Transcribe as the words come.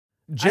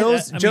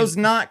Joe's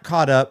not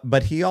caught up,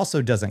 but he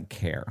also doesn't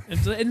care.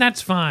 And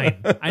that's fine.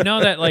 I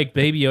know that like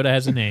Baby Yoda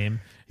has a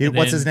name.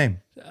 What's his name?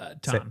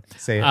 Tom.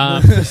 Say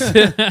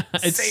it.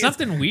 It's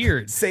something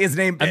weird. Say his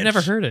name, bitch. I've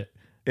never heard it.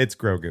 It's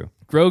Grogu.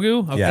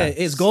 Grogu? Okay. Yeah.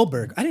 It's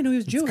Goldberg. I didn't know he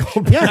was Jewish.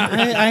 Yeah,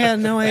 I had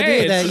no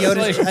idea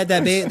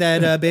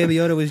that Baby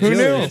Yoda was Jewish.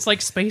 knew? It's like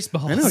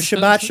Spaceballs. I know.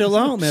 Shabbat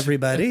Shalom,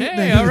 everybody.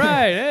 Hey, all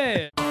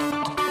right.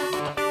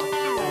 Hey.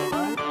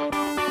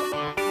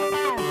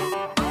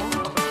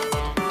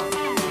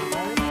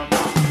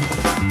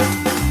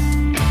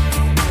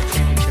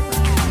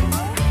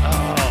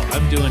 Oh,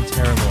 I'm doing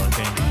terrible at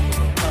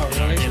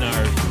being in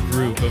our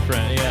group of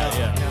friends.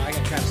 Yeah. No, I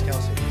got Travis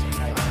Kelce.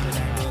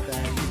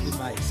 He's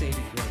my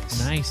saving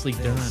grace. Nicely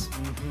done.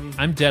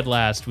 I'm dead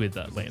last with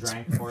Lance.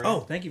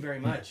 Oh, thank you very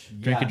much.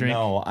 Drink a drink.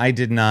 No, I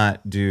did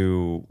not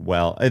do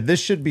well. This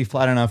should be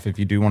flat enough if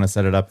you do want to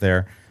set it up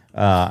there.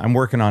 I'm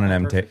working on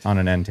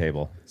an end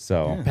table.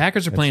 So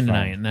Packers are playing fine.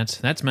 tonight,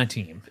 and that's my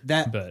team.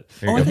 But you I go,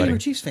 thought you buddy. were a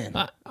Chiefs fan.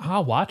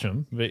 I'll watch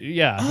them, but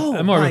yeah. Oh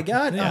I'm more my of a-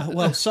 God! yeah.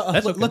 Well, so,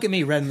 That's okay. look at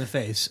me, red in the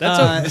face.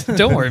 That's okay.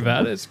 Don't worry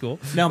about it. It's cool.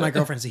 No, my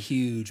girlfriend's a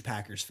huge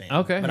Packers fan.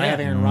 Okay, but I yeah. have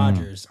Aaron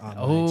Rodgers on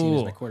my team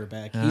as Oh. my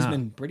quarterback. He's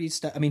been pretty.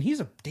 I mean,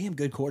 he's a damn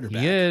good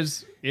quarterback. He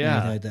is.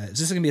 Yeah. Is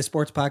this going to be a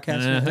sports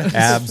podcast?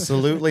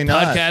 Absolutely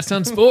not. Podcast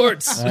on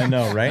sports. I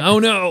know, right? Oh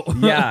no.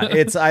 Yeah,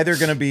 it's either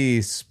going to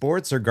be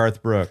sports or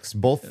Garth Brooks.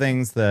 Both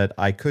things that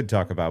I could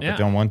talk about Yeah. but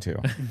don't want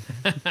to.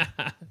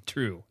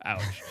 True.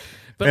 Ouch.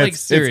 But like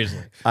seriously.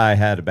 I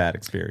had a bad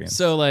experience.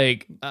 So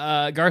like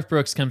Garth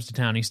Brooks comes to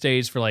town. He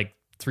stays for like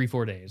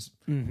 3-4 days.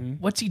 Mm-hmm.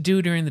 What's he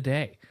do during the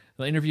day?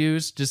 The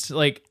interviews, just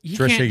like you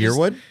Trisha can't just-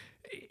 Yearwood?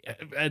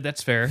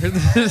 That's fair.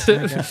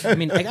 I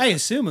mean, like, I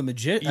assume a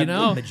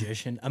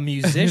magician, a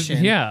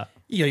musician. Yeah.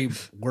 You know, you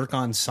work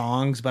on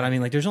songs, but I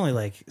mean, like, there's only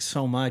like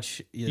so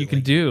much You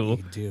can do.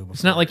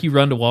 It's not like you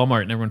run to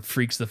Walmart and everyone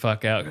freaks the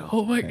fuck out.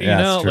 Oh my,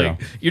 Yeah, it's true.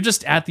 like you're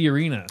just at the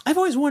arena. I've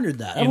always wondered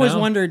that. I've always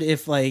wondered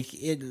if like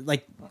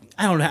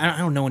I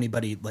don't know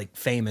anybody like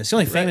famous. The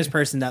only famous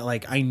person that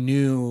like I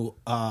knew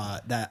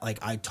that like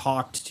I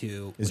talked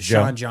to was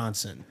Joe? Sean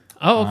Johnson.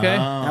 Oh, okay.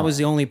 That was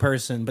the only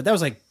person, but that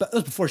was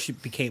before she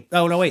became.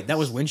 Oh no, wait, that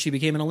was when she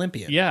became an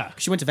Olympian. Yeah.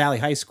 She went to Valley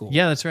High School.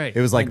 Yeah, that's right. It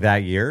was like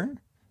that year?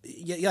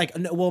 Yeah, like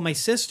well, my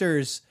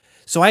sisters.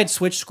 So I had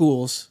switched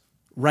schools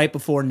right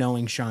before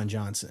knowing Sean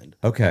Johnson.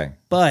 Okay.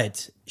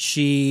 But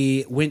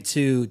she went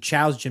to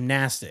Chow's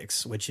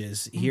Gymnastics, which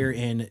is here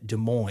in Des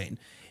Moines.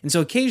 And so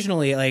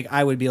occasionally, like,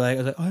 I would be like,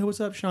 oh, what's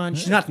up, Sean?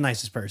 She's not the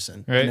nicest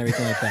person Right. and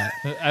everything like that.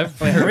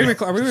 I've, Are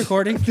we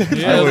recording?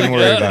 I wouldn't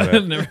worry about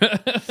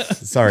it.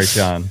 Sorry,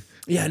 Sean.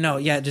 Yeah, no,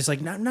 yeah, just like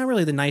not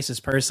really the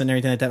nicest person and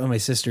everything like that. When my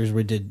sisters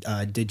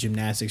did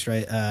gymnastics,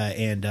 right,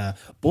 and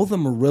both of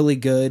them were really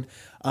good.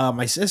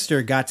 My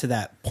sister got to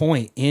that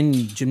point in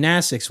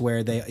gymnastics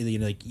where they,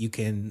 like you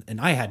can, and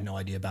I had no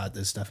idea about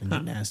this stuff in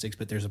gymnastics,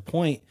 but there's a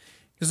point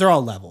because they're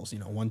all levels,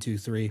 1, 2,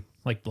 3.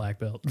 like black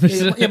belt.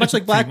 Yeah, much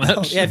like black Pretty belt.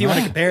 much. Yeah, if you want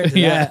to compare it to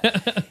Yeah.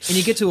 that, and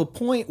you get to a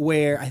point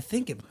where I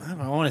think I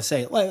want to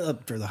say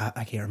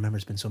I can't remember.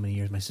 It's been so many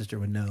years. My sister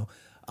would know.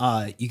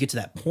 You get to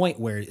that point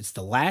where it's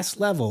the last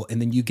level,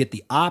 and then you get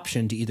the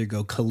option to either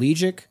go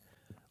collegiate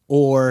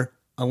or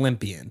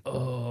Olympian.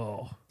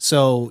 Oh,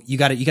 So you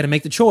got to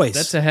make the choice.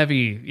 that's a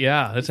heavy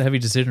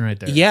decision right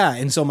there. Yeah,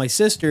 and so my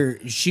sister,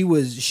 she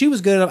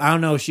was good. I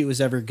don't know if she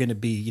was ever going to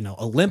be,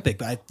 Olympic,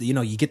 but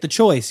you get the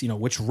choice.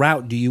 Which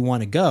route do you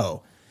want to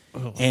go?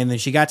 Oh. And then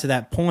she got to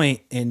that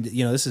point, and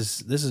this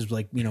is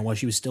like while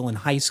she was still in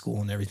high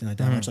school and everything like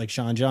that, much like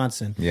Sean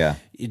Johnson. Yeah.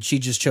 She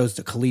just chose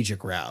the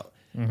collegiate route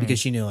because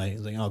she knew like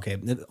okay,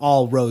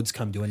 all roads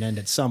come to an end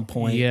at some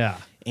point. Yeah.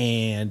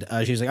 And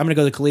she was like, I'm going to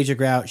go the collegiate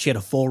route. She had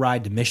a full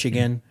ride to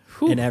Michigan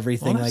and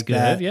everything Well, that's like good.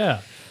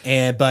 that.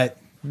 Yeah. But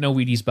No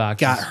Wheaties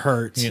boxes. got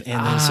hurt, Yeah.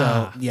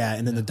 and then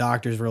and then the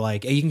doctors were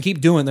like, hey, you can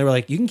keep doing. They were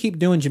like, you can keep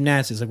doing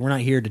gymnastics. Like, we're not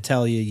here to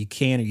tell you you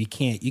can or you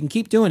can't. You can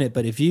keep doing it,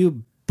 but if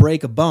you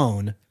break a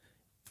bone,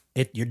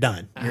 you're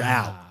done. You're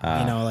out.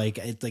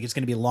 It's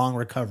going to be a long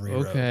recovery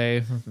road.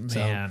 Okay,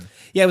 man.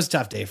 Yeah, it was a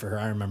tough day for her.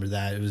 I remember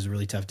that. It was a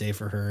really tough day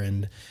for her,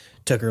 and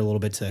took her a little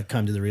bit to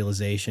come to the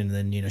realization.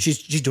 And then she's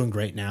doing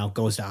great now.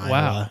 Goes to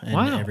Iowa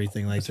and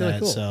everything like That's that. really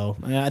cool. So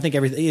I think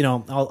everything in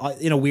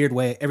a weird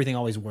way, everything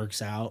always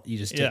works out. You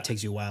just Yeah. it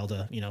takes you a while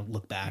to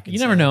look back. And You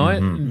never say, know it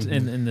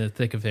in the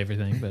thick of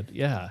everything, but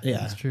yeah,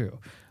 that's true.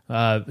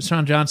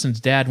 Sean Johnson's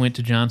dad went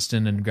to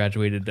Johnston and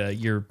graduated a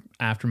year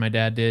after my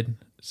dad did.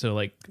 So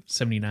like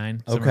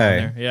 79. somewhere Okay.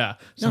 around there. Yeah.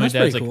 So No, my that's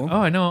dad's pretty like, cool.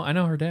 oh, I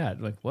know her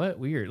dad. Like, what?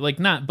 Weird. Like,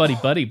 not buddy,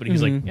 but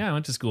he's like, yeah, I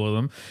went to school with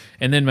him.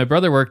 And then my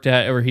brother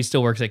he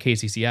still works at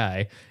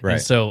KCCI. Right.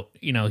 And so,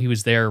 he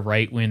was there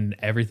right when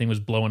everything was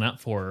blowing up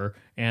for her.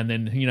 And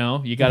then,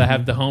 you got to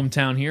have the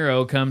hometown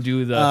hero come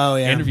do the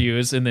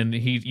interviews. And then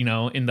he,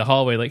 in the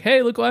hallway, like,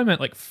 hey, look what I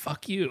meant. Like,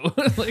 fuck you.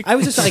 Like, I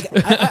was just like,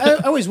 I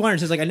always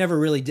wondered, since like I never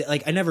really did,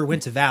 like I never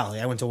went to Valley.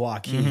 I went to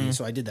Waukee,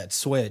 so I did that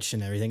switch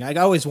and everything. I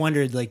always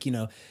wondered, like,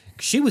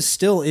 she was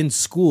still in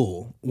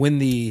school when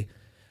the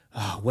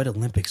what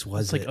Olympics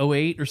was It's it? like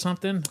 08 or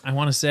something, I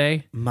want to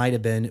say. Might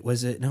have been.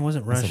 Was it? No, it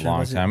wasn't Russia. a long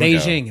was it time ago.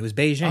 Beijing? It was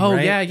Beijing. Oh,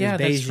 right? yeah, It was yeah,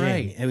 that's Beijing.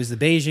 right. It was the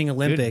Beijing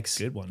Olympics.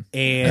 Good one.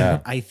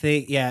 And I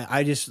think,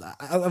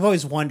 I've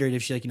always wondered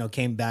if she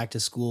came back to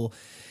school,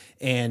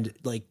 and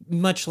like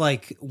much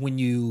like when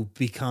you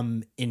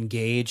become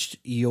engaged,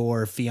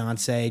 your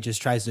fiance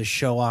just tries to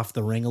show off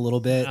the ring a little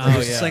bit.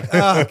 It's just like,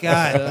 oh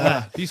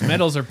god. These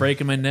medals are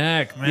breaking my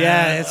neck, man.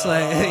 Yeah, it's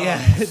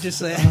like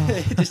just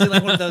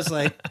like one of those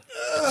like.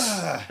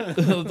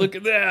 Look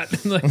at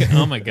that. Like,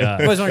 oh my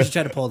god. I always wanted to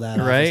try to pull that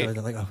off. Right? So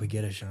they're like, oh, we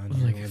get it, Sean.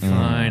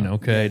 Fine,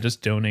 okay,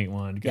 just donate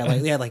one.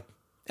 Like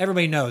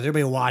everybody knows,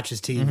 everybody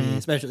watches TV,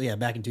 especially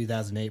back in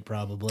 2008,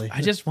 probably.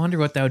 I just wonder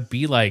what that would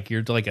be like.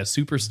 You're like a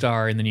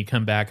superstar, and then you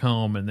come back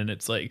home, and then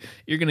it's like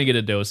you're gonna get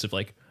a dose of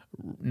like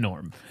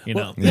Norm, you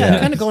know. Yeah,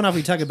 kind of going off what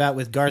we talk about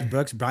with Garth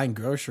Brooks buying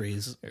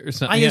groceries. Or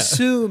something, I yeah.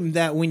 assume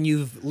that when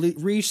you've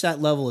reached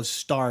that level of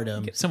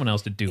stardom, Get someone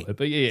else to do it,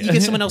 but yeah. you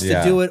get someone else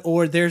Yeah. to do it,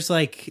 or there's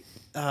like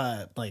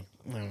I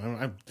don't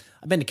know,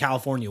 I've been to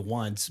California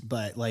once,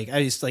 but like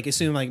I just like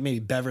assume like maybe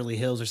Beverly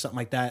Hills or something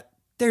like that.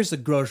 There's a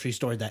grocery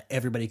store that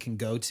everybody can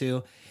go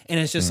to, and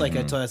it's just like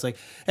it's like,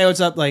 hey,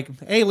 what's up? Like,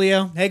 hey,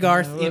 Leo, hey,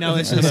 Garth. You know,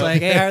 it's just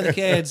like, hey, how are the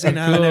kids? You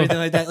know, and everything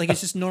like that. Like,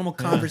 it's just normal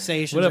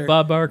conversations. What up, or,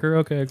 Bob Barker?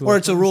 Okay, cool. or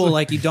it's a rule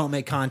like you don't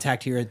make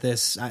contact here at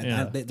this.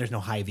 There's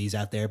no Hy-Vees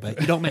out there, but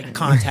you don't make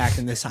contact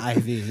in this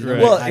Hy-Vee. You don't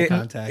make Well, eye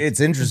contact.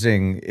 it's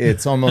interesting.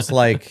 It's almost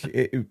like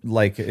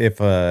if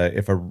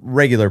a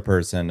regular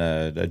person,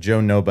 a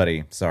Joe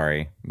Nobody,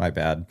 sorry, my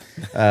bad.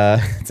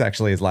 It's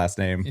actually his last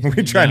name.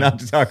 We try not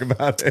to talk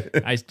about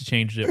it. I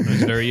changed it when I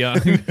was very young.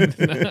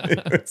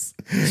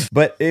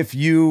 But if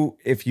you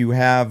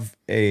have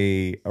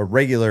a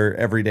regular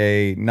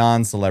everyday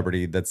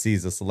non-celebrity that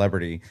sees a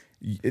celebrity,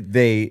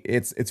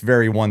 it's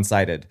very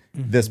one-sided.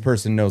 This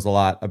person knows a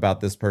lot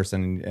about this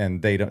person,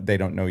 and they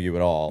don't know you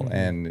at all,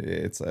 and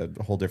it's a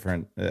whole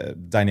different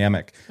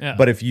dynamic. Yeah.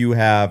 But if you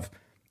have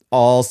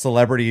all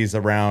celebrities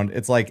around,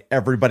 it's like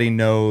everybody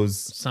knows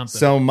Something.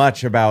 so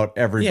much about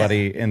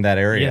everybody in that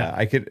area.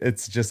 Yeah.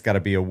 It's just got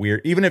to be a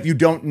weird, even if you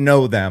don't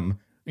know them,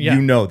 Yeah.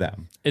 you know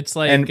them. It's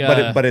like And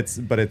but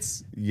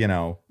it's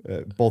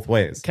both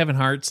ways. Kevin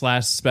Hart's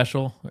last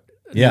special.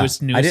 Yeah,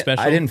 Newest special.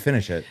 I didn't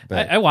finish it,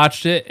 but I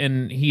watched it,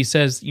 and he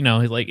says,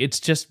 like, it's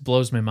just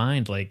blows my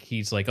mind. Like,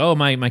 he's like, oh,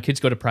 my kids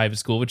go to private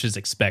school, which is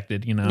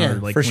expected, Yeah, or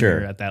like for when sure.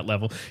 you're at that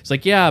level. It's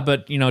like, yeah,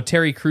 but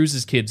Terry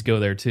Cruz's kids go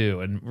there too,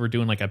 and we're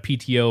doing like a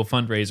PTO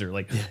fundraiser,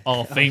 like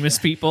all famous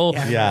people.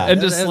 Yeah. and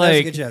That just was like,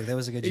 a good joke. That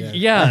was a good joke.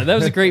 yeah, that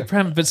was a great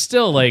premise, but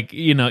still, like,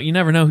 you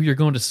never know who you're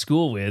going to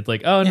school with.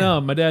 Like, oh no,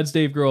 my dad's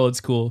Dave Grohl,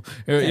 it's cool.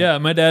 Or, yeah,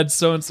 my dad's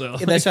so and so.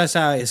 Yeah, that's just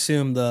how I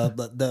assume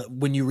the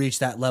when you reach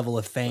that level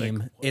of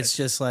fame,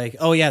 it's just like,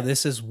 oh yeah,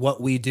 this is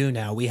what we do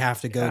now. We have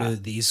to go to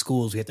these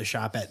schools. We have to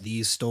shop at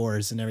these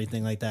stores and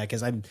everything like that.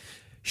 Because I'm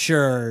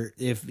sure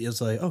if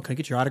it's like, oh, can I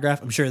get your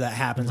autograph? I'm sure that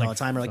happens all the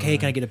time. Or like, hey,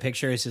 can I get a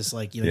picture? It's just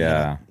like, you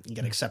gotta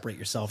separate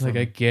yourself. Like,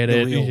 from I get the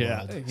it. real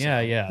Yeah. world.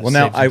 Yeah. well,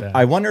 now Saves you I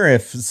that. wonder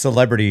if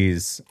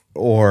celebrities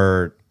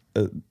or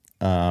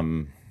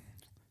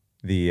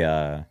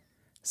the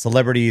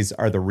celebrities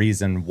are the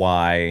reason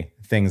why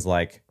things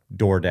like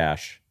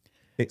DoorDash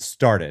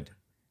started.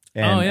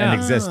 And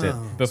existed,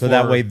 so that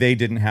Before- way they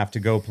didn't have to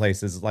go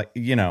places like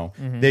you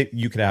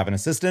could have an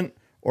assistant,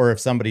 or if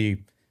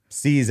somebody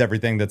sees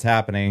everything that's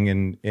happening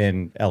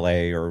in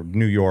LA or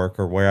New York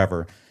or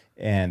wherever,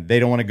 and they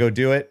don't want to go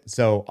do it,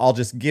 so I'll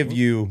just give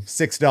you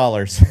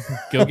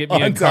 $6 Go get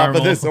me a on top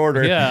caramel. of this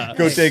order. Yeah.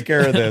 Go take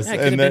care of this, Yeah, it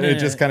could've and then been it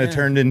just a- kind of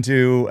turned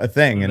into a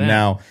thing, and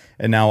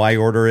now I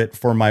order it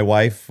for my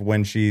wife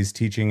when she's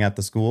teaching at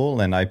the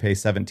school, and I pay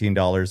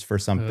 $17 for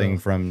something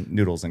from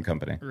Noodles and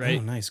Company. Right.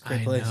 Oh, nice.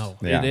 Great I place. know.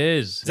 Yeah. It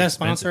is. Is that a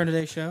sponsor on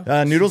today's show?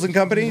 Noodles and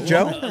Company,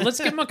 Joe. Let's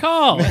give him a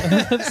call.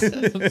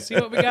 let's see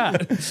what we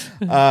got.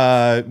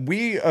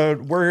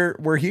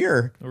 We're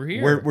here. We're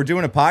here. We're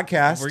doing a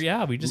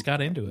podcast. We just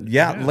got into it.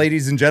 Yeah,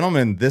 ladies and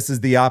gentlemen, this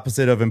is the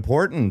opposite of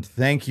important.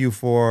 Thank you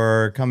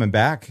for coming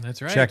back.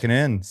 That's right. Checking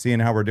in, seeing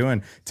how we're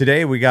doing.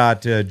 Today we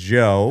got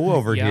Joe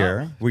over Yeah.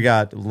 here. We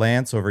got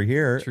Lance over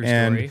here. True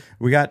and story.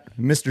 we got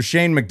Mr.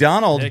 Shane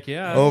McDonald Heck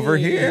yeah. over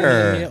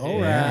here. Yeah, all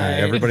Yeah, right.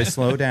 everybody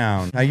slow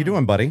down. How you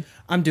doing, buddy?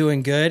 I'm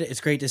doing good. It's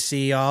great to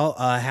see y'all.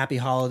 Happy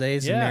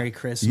holidays and Yeah. Merry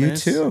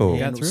Christmas. You too.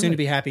 And through soon it. to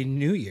be Happy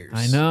New Year's.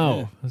 I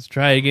know. Let's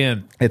try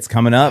again. It's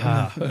coming up.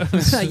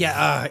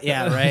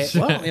 yeah, right.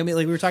 Well, I mean,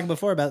 like we were talking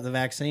before about the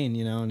vaccine,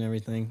 and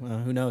everything.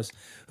 Who knows?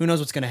 Who knows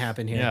what's going to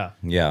happen here? Yeah.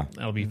 Yeah.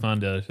 That'll be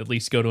fun to at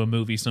least go to a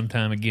movie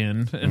sometime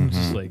again. And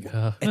just like,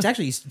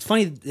 It's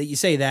funny that you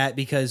say that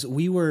because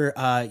we were.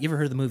 You ever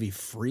heard of the movie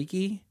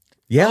Freaky?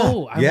 Yeah.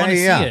 oh, I yeah, want to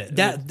yeah. see it.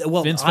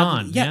 Vince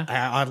odd- Vaughn.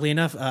 Oddly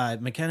enough,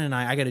 McKenna and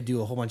I got to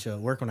do a whole bunch of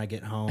work when I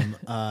get home.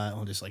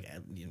 I'll just like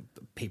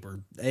paper.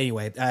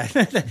 Anyway, I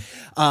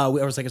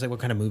was like, what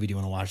kind of movie do you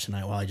want to watch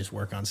tonight while I just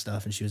work on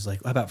stuff? And she was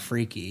like, how about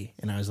Freaky?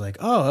 And I was like,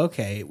 oh,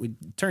 okay.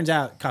 Turns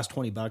out it costs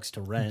 $20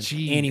 to rent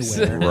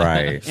anywhere.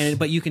 Right.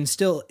 But you can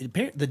still,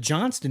 the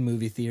Johnston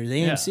movie theater,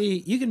 the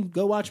AMC, you can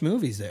go watch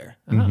movies there.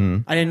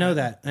 Mm-hmm. I didn't know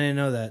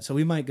that. So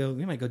we might go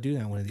do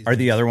that one of these Are days.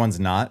 the other ones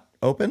not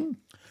open?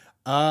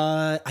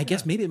 I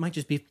guess maybe it might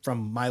just be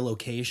from my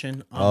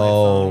location on my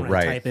phone. When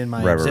I type in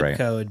my zip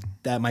code.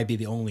 That might be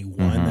the only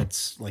one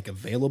that's like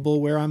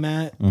available where I'm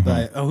at.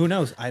 But who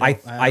knows?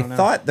 I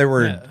thought there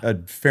were a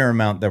fair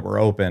amount that were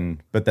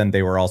open, but then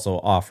they were also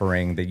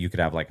offering that you could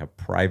have like a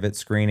private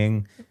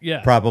screening.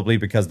 Yeah, probably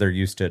because they're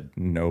used to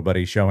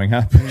nobody showing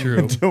up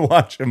to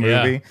watch a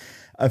movie. Yeah.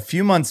 A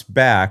few months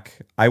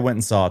back, I went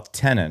and saw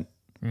Tenet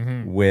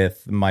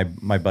with my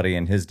buddy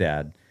and his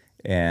dad,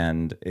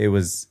 and it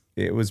was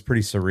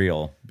pretty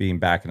surreal being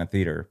back in a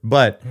theater.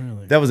 But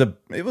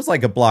it was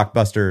like a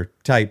blockbuster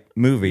type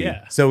movie.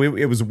 Yeah. So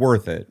it was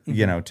worth it,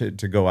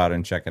 to go out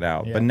and check it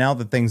out. Yeah. But now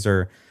that things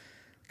are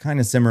kind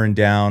of simmering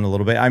down a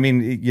little bit, I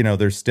mean,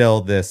 there's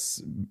still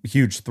this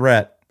huge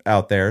threat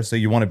out there, so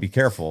you want to be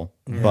careful.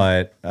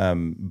 But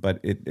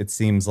it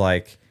seems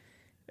like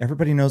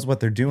everybody knows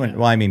what they're doing. Yeah.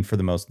 Well, I mean, for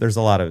the most, there's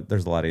a lot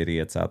of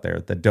idiots out there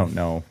that don't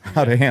know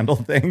how to handle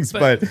things.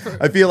 But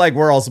I feel like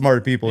we're all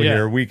smart people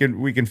here. We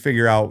can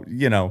figure out.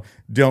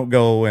 Don't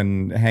go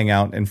and hang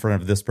out in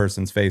front of this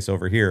person's face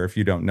over here if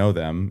you don't know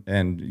them,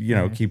 and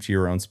keep to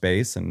your own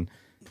space, and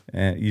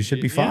you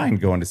should be fine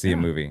going to see a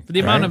movie. For the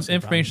amount of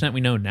information that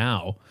we know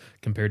now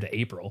compared to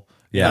April.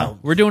 Yeah,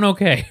 we're doing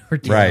okay. We're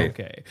doing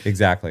okay.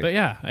 Exactly. But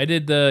yeah, I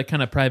did the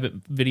kind of private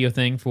video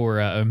thing for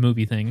a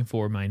movie thing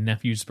for my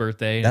nephew's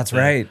birthday. That's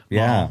right.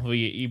 Yeah,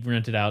 we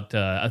rented out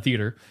a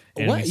theater.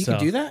 What, you can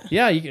do that?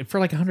 Yeah, you can, for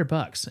like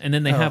 $100, and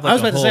then they have. Like I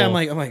was about to say, I'm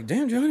like,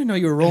 damn, Joe, I didn't know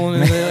you were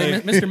rolling in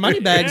Mr.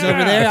 Moneybags over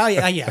there.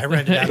 I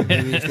rented out a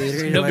movie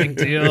theater. No big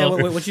deal.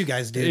 Yeah, what you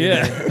guys do?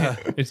 Yeah,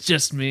 it's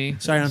just me.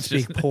 Sorry, I don't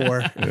speak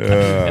poor.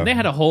 And they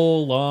had a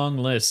whole long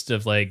list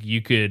of like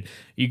you could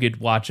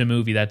watch a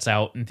movie that's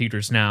out in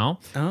theaters now,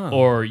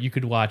 or you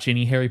could watch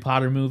any Harry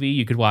Potter movie.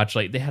 You could watch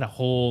they had a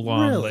whole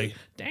long like.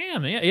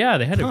 Damn, yeah,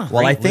 they had a great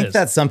Well, I think list.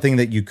 that's something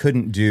that you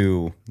couldn't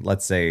do,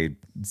 let's say,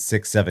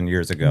 6-7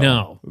 years ago.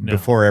 No.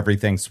 Before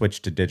everything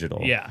switched to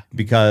digital. Yeah.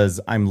 Because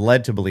I'm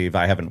led to believe,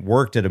 I haven't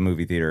worked at a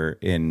movie theater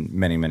in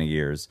many, many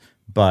years,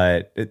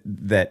 but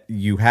that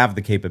you have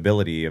the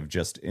capability of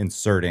just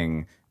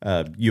inserting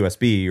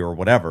USB or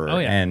whatever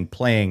and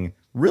playing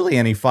really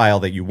any file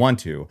that you want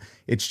to.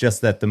 It's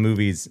just that the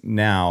movies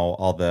now,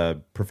 all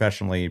the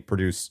professionally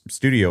produced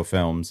studio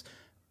films,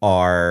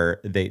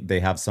 they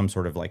have some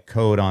sort of like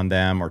code on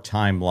them or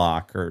time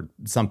lock or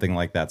something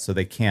like that, so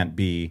they can't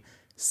be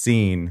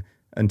seen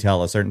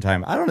until a certain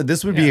time. I don't know.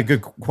 This would be a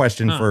good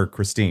question for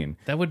Christine.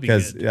 That would be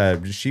because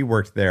she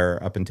worked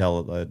there up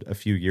until a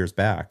few years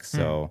back.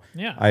 So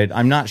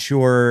I'm not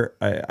sure.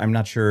 I'm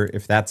not sure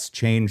if that's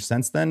changed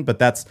since then. But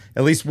that's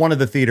at least one of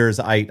the theaters.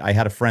 I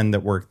had a friend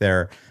that worked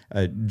there,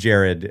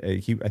 Jared.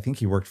 I think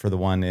he worked for the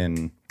one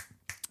in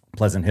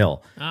Pleasant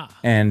Hill,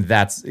 and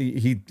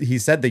he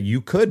said that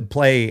you could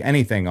play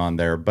anything on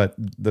there, but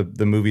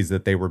the movies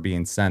that they were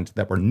being sent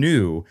that were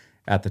new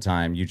at the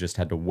time, you just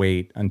had to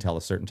wait until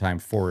a certain time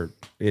for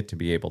it to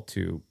be able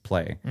to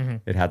play.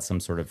 It had some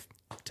sort of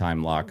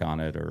time lock on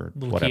it or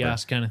little whatever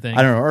kiosk kind of thing.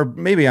 I don't know, or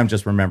maybe I'm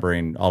just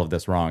remembering all of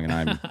this wrong and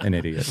I'm an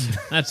idiot.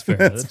 That's fair.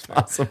 That's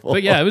possible.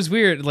 But yeah, it was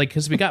weird, like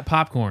because we got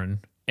popcorn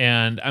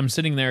and I'm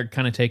sitting there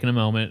kind of taking a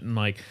moment and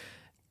like.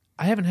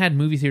 I haven't had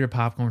movie theater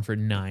popcorn for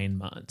 9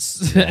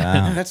 months.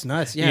 Wow. That's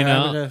nuts.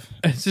 Yeah,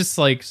 it's just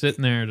like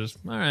sitting there, just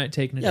all right,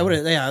 taking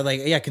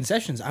it. Yeah,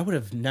 concessions. I would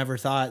have never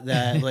thought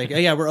that. Like,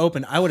 we're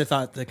open. I would have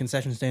thought the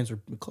concession stands were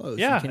closed.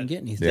 Yeah, you couldn't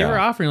get anything. They were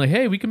offering like,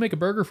 hey, we can make a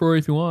burger for you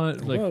if you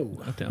want. Like,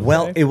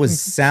 well, it was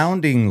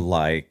sounding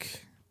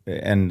like,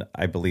 and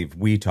I believe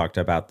we talked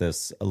about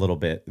this a little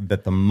bit,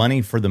 that the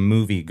money for the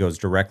movie goes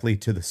directly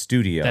to the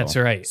studio. That's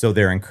right. So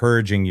they're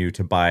encouraging you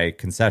to buy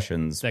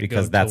concessions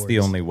because that's the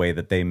only way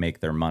that they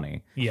make their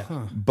money. Yeah.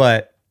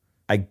 But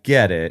I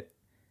get it,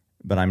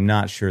 but I'm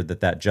not sure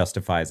that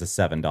justifies a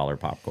 $7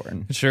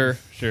 popcorn. Sure.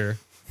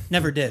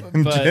 Never did.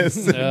 But,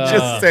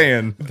 just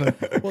saying.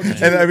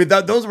 And I mean,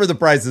 those were the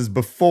prices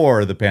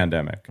before the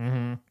pandemic.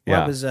 Mm-hmm.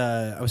 Well,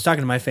 I was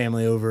talking to my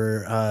family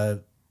over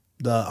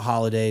the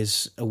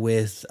holidays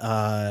with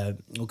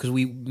because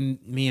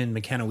me and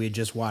McKenna, we had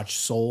just watched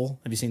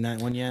Soul. Have you seen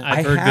that one yet?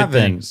 I've heard good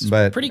things.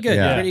 But pretty good.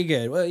 Pretty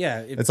good. Well,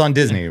 yeah, it's on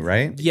Disney,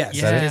 right? Yes,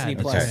 Disney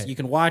Plus. Okay. You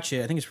can watch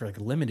it. I think it's for like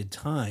a limited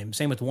time.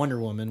 Same with Wonder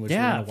Woman, which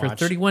we're for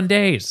 31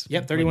 days.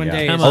 Yep, 31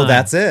 days. Oh,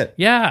 that's it.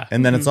 Yeah,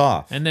 and then it's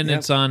off, and then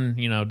it's on.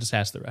 Just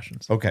ask the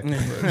Russians. Okay.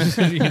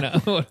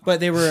 But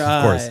they were.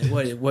 Of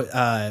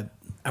course.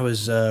 I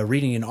was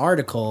reading an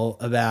article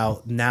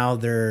about now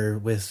they're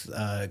with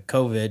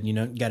COVID, you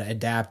got to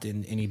adapt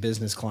in any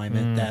business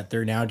climate, that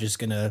they're now just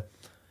going to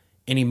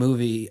any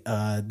movie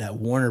that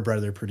Warner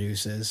Brother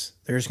produces,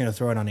 they're just going to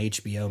throw it on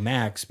HBO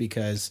Max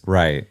because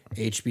Right.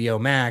 HBO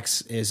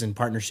Max is in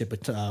partnership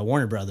with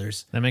Warner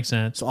Brothers. That makes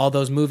sense. So all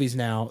those movies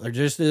now, they're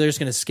just going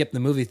to skip the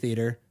movie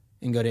theater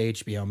and go to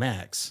HBO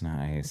Max.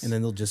 Nice. And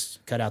then they'll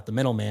just cut out the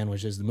middleman,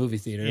 which is the movie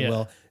theater. Yeah.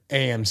 Well,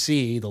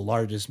 AMC, the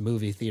largest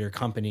movie theater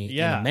company in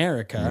Yeah.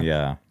 America,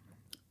 Yeah.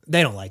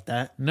 they don't like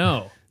that.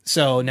 No.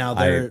 So now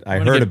they're I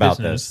wanna heard get about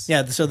business. this.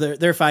 yeah, so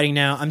they're fighting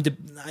now.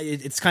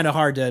 It's kind of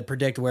hard to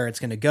predict where it's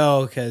going to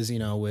go because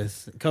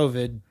with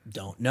COVID,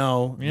 don't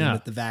know. And Yeah.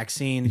 with the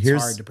vaccine, it's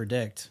Here's- hard to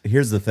predict.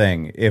 Here's the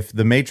thing. If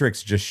The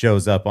Matrix just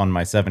shows up on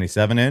my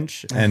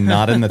 77-inch and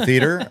not in the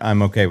theater,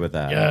 I'm okay with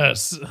that.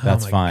 Yes.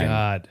 That's oh my fine.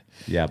 God.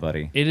 Yeah,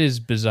 buddy. It is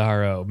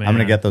bizarro, man. I'm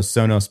going to get those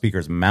Sonos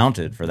speakers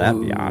mounted for that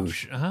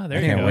biatch. There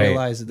I you didn't go. wait.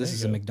 realize that this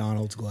is a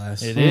McDonald's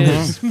glass. It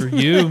is for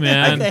you,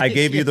 man. I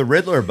gave you the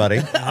Riddler, buddy.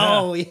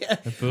 Oh yeah.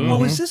 Boom. Oh,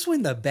 was this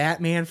when the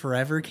Batman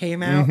Forever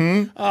came out?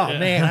 Oh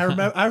man,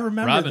 I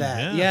remember Robin,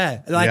 that.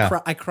 yeah. Yeah, Yeah.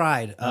 I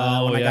cried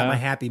Oh, when I yeah. got my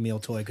Happy Meal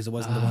toy because it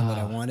wasn't the one that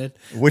I wanted.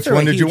 Which Threw a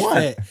one did you huge want?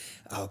 fit.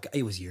 Oh, God,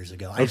 it was years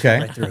ago. I just Okay.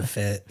 went through a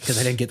fit because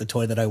I didn't get the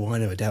toy that I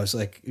wanted. My dad was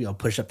like,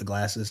 push up the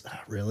glasses. Oh,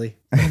 really?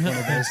 One of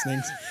those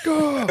things.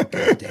 God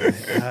damn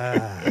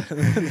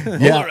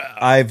it. Yeah,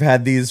 I've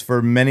had these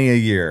for many a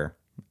year,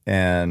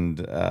 and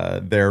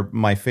they're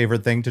my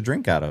favorite thing to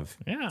drink out of.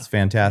 Yeah, It's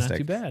fantastic. not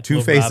too bad.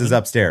 Two-Face Little is Robin.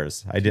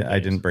 upstairs. I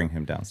didn't bring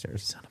him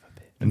downstairs. Son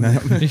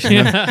of a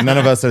bitch. None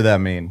of us are that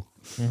mean.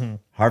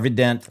 Harvey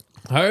Dent.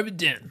 Harvey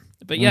Dent.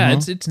 But yeah,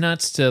 it's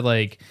nuts to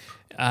like.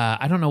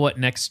 I don't know what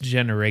next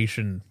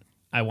generation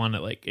I want to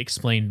like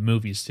explain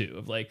movies to.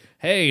 Of like,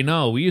 hey,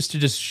 no, we used to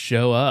just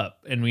show up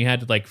and we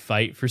had to like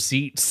fight for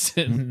seats,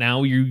 and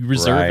now you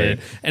reserve Right. it,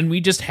 and we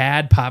just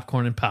had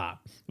popcorn and pop.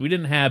 We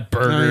didn't have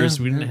burgers.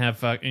 We didn't have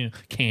fucking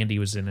candy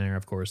was in there,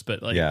 of course.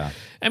 But like, Yeah.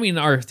 I mean,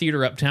 our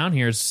theater uptown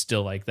here is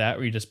still like that,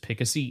 where you just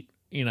pick a seat,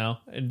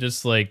 and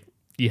just like.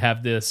 You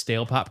have the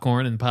stale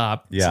popcorn and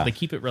pop. Yeah. So they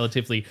keep it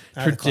relatively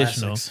Ah, the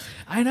traditional. classics.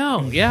 I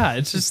know. Yeah.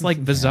 It's just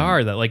like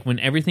bizarre that like when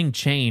everything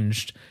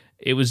changed,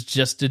 it was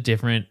just a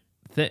different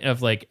thing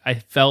of like, I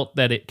felt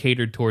that it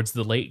catered towards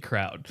the late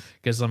crowd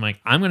because I'm like,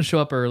 I'm going to show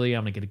up early.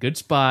 I'm going to get a good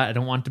spot. I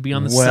don't want to be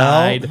on the Well,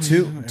 side.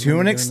 to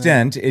an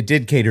extent, it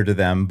did cater to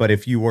them. But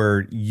if you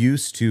were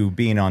used to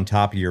being on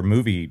top of your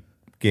movie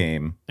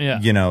game,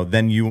 Yeah.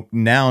 then you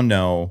now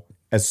know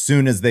as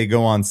soon as they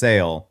go on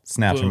sale,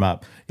 snatch Boom. them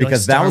up. Like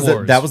Because Star that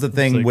Wars. was the It's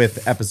thing like-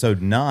 with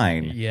episode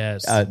 9.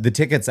 Yes. The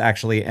tickets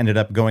actually ended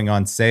up going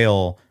on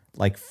sale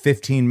like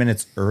 15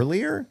 minutes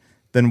earlier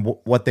than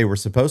what they were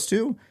supposed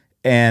to.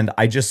 And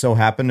I just so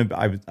happened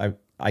to,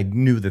 I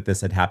knew that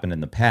this had happened in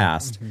the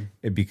past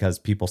because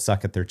people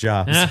suck at their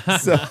jobs.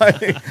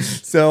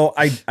 so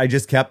I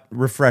just kept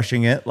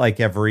refreshing it like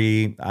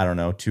every, I don't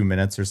know, 2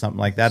 minutes or something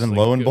like that. And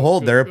lo and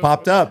behold, there it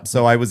popped up.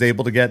 So I was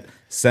able to get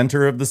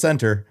center of the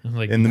center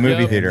Like, in the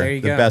movie go. theater. There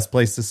you The go. best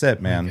place to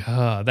sit, man.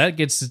 That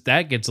gets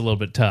a little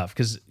bit tough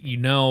because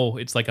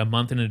it's like a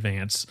month in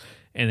advance,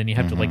 and then you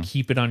have to like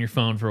keep it on your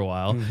phone for a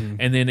while,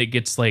 and then it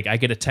gets like I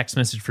get a text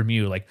message from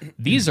you like,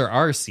 these are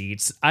our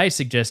seats. I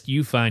suggest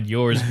you find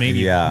yours maybe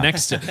Yeah.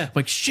 next to. I'm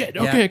like shit.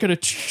 Okay, Yeah. I gotta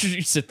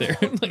sit there.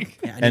 Like,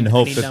 Yeah, I And need- I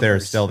hope need that they're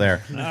numbers. still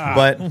there.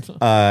 But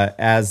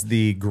as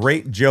the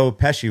great Joe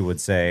Pesci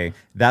would say,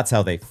 that's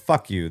how they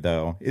fuck you,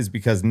 though, is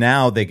because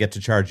now they get to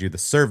charge you the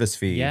service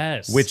fee,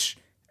 Yes. which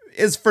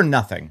is for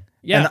nothing.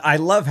 Yeah. And I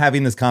love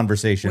having this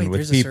conversation Wait, with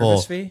there's a people.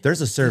 service fee?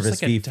 There's a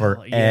service like a fee for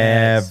dollar-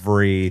 yes.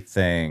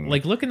 everything.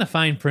 like look in the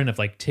fine print of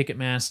like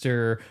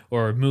Ticketmaster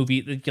or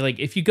movie. Like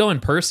if you go in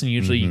person,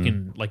 usually you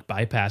can like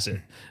bypass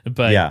it.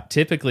 But Yeah.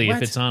 typically, if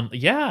What? it's on,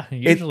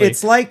 usually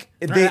It's like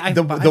I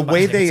the buy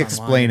way they tickets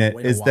explain online it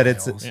in a is that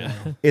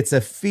while, it's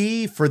a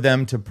fee for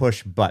them to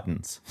push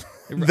buttons.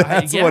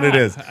 That's what it yeah,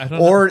 is. I don't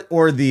know.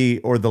 Or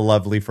the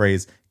lovely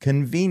phrase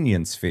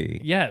convenience fee.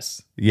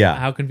 Yes. Yeah.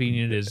 How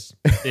convenient is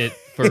it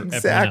for everyone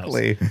else?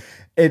 Exactly.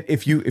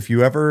 If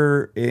you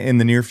ever in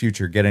the near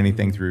future get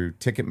anything through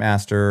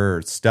Ticketmaster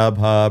or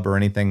StubHub or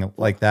anything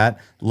like that,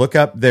 look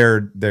up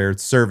their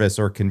service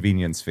or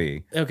conveniance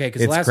fee. Okay,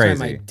 because It's last crazy.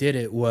 time I did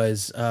it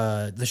was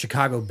the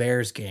Chicago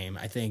Bears game.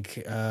 I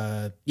think,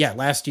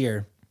 last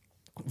year,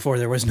 before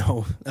there was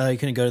no, you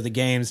couldn't go to the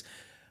games.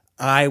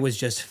 I was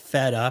just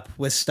fed up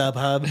with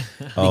StubHub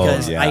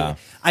because yeah.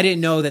 I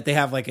didn't know that they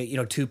have like a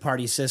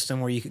 2-party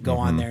system where you could go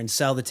on there and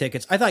sell the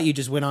tickets. I thought you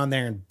just went on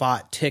there and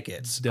bought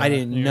tickets. I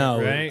didn't know.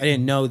 right. I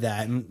didn't know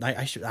that. And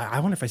I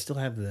wonder if I still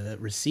have the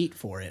receipt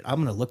for it. I'm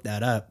gonna look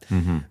that up.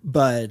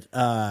 But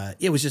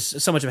it was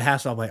just so much of a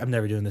hassle. I'm like, I'm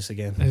never doing this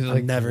again. like,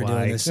 I'm never why?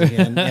 doing this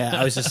again. Yeah,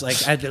 I was just like,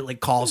 I had to like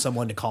call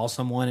someone to call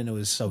someone, and it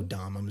was so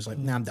dumb. I'm just like,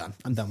 nah, I'm done.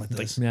 I'm done with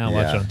this. Now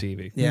watch Yeah. on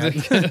TV.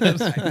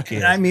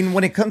 Yeah. I mean,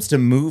 when it comes to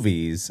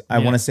movies, I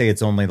want to say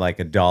it's only like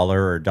 $1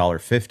 or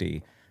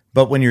 $1.50.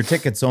 But when your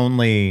ticket's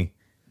only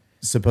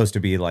supposed to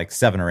be like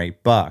 $7 or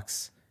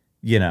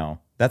 $8,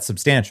 that's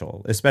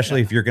substantial,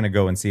 especially if you're going to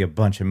go and see a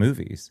bunch of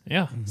movies.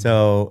 Yeah.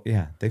 So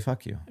yeah, they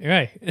fuck you.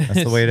 Right.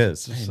 That's the way it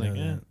is. It's like,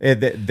 yeah.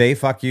 They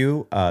fuck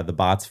you. The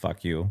bots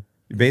fuck you.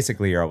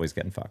 Basically, you're always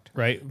getting fucked.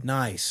 Right.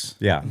 Nice.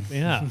 Yeah.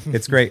 Yeah.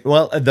 It's great.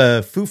 Well,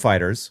 the Foo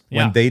Fighters,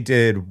 when Yeah. they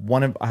did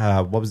one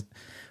of what was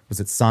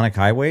it Sonic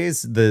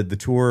Highways, the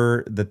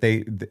tour that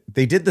they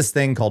did this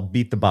thing called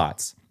Beat the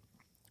Bots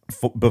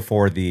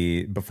before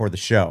the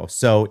show.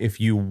 So if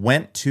you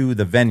went to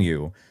the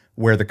venue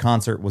where the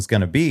concert was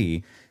going to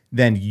be,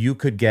 then you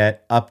could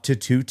get up to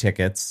 2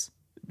 tickets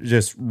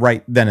just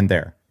right then and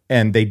there.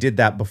 And they did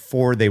that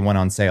before they went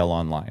on sale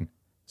online.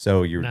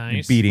 So you're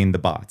Nice. beating the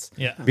bots.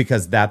 Yeah.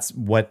 Because that's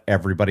what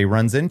everybody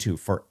runs into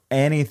for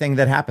anything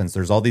that happens.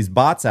 There's all these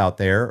bots out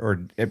there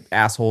or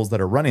assholes that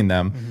are running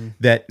them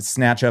that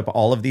snatch up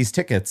all of these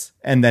tickets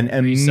and then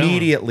Resell 'em.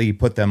 immediately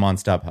put them on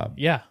StubHub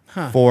Yeah.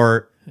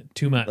 for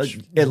Too much.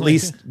 at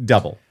least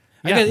double.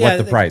 Yeah. What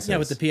the price Yeah,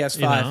 is. with the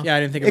PS5. You know? Yeah, I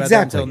didn't think about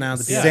Exactly. that until now.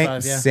 The Same,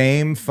 PS5. Yeah.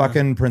 same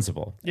fucking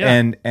principle.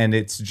 Yeah. And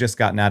it's just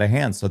gotten out of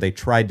hand. So they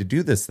tried to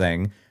do this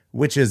thing,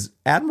 which is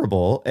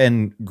admirable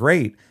and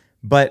great.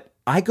 But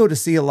I go to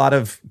see a lot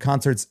of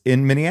concerts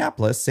in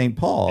Minneapolis, St.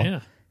 Paul.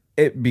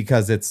 Yeah.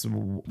 Because it's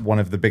one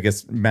of the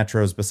biggest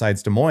metros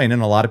besides Des Moines,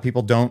 and a lot of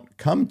people don't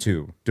come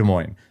to Des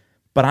Moines.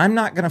 But I'm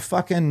not going to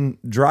fucking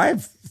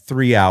drive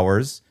 3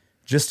 hours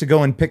just to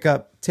go and pick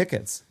up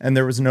tickets. And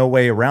there was no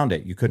way around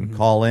it. You couldn't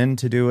call in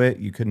to do it.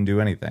 You couldn't do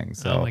anything.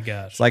 So Oh my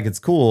gosh. it's like, it's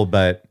cool,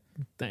 but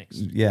Thanks.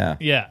 yeah.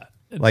 Yeah.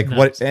 Like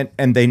Nuts. what,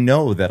 and they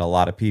know that a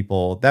lot of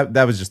people, that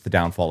was just the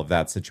downfall of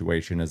that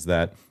situation, is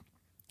that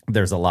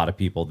there's a lot of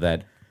people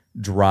that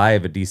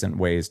drive a decent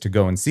ways to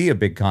go and see a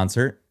big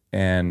concert.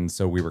 And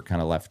so we were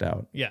kind of left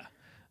out. Yeah.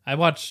 I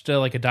watched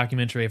like a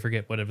documentary. I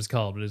forget what it was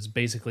called, but it's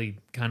basically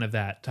kind of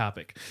that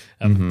topic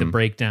of the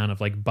breakdown of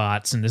like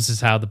bots, and this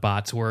is how the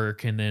bots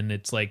work. And then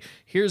it's like,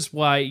 here's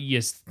why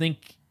you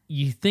think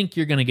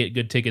you're going to get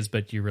good tickets,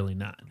 but you're really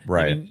not.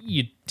 Right. I mean,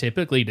 you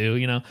typically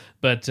do,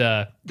 but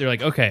they're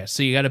like, okay,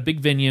 so you got a big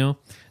venue,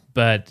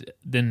 but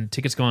then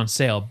tickets go on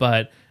sale.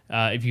 But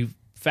if you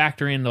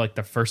factor in like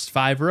the first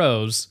 5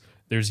 rows,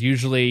 there's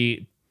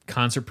usually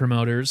concert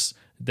promoters.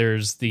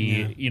 There's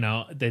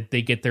that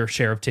they get their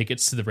share of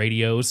tickets to the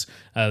radio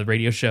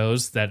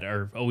shows that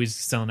are always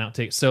selling out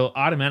tickets. So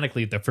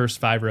automatically the first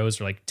 5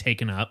 rows are like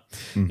taken up,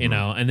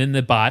 and then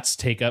the bots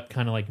take up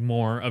kind of like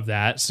more of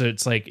that. So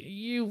it's like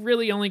you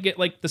really only get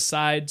like the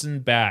sides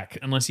and back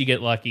unless you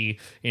get lucky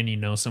and you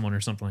know someone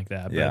or something like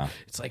that. But Yeah.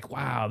 it's like,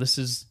 wow, this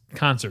is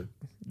concert.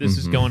 This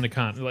is going to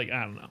concert. Like,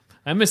 I don't know.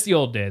 I miss the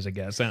old days, I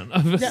guess. I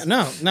don't know. Yeah,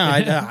 no,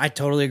 I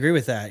totally agree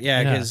with that.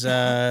 Yeah, because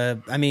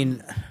I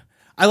mean,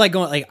 I like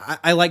going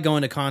I like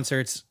going to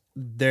concerts.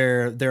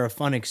 They're a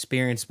fun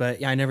experience,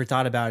 but yeah, I never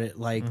thought about it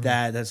like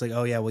that. That's like,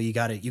 oh yeah, well you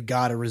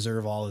gotta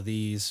reserve all of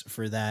these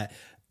for that.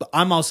 But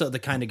I'm also the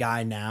kind of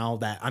guy now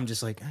that I'm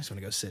just like, I just want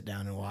to go sit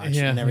down and watch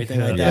and everything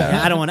like that. Yeah.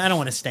 Yeah, I don't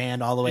want to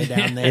stand all the way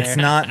down there.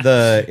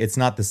 It's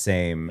not the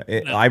same.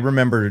 I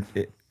remember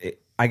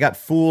I got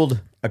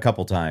fooled a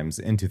couple times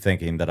into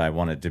thinking that I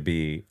wanted to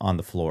be on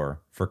the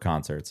floor for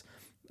concerts.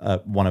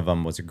 One of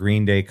them was a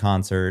Green Day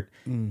concert,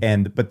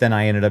 but then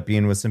I ended up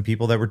being with some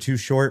people that were too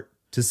short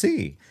to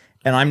see.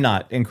 And I'm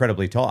not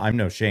incredibly tall. I'm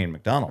no Shane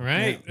McDonald,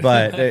 Right.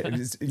 But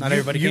Not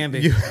everybody can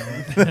be.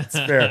 That's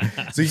fair.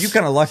 So you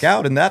kind of luck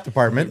out in that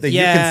department that you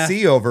can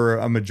see over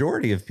a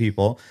majority of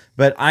people.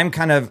 But I'm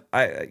kind of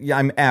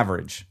I'm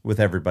average with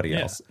everybody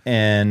else,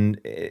 and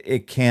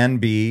it can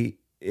be,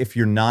 if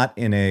you're not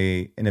in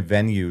a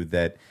venue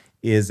that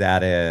is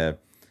at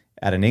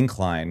an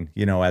incline,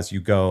 as you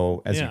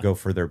go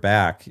further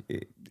back,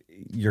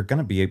 you're going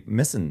to be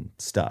missing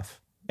stuff.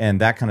 And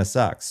that kind of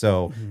sucks.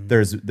 So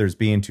there's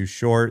being too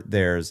short.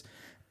 There's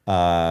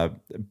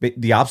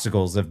the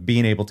obstacles of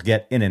being able to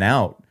get in and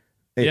out.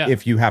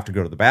 If you have to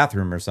go to the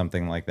bathroom or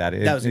something like that.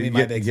 That was gonna be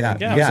my big thing.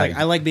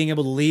 I like being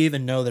able to leave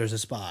and know there's a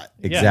spot.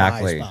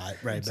 Exactly. My spot,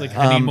 right. It's like,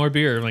 I need more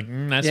beer. I'm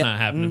like, that's not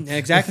happening.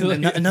 Exactly.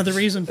 Another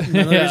reason.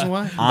 Reason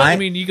why. But I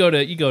mean, you go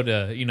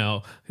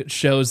to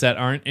shows that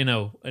aren't in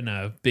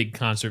a big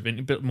concert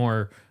venue, but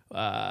more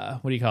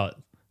what do you call it?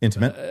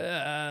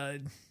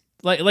 Intimate.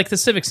 Like the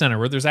Civic Center,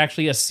 where there's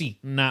actually a seat,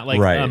 not like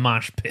a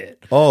mosh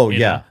pit. Oh, You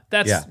yeah. know?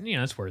 That's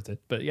Yeah. it's worth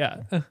it. But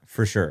yeah,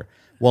 For sure.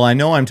 Well, I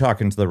know I'm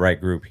talking to the right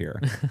group here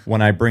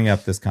when I bring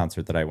up this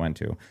concert that I went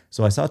to.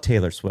 So I saw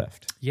Taylor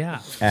Swift yeah,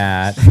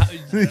 at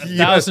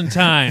 1,000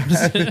 times.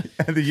 at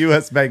the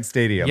U.S. Bank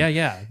Stadium.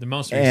 Yeah, the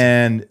most recent.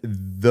 And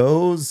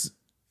those,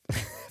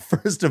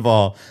 first of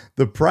all,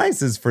 the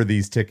prices for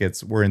these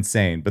tickets were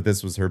insane, but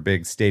this was her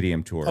big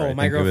stadium tour. Oh, I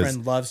my think it was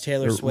girlfriend loves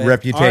Taylor Swift.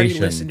 Reputation. Already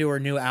listened to her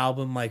new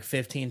album like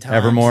 15 times.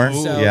 Evermore?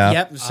 So, Yeah.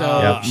 Yep. So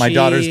Yeah, my she-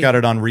 daughter's got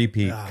it on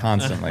repeat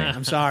constantly.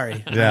 I'm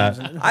sorry.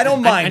 Yeah, I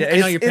don't mind. I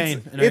know your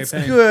pain. I know your It's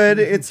pain. good.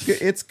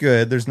 It's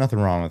good. There's nothing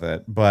wrong with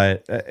it.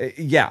 But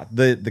yeah,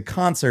 the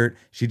concert.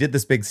 She did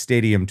this big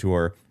stadium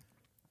tour.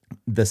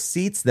 The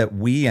seats that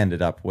we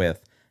ended up with,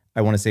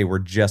 I want to say, were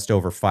just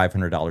over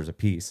 $500 a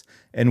piece,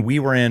 and we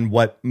were in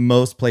what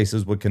most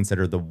places would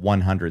consider the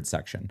 100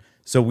 section.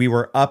 So we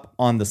were up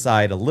on the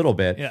side a little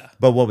bit. Yeah.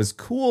 But what was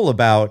cool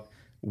about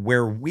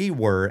where we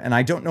were, and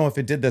I don't know if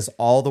it did this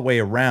all the way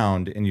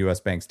around in US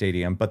Bank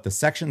Stadium, but the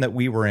section that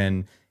we were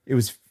in, it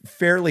was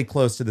fairly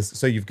close to this.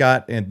 So you've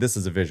got, and this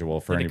is a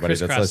visual for Like a anybody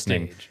that's crisscross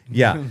listening. stage.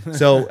 Yeah.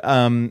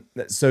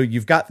 So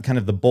you've got kind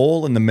of the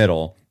bowl in the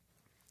middle,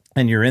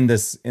 and you're in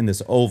this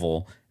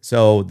oval.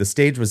 So the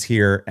stage was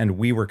here, and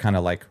we were kind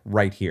of like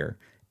right here.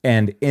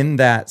 And in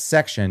that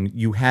section,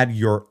 you had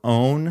your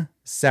own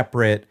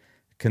separate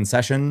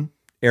concession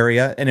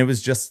area, and it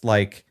was just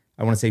like,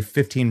 I want to say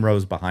 15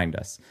 rows behind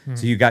us.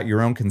 So you got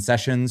your own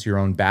concessions, your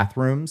own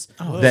bathrooms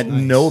that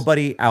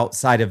nobody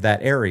outside of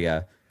that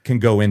area can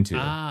go into.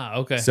 Ah,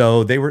 okay.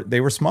 So they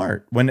were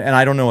smart. And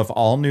I don't know if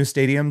all new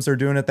stadiums are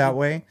doing it that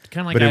way.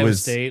 Kind of like but Iowa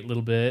State, a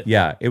little bit.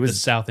 Yeah, it was the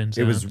South End.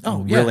 It was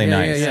Oh, really yeah,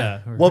 nice.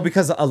 yeah. Well,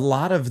 because a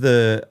lot of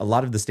the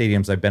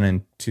stadiums I've been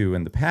into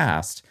in the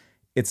past,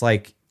 it's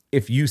like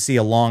if you see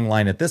a long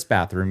line at this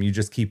bathroom, you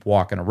just keep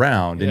walking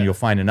around and Yeah. you'll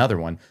find another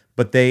one.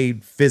 But they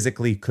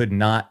physically could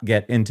not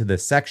get into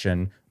this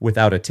section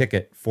without a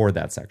ticket for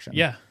that section.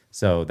 Yeah.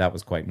 So that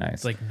was quite nice.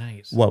 It's like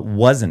nice. What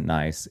wasn't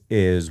nice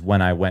is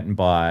when I went and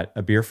bought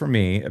a beer for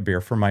me, a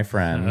beer for my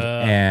friend,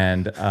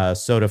 and a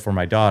soda for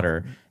my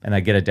daughter, and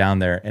I get it down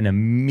there, and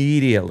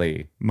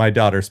immediately my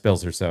daughter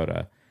spills her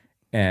soda,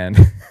 and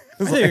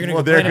I thought you were gonna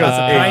well, there complain goes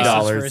about the prices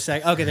 $8. for a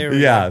sec. Okay, there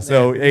we Yeah, go.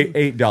 so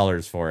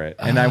 $8 for it,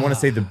 and I want to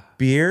say the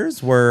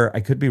beers were, I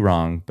could be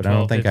wrong, but I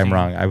don't 12, think I'm 15.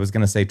 wrong. I was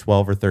gonna say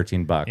 $12 or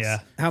 $13. Yeah.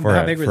 How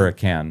for big were for they? a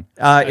can.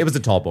 It was a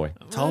tall boy.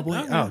 Tall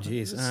boy. Oh,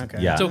 jeez.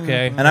 Okay. Yeah, It's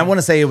okay. And I want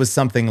to say it was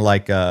something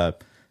like a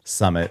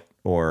Summit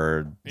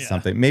or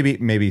something.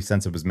 Maybe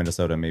since it was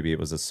Minnesota, maybe it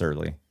was a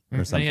Surly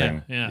or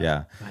something.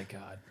 yeah. My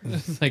God.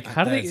 It's like,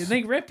 how do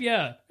they rip you?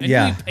 And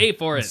Yeah. you pay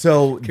for it.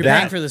 So You're that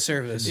paying for the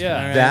service. Yeah.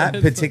 All right.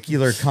 that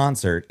particular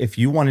concert, if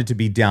you wanted to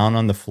be down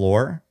on the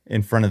floor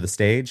in front of the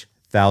stage,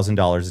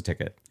 $1,000 a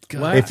ticket.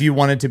 What? If you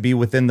wanted to be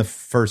within the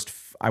first,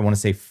 I want to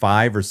say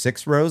 5 or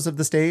 6 rows of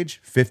the stage,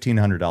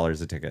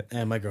 $1,500 a ticket.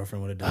 And my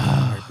girlfriend would have done it in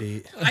a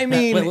heartbeat. I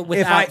mean,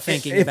 Without if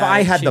thinking if about I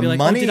it, had she'd the be like,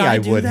 oh, money, did I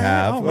do would that?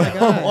 have. Oh my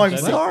God. I'm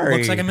sorry.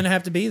 Looks like I'm going to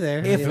have to be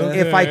there.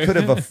 If I could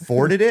have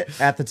afforded it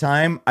at the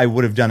time, I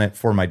would have done it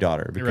for my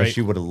daughter because Right.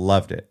 she would have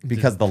loved it.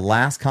 Because the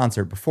last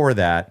concert before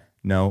that,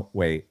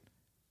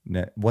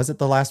 was it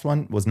the last one?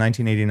 Was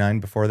 1989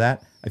 before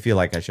that? I feel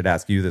like I should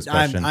ask you this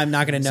question. I'm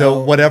not going to know.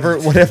 So whatever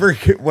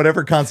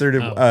concert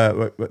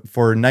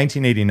for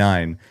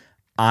 1989,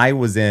 I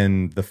was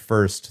in the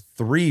first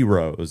 3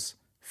 rows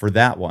for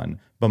that one,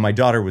 but my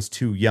daughter was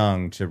too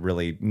young to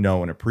really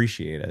know and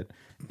appreciate it.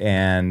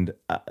 And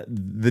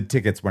the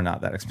tickets were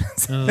not that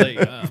expensive. I was like,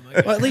 oh my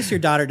God. Well, at least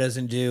your daughter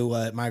doesn't do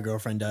what my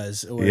girlfriend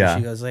does, where Yeah.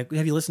 she goes like,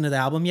 "Have you listened to the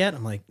album yet?"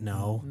 I'm like,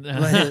 "No."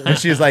 And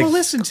she's like, well,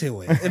 listen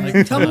to it.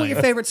 And tell me what your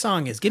favorite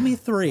song is. Give me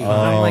 3. And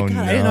I'm like, God,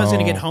 I didn't know I was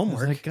going to get no.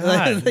 homework. Like,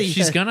 God,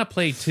 she's gonna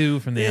play 2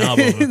 from the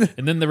album,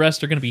 and then the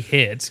rest are gonna be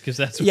hits because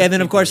that's what Yeah,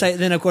 then of people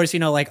course, do. you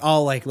know, like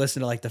I'll like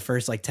listen to like the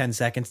first like 10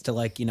 seconds to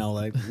like, you know,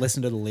 like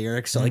listen to the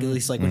lyrics. So like at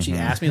least like when she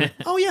asked me, like,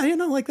 oh yeah, you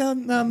know, like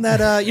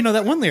that you know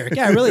that one lyric,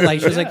 yeah, I really like.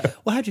 She was like,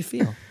 well, how'd you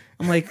feel?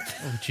 I'm like,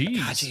 Oh,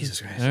 jeez.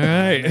 Jesus Christ. All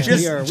right. Just-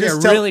 we are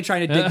just tell- really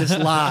trying to dig this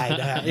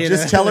lie. You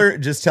just know?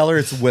 tell her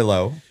it's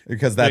Willow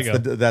because that's There you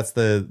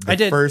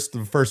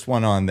the first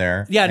one on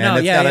there. Yeah, and no,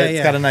 it's yeah, got yeah, it's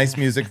yeah. got a nice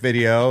music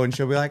video, and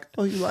she'll be like,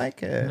 "Oh, you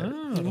like it?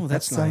 Oh,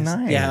 that's so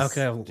nice. Yeah,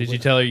 okay. Did you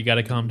tell her you got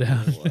to calm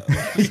down?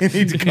 You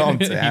need to calm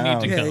You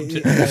down. need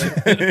to calm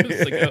Yeah, down.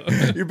 It's like,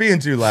 oh, You're being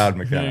too loud,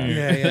 McKenna.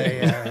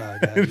 Yeah.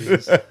 Oh, God,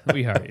 jeez.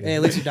 we heard you. Hey,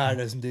 at least your daughter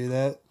doesn't do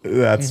that.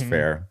 That's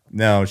fair.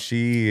 No,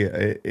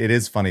 it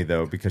is funny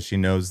though because she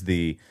knows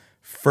the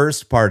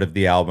first part of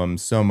the album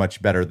so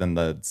much better than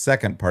the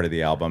second part of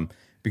the album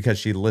because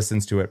she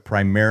listens to it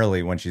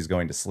primarily when she's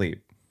going to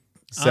sleep.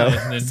 So,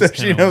 and then so it's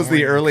she kinda knows the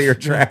weird. earlier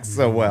tracks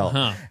so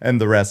well, and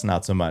the rest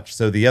not so much.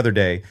 So the other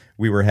day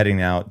we were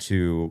heading out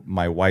to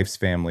my wife's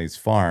family's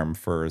farm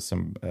for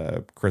some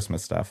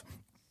Christmas stuff,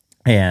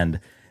 and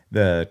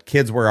the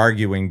kids were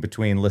arguing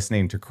between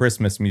listening to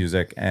Christmas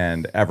music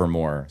and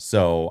Evermore.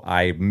 So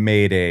I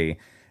went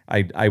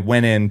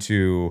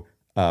into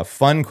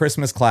fun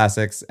Christmas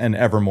classics and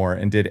Evermore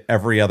and did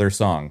every other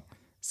song.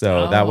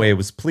 So that way it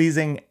was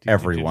pleasing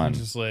everyone.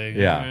 Just like,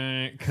 Yeah. all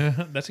right.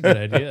 That's a good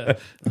idea.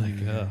 Like,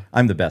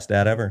 I'm the best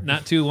dad ever.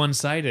 not too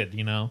one-sided,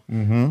 you know.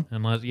 Mm-hmm.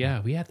 Unless,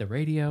 we had the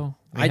radio.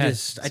 I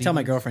tell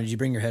my girlfriend, did you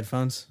bring your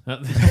headphones?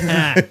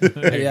 yeah.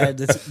 Yeah,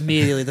 that's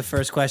immediately the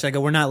first question. I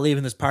go, we're not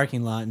leaving this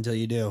parking lot until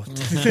you do.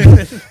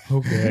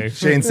 Okay.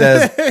 Shane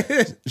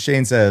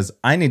says,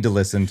 I need to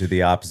listen to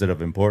the opposite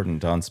of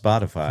important on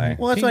Spotify.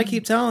 Well, that's what I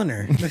keep telling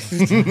her.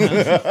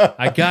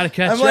 I gotta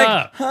catch I'm like,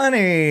 up.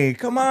 honey,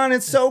 come on,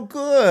 it's so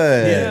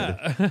good.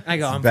 Yeah. I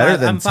go, I'm better five,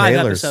 than I'm 5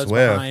 Taylor episodes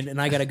Swift. behind,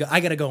 and I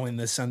gotta go in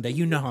this Sunday.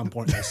 You know how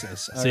important this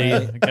is. all See,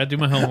 right? I gotta do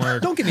my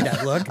homework. Don't give me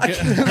that look.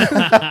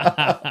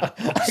 I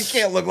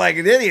can't look like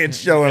an idiot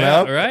showing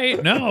Yeah, up.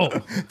 right? No.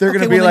 They're Okay,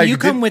 going to be well, like, then you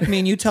come with me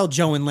and you tell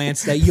Joe and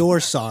Lance that you're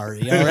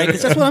sorry, all right?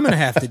 Because that's what I'm gonna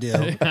have to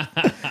do.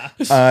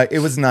 it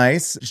was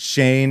nice.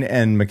 Shane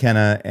and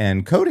McKenna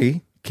and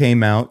Cody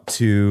came out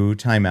to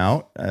Time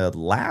Out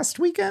last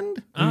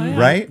weekend,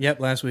 right? Yep,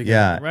 last weekend.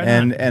 Yeah, Right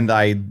and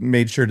I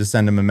made sure to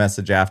send him a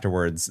message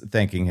afterwards,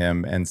 thanking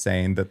him and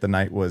saying that the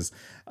night was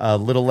a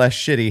little less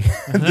shitty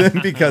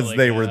than because Like,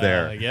 they were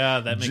there. Yeah,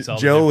 that makes all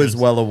the Joe is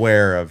difference. well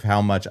aware of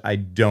how much I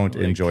don't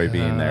enjoy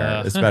being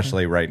there,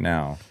 especially right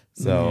now.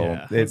 So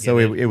Yeah,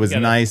 it was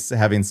gotta- nice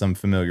having some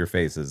familiar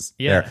faces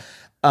Yeah.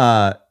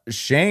 there.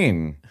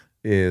 Shane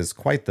is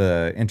quite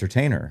the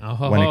entertainer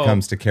when it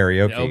comes to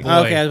karaoke. Oh, boy.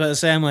 Okay, I was about to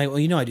say, I'm like, well,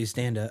 you know, I do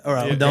stand up. Or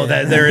No,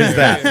 there is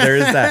that. There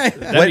is that.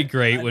 That'd be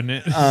great, wouldn't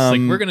it? It's like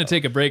we're gonna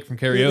take a break from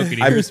karaoke to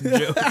hear some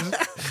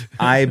jokes.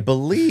 I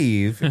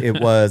believe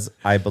it was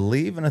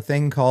In a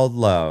Thing Called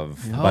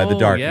Love by The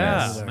Darkness.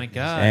 Yeah, oh my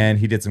God. And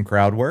he did some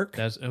crowd work.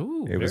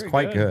 It Was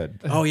quite good.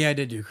 Oh yeah, I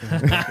did do.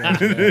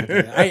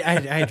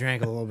 I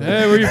drank a little bit.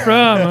 Hey, where you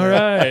from? All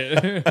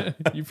right,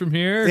 you from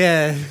here?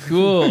 Yeah.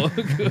 Cool.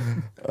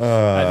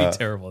 I'd be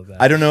terrible at that.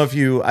 I don't know if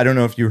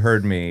you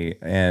heard me,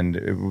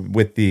 and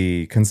with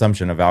the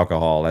consumption of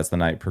alcohol as the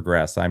night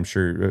progressed, I'm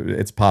sure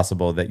it's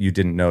possible that you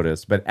didn't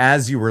notice. But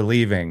as you were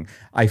leaving,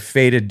 I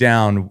faded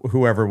down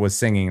whoever was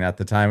singing at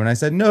the time, and I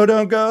said, "No,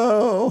 don't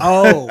go."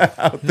 Oh,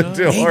 Out the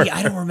door. maybe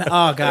I don't remember.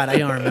 Oh God, I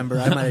don't remember.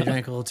 I might have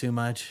drank a little too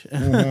much.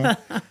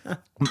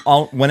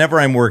 Whenever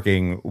I'm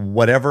working,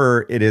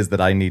 whatever it is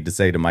that I need to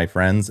say to my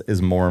friends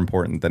is more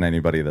important than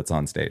anybody that's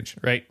on stage.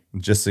 Right.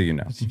 Just so you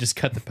know. You just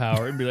cut the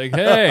power and be like,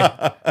 "Hey,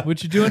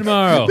 what you doing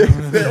tomorrow?"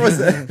 If there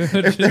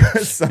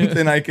was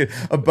something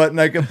a button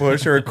I could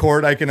push or a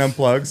cord I can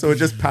unplug, so it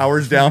just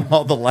powers down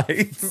all the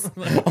lights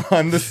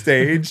on the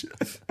stage.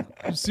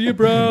 See you,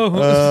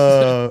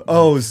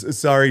 bro.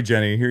 Sorry,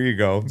 Jenny. Here you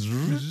go.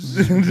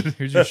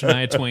 Here's your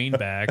Shania Twain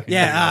back.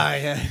 Yeah.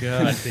 Yeah.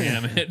 God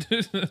damn it.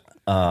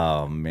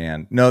 Oh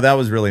man, no, that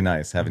was really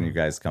nice having you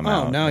guys come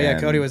out. no, yeah,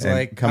 Cody was and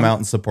like, come out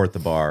and support the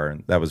bar.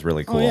 That was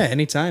really cool. Oh yeah,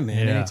 anytime,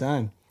 man. Yeah.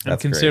 Anytime. I'm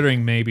That's great.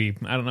 considering maybe,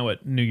 I don't know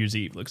what New Year's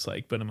Eve looks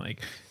like, but I'm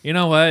like, you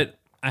know what?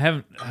 I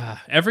haven't,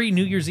 every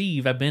New Year's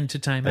Eve I've been to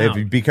Time Out.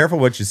 Hey, be careful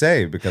what you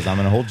say because I'm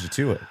going to hold you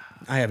to it.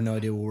 I have no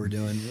idea what we're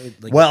doing.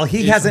 Like, Well, he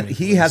there's so hasn't many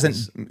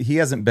places. he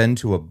hasn't been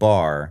to a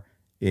bar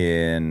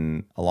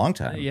in a long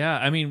time. Yeah,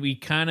 I mean, we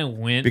kind of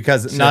went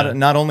Because to-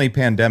 not only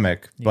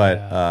pandemic,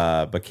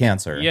 but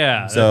cancer.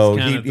 Yeah, So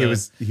that's kind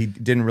of he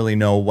didn't really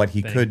know what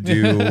he could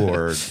do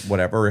or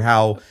whatever.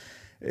 How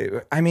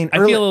I mean, I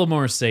feel a little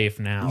more safe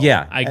now.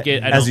 Yeah, I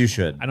get as you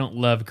should. I don't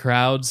love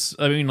crowds.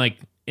 I mean, like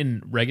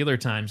in regular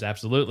times,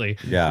 absolutely.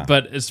 Yeah.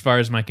 But as far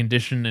as my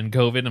condition and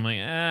COVID, I'm like,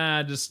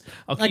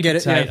 I'll keep get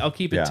it it, tight. yeah. I'll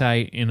keep Yeah. it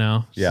tight, you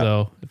know. Yeah.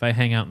 So if I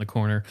hang out in the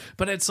corner,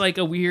 but it's like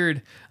a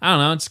weird. I don't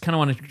know. It's kind of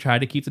want to try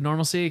to keep the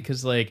normalcy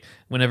because like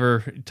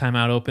whenever Time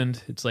Out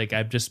opened, it's like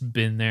I've just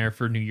been there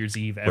for New Year's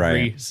Eve every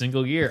Right.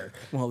 single year.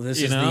 Well, this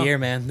You is know? the year,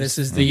 man. This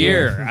is The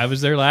year I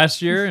was there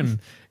last year and.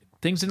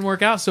 Things didn't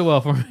work out so well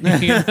for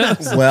me. You know?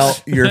 Well,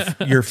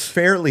 you're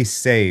fairly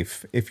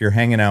safe if you're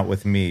hanging out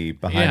with me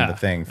behind Yeah, the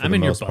thing for I'm the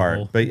in your most bubble.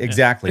 part. But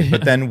exactly.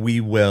 But then we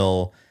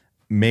will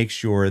make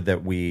sure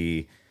that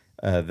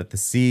that the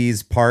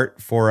seas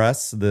part for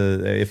us.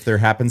 If there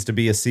happens to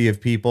be a sea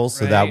of people,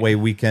 so that Right. way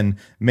we can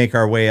make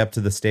our way up to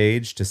the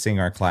stage to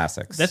sing our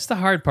classics. That's the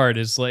hard part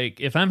is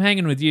like if I'm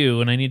hanging with you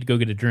and I need to go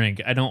get a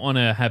drink, I don't want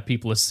to have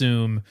people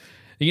assume,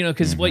 you know,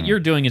 because what you're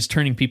doing is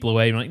turning people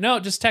away. You're like, no,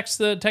 just text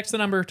the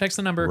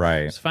number.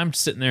 Right. So if I'm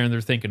sitting there and they're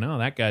thinking, oh,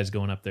 that guy's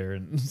going up there,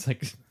 and it's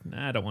like,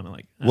 nah, I don't want to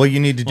like. Well, you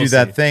need to do We'll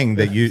that see. thing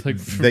that you Like,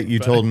 that you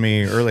told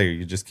me earlier.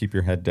 You just keep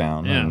your head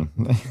down. Yeah. And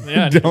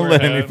Yeah, don't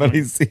let we're,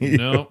 anybody see you.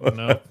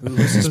 No.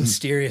 This is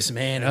mysterious,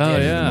 man. Oh,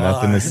 yeah.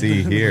 Nothing to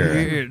see here.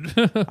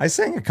 Weird. I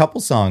sang a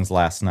couple songs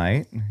last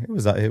night. It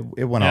was it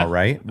went Yeah. all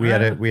right. We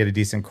had a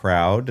decent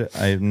crowd.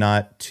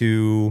 Not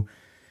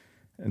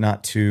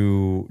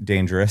too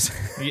dangerous.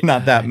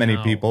 Not that many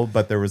know. people,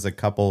 but there was a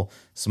couple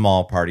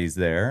small parties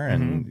there,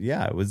 and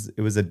yeah, it was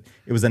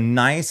a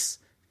nice,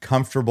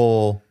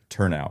 comfortable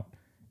turnout.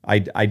 I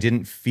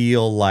didn't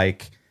feel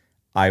like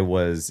I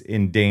was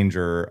in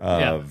danger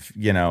of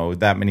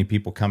that many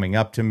people coming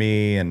up to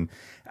me, and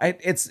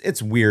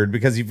it's weird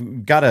because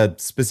you've got a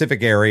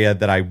specific area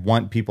that I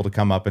want people to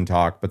come up and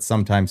talk, but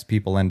sometimes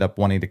people end up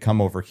wanting to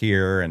come over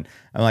here, and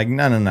I'm like,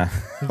 no,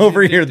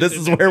 over here. This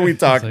is where we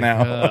talk like,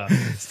 now.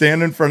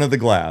 Stand in front of the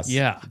glass.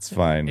 Yeah. it's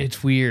fine.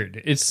 It's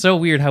weird. It's so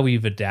weird how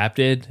we've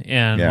adapted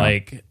and Yeah.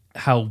 like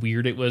how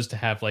weird it was to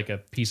have like a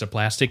piece of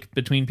plastic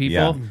between people.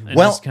 Yeah. And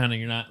Well- just kind of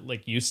you're not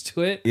like used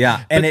to it.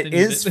 Yeah, and But it then-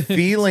 is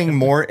feeling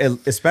more,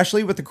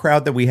 especially with the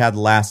crowd that we had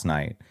last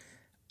night.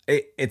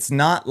 It's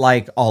not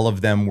like all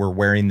of them were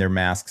wearing their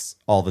masks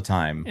all the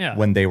time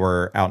when they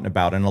were out and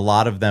about, and a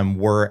lot of them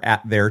were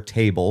at their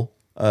table,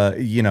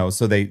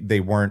 so they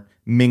weren't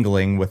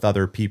mingling with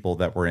other people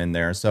that were in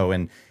there. So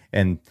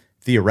and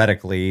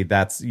theoretically,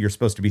 you're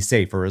supposed to be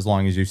safer as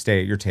long as you stay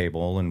at your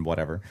table and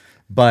whatever.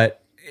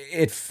 But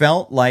it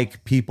felt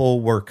like people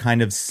were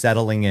kind of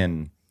settling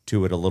in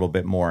to it a little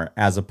bit more,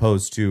 as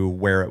opposed to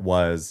where it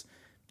was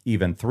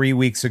even 3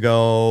 weeks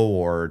ago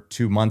or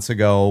 2 months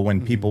ago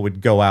when people would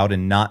go out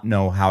and not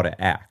know how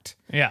to act.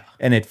 Yeah.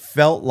 And it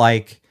felt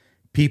like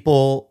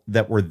people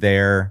that were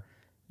there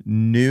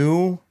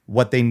knew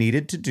what they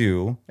needed to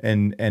do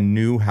and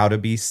knew how to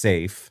be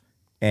safe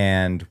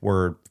and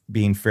were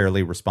being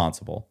fairly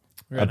responsible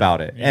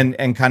about it. Yeah.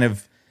 And kind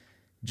of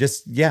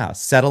just,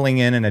 settling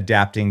in and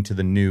adapting to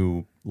the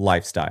new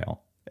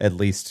lifestyle, at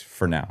least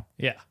for now.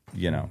 Yeah.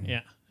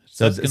 Yeah.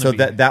 So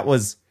that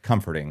was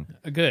comforting.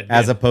 Good.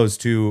 As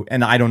opposed to,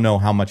 and I don't know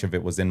how much of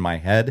it was in my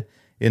head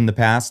in the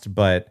past,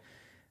 but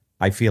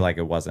I feel like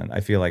it wasn't. I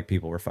feel like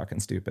people were fucking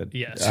stupid.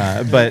 Yes.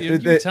 But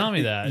you tell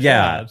me that.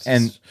 Yeah.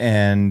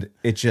 And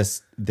it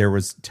just, there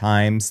was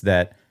times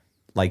that,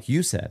 like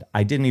you said,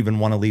 I didn't even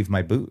want to leave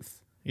my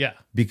booth. Yeah.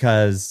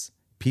 Because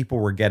people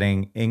were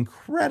getting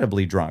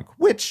incredibly drunk,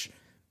 which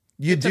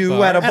you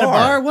do at a bar. At a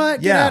bar?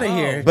 What? Get out of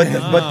here.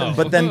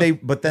 But then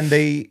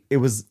it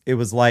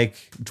was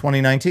like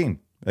 2019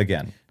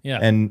 again. Yeah.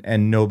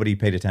 And nobody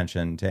paid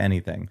attention to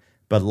anything.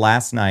 But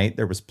last night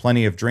there was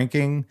plenty of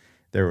drinking.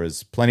 There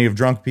was plenty of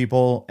drunk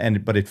people,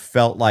 but it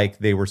felt like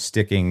they were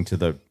sticking to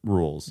the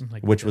rules,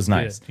 which was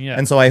nice. Yeah.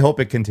 And so I hope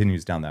it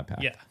continues down that path.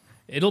 Yeah.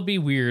 It'll be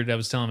weird. I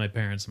was telling my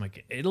parents, I'm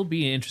like, it'll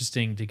be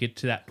interesting to get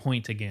to that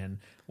point again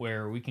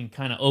where we can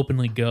kind of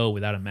openly go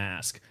without a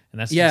mask. And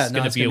that's just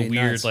going to be a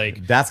weird, nuts.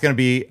 like... That's going to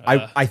be...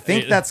 I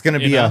think that's going to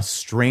be a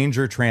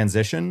stranger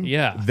transition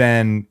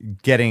than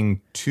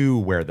getting to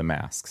wear the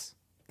masks.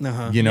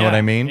 You know what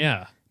I mean?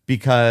 Yeah.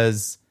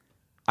 Because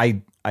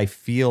I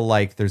feel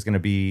like there's going to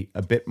be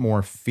a bit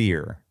more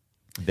fear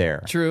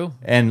there. True.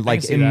 And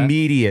like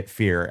immediate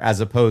fear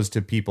as opposed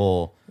to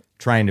people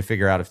trying to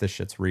figure out if this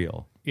shit's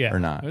real or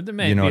not. They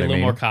may be a little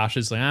more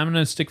cautious. Like, I'm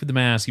going to stick with the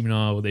mask even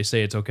though they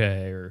say it's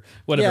okay or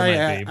whatever it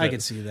might be. I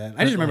could see that.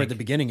 I just remember at the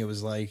beginning it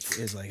was like,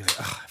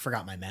 I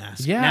forgot my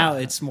mask. Yeah. Now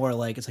it's more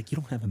like, it's like, you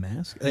don't have a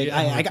mask? Like,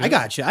 I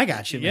got you.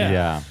 Man.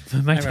 Yeah.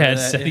 My dad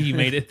said he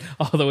made it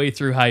all the way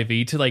through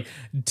Hy-Vee to like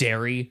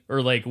Derry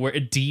or like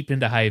deep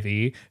into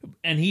Hy-Vee.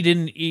 And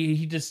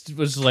he just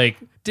was like,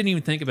 didn't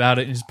even think about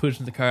it and just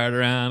pushing the cart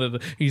around. And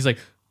he's like,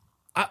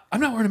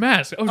 I'm not wearing a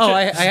mask.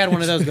 I had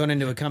one of those going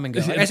into a come and go.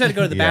 I just had to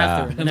go to the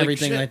bathroom and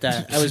everything like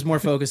that. I was more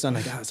focused on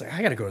I was like,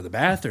 I got to go to the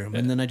bathroom.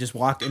 And then I just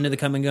walked into the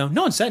come and go.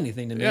 No one said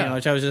anything to me.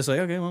 Which I was just like,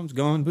 okay, well, I'm just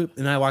going. Boop.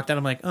 And then I walked out.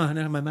 I'm like, oh, I don't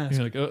have my mask.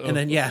 You're like, and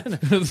then,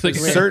 like,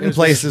 certain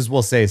places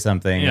will say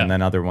something and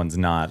then other ones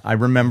not. I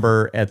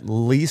remember at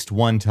least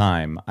one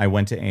time I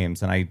went to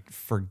Ames and I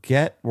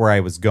forget where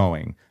I was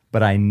going,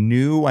 but I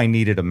knew I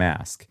needed a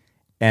mask.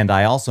 And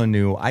I also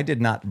knew I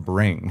did not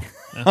bring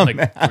a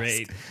mask.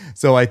 Great.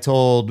 So I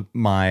told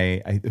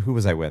who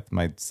was I with?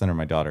 My son or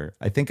my daughter?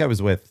 I think I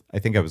was with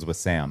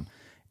Sam.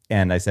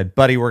 And I said,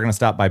 buddy, we're going to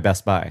stop by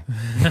Best Buy.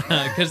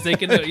 Because they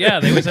can do they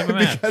always have a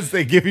mask. Because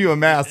they give you a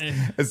mask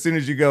as soon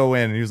as you go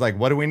in. And he was like,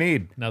 what do we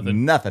need?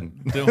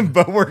 Nothing.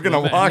 But we're going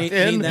to walk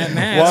in,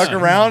 walk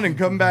around, and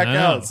come back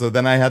out. So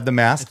then I had the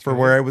mask for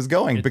where I was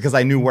going. Because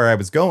I knew where I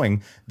was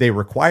going. They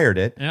required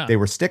it. Yeah. They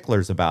were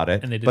sticklers about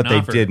it. And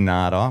they did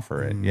not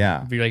offer it.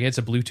 Yeah. Be like, it's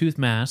a Bluetooth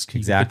mask.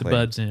 Exactly. You get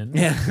the buds in.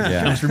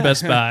 Yeah. Comes from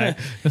Best Buy.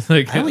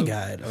 Like, I only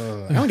got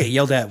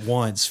yelled at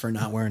once for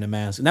not wearing a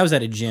mask. And that was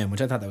at a gym,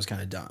 which I thought that was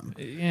kind of dumb.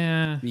 Yeah.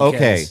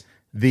 Okay.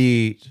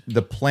 The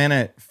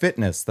Planet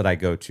Fitness that I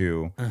go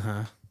to,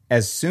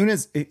 as soon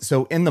as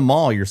so in the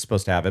mall you're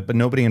supposed to have it, but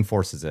nobody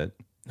enforces it,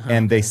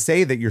 and they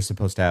say that you're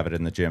supposed to have it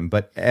in the gym,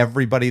 but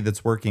everybody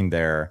that's working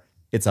there,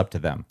 it's up to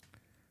them.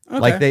 Okay.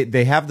 Like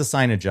they have the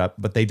signage up,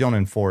 but they don't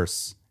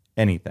enforce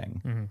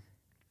anything.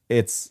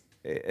 It's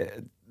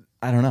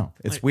I don't know.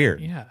 It's weird.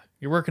 Yeah.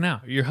 You're working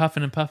out. You're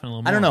huffing and puffing a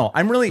little more. I don't know.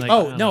 I'm really.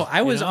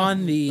 I was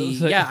on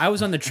I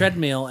was on the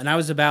treadmill, and I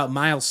was about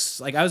mile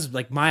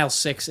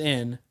 6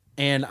 in,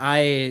 and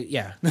I mean,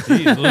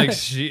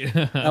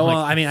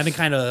 I've been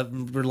kind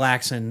of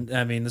relaxing.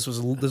 I mean, this was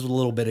a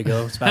little bit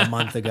ago. It's about a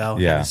month ago.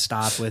 Yeah. Kind of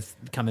stopped with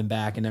coming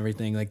back and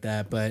everything like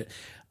that, but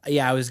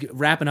I was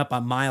wrapping up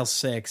on mile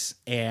 6,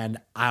 and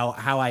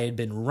how I had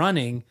been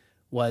running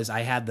was I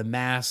had the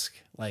mask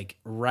like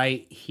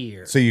right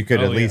here. So you could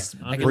at least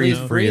breathe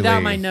freely. Breathe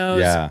out my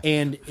nose,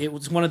 and it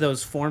was one of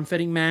those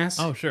form-fitting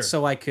masks. Oh, sure.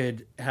 So I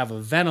could have a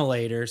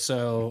ventilator,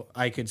 so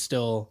I could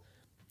still,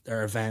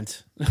 or a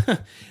vent,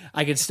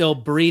 I could still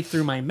breathe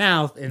through my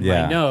mouth and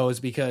my nose,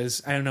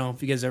 because I don't know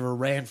if you guys ever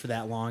ran for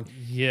that long.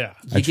 Yeah.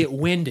 You get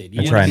winded.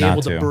 You want to be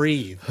able to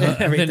breathe.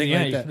 Everything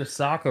then, like that. You put a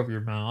sock over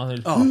your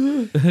mouth.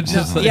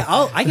 Just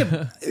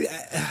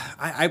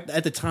I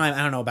at the time,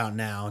 I don't know about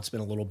now, it's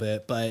been a little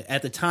bit, but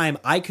at the time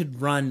I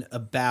could run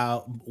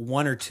about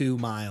 1 or 2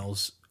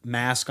 miles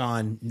mask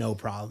on, no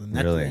problem.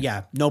 Really?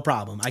 Yeah, no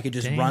problem. I could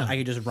just run that.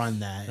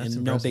 That's and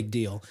impressive. No big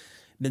deal.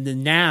 And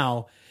then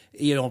now,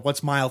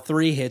 once mile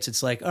 3 hits,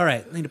 it's like, all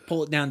right, I need to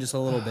pull it down just a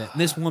little bit.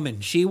 And this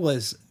woman, she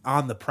was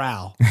on the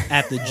prowl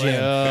at the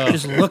gym,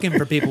 just looking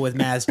for people with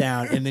masks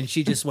down. And then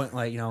she just went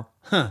like,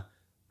 huh.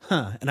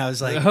 And I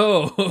was like,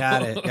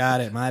 got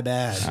it, my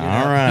bad.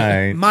 All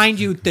right. Mind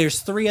you,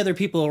 there's 3 other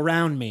people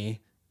around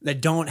me that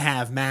don't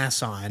have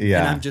masks on. Yeah.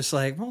 And I'm just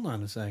like, hold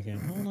on a second.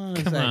 Come on.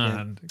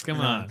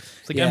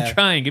 It's like, I'm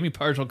trying. Give me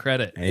partial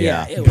credit.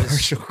 Yeah, it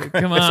was. Come It's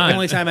the on.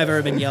 only time I've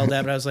ever been yelled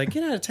at, but I was like,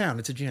 get out of town.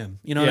 It's a gym.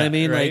 You know what I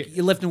mean? right. Like,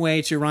 you're lifting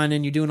weights, you're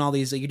running, you're doing all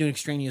these, like, you're doing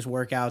extraneous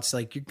workouts.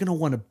 Like, you're going to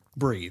want to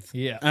breathe.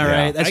 Yeah. All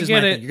right? That's I just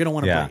get my it. thing. You're going to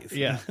want to Yeah. breathe.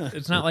 Yeah.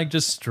 It's not like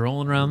just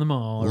strolling around the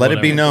mall. Or Let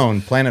it be whatever.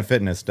 known, Planet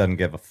Fitness doesn't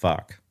give a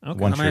fuck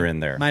once I you're in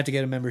there. Might have to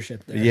get a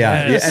membership there.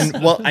 Yeah. Yes.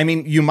 And well, I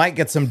mean, you might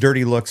get some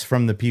dirty looks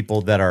from the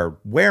people that are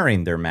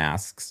wearing their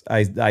masks.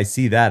 I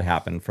see that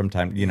happen from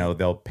time,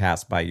 they'll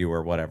pass by you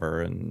or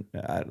whatever. And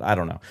I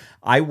don't know.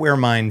 I wear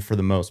mine for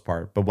the most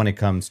part, but when it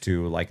comes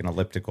to like an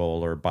elliptical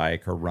or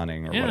bike or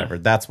running or whatever,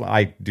 that's when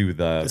I do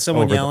the Is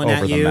someone yelling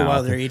at you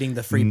while they're eating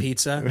the free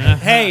pizza?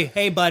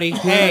 Hey, buddy.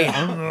 Hey,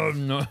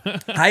 No.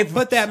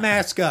 put that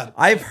mask up.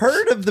 I've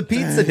heard of the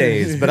pizza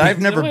days, but I've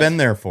never been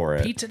there for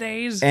it. Pizza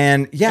days.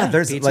 And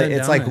there's pizza like, and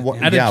it's like,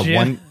 donut. At a gym?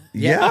 one.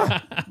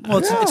 Yeah. Well,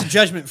 it's a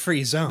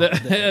judgment-free zone.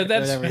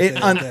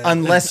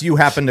 Unless you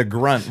happen to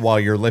grunt while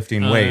you're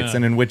lifting weights,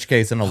 and in which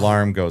case an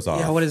alarm goes off.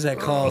 Yeah, what is that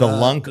called? The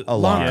lunk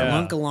alarm.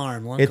 Lunk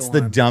alarm. It's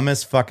the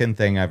dumbest fucking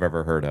thing I've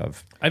ever heard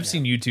of. I've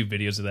seen YouTube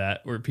videos of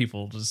that where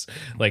people just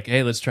like,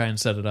 hey, let's try and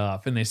set it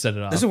off. And they set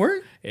it off. Does it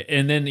work?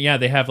 And then,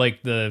 they have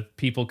like the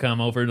people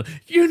come over and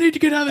you need to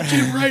get out of the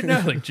gym right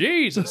now. Like,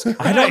 Jesus Christ.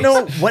 I don't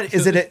know. What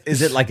is it?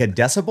 Is it like a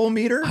decibel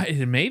meter?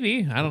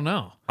 Maybe. I don't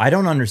know. I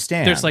don't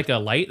understand. There's like a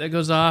light that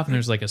goes off and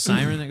there's like a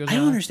siren that goes off. I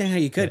don't understand how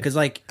you could, because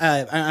like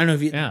I don't know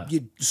if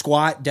you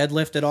squat,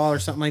 deadlift at all, or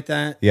something like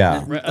that.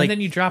 Yeah. Right, and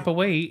then you drop a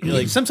weight. You're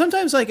like,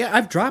 sometimes like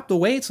I've dropped the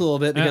weights a little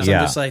bit because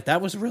I'm just like,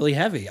 that was really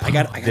heavy. I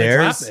got to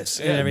drop this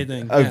and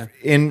everything.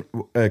 In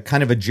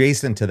kind of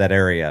adjacent to that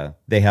area,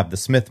 they have the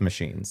Smith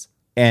machines.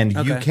 And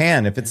you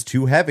can, if it's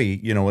too heavy,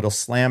 it'll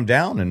slam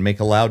down and make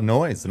a loud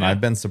noise. And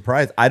I've been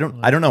surprised. I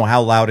don't know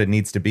how loud it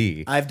needs to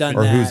be. I've done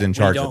or that who's in when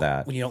charge you of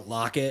that. when you don't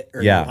lock it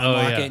or Yeah. you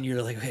unlock it, and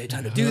you're like, okay,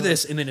 time to do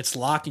this, and then it's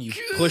locked, and you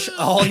push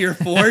all your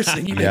force,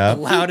 and you make the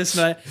loudest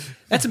noise.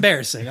 That's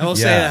embarrassing. I will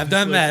say that I've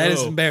done that. That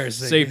is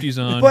embarrassing. Safety's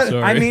on. But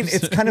sorry. I mean,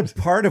 it's kind of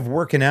part of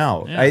working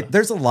out.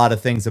 There's a lot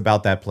of things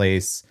about that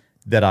place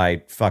that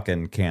I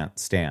fucking can't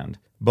stand.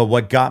 But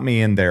what got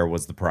me in there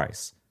was the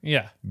price.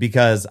 Yeah.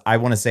 Because I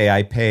want to say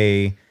I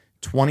pay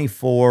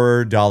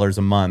 $24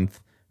 a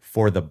month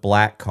for the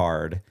black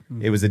card.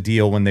 It was a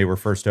deal when they were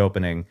first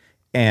opening.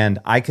 And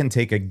I can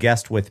take a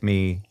guest with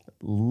me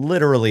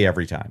literally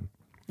every time.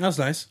 That's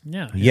nice.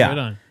 Yeah. Yeah. Right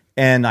on.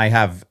 And I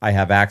have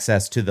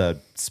access to the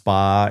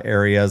spa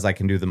areas. I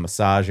can do the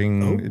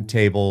massaging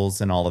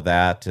tables and all of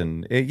that.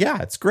 And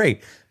it's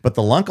great. But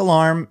the lunk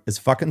alarm is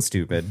fucking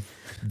stupid.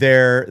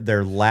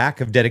 Their lack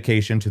of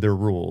dedication to their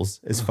rules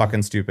is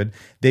fucking stupid.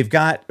 They've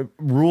got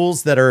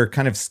rules that are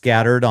kind of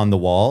scattered on the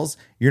walls.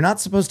 You're not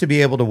supposed to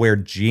be able to wear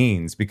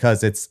jeans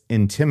because it's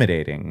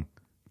intimidating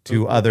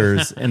to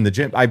others in the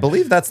gym. I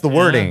believe that's the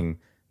wording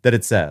that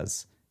it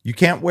says. You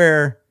can't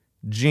wear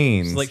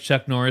jeans. It's like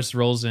Chuck Norris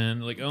rolls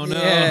in, like, oh no.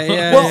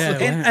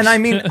 Well, and I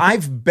mean,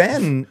 I've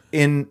been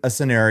in a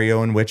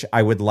scenario in which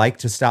I would like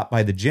to stop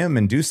by the gym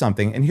and do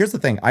something. And here's the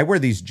thing: I wear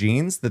these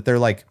jeans that they're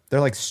like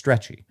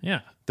stretchy. Yeah.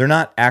 They're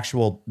not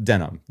actual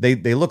denim. They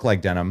look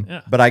like denim,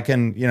 but I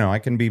can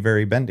be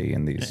very bendy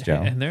in these,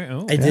 Joe. And they're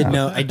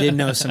I did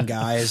know some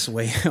guys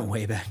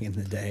way back in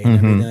the day and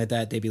everything like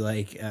that. They'd be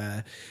like,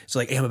 so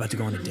like, hey, I'm about to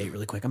go on a date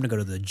really quick. I'm gonna go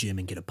to the gym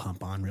and get a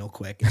pump on real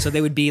quick. And so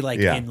they would be like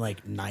in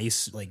like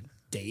nice like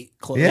date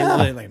clothes. Yeah.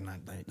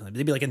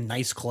 They'd be like in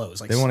nice clothes.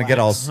 Like They want to get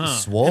all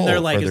swole and they're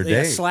like for their they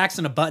got date. slacks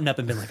and a button up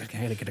and been like, okay,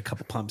 I gotta get a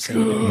couple pumps in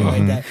and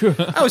like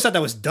that. I always thought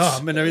that was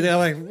dumb and everything. I'm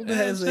like, what the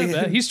hell is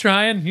that? He's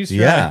trying. He's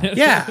Yeah. trying.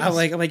 Yeah, I'm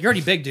like, you're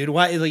already big, dude.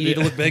 Why like, you need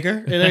to look bigger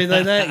and everything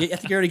like that? I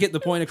think you're already getting the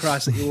point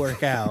across that you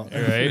work out.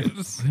 Right.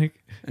 It's like,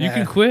 you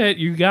can quit.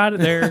 You got it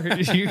there.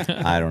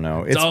 I don't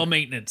know. It's all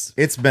maintenance.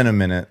 It's been a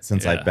minute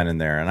since Yeah. I've been in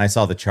there, and I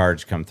saw the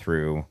charge come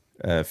through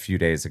a few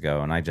days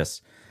ago, and I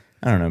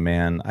don't know,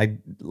 man. I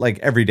like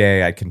every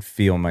day I can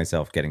feel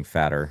myself getting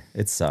fatter.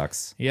 It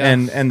sucks. Yeah.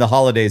 And the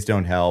holidays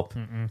don't help.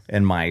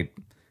 And my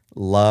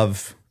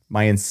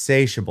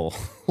insatiable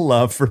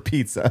love for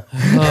pizza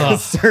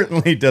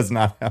certainly does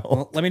not help.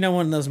 Well, let me know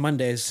one of those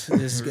Mondays.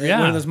 One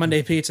of those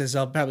Monday pizzas.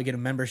 I'll probably get a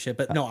membership.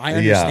 But no, I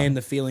understand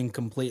the feeling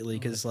completely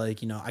because, like,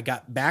 I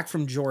got back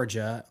from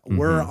Georgia.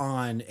 We're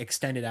on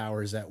extended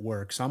hours at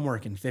work, so I'm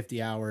working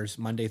 50 hours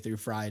Monday through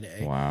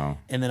Friday. Wow.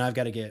 And then I've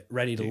got to get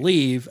ready to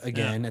leave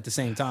again at the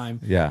same time.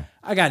 Yeah.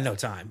 I got no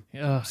time.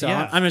 So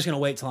yeah. I'm just gonna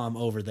wait till I'm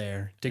over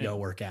there to go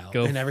work out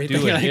Go and everything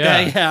do it. like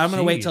Yeah. that. Yeah, I'm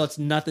gonna wait Jeez. till it's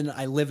nothing.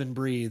 I live and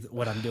breathe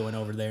what I'm doing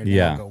over there, and then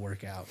Yeah. I'll go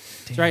work out.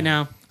 So right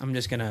now, I'm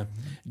just gonna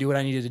do what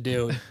I needed to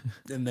do,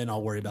 and then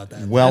I'll worry about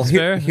that. Well, That's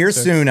fair. here That's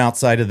fair. soon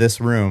outside of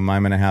this room,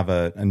 I'm going to have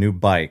a new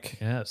bike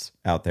Yes.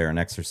 out there, an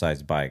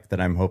exercise bike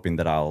that I'm hoping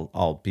that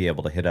I'll be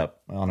able to hit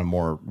up on a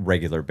more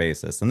regular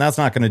basis. And that's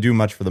not going to do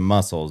much for the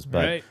muscles,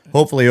 but Right.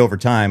 hopefully over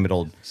time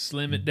it'll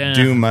Slim it down.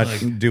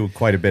 do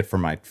quite a bit for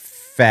my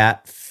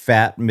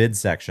fat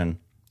midsection.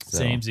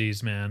 So,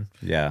 Samesies, man.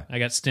 Yeah. I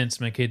got stents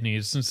in my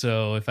kidneys, and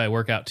so if I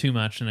work out too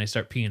much and I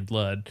start peeing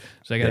blood,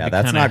 so I got to Yeah, be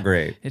that's kinda, not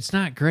great. It's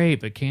not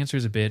great, but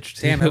cancer's a bitch.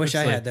 Too. Damn, I wish It's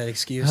I like, had that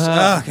excuse.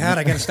 Oh God,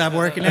 I gotta stop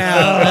working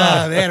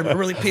out. Oh, man, I'm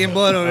really peeing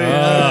blood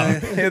over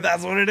here.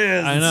 That's what it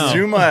is. I know. It's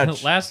too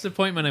much. Last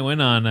appointment I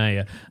went on,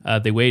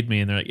 they weighed me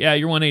and they're like, "Yeah,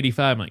 you're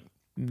 185." I'm like,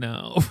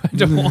 "No, I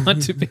don't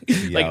want to be."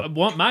 Yeah.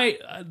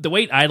 The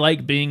weight I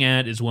like being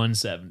at is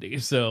 170.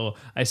 So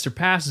I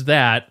surpassed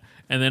that,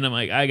 and then I'm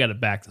like, I got to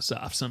back this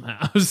off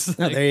somehow. It's Oh,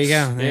 like, there you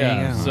go.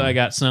 There you go. So I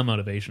got some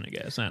motivation, I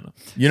guess. I don't know.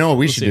 You know what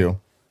we should see. do?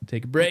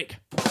 Take a break.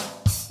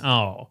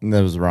 Oh,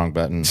 That was the wrong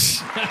button.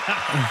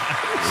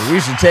 We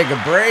should take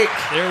a break.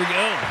 there we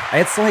go.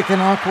 It's like an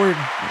awkward.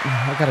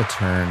 I got to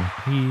turn.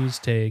 He's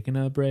taking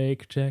a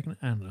break. Checking.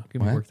 I don't know.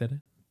 Can we What? work that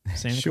in?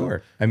 Santa Claus?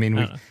 Sure. I mean,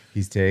 I don't know.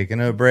 he's taking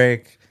a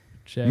break.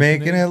 Checking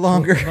Making it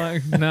longer.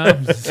 No.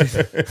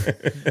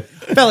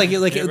 Felt like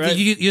right.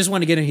 you just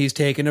want to get in. He's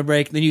taking a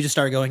break. Then you just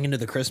start going into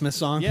the Christmas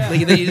song. Yeah.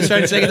 Like, then you just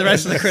start singing the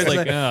rest of the Christmas.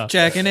 like, oh.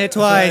 Checking it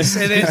twice,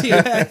 and then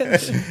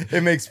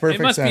It makes perfect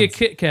It must sense. be a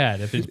Kit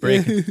Kat if it's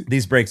breaking.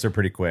 These breaks are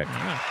pretty quick.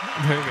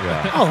 There we go.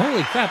 Yeah. oh,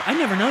 holy crap! I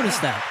never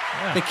noticed that.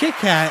 The Kit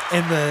Kat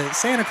and the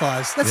Santa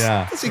Claus.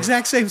 That's the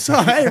exact same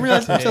song. I didn't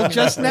realize until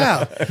just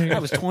now. I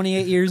was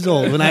 28 years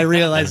old when I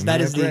realized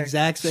that is the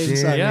exact same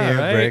song. Yeah,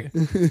 right?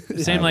 Break.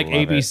 Same I like love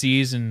it.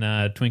 ABCs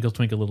and Twinkle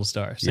Twinkle Little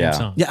Star. Same Yeah.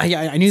 song. Yeah,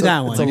 I knew that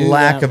one. It's a I knew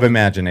lack that of one.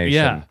 imagination.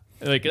 Yeah.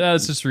 Like,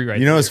 let's just rewrite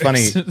You know what's the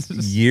funny? lyrics.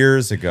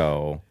 Years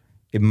ago,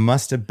 it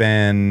must have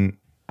been,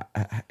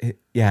 it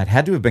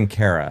had to have been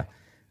Kara,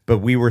 but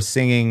we were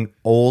singing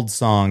old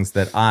songs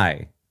that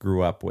I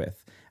grew up with.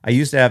 I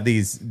used to have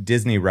these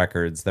Disney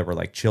records that were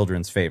like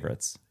children's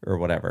favorites or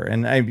whatever,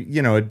 and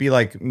it'd be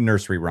like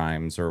nursery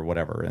rhymes or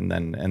whatever, and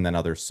then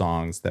other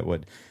songs that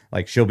would,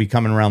 like, She'll Be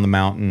Coming Around the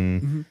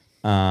Mountain.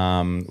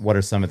 What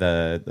are some of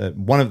the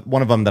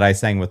one of them that I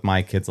sang with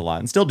my kids a lot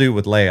and still do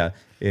with Leia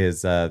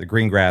is the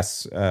green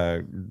grass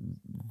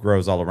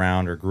grows all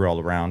around or grew all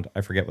around.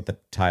 I forget what the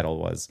title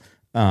was.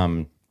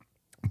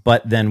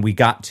 But then we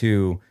got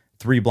to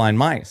Three Blind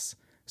Mice.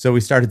 So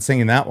we started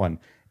singing that one.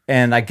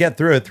 And I get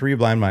through it, three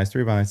blind mice, see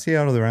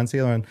how they run, see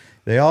how they run.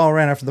 They all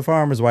ran after the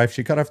farmer's wife.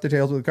 She cut off their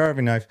tails with a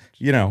carving knife.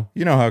 You know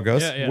how it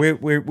goes. Yeah.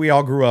 We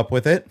all grew up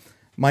with it.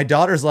 My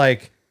daughter's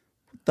like,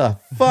 the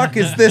fuck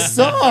is this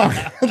song?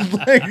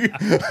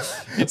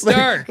 It's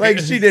dark. Like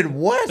she did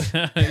what?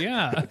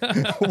 Yeah.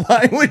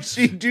 Why would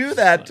she do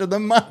that to the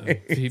mice?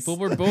 People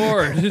were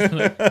bored.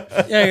 Yeah,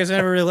 I guess I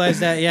never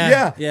realized that.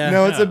 Yeah.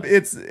 No,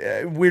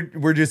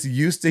 we're just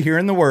used to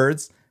hearing the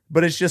words,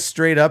 but it's just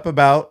straight up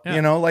about,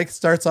 like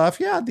starts off,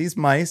 these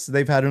mice,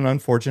 they've had an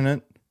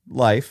unfortunate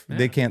life.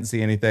 They can't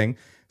see anything.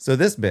 So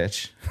this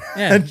bitch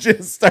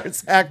just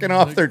starts hacking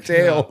off their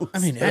tails. I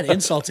mean, add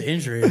insult to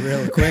injury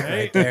real quick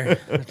right there.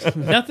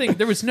 Nothing.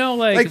 There was no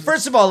like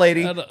first of all,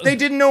 lady, they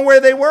didn't know where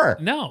they were.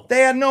 No. They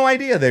had no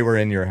idea they were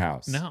in your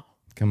house. No.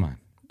 Come on.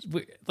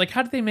 Like,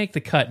 how did they make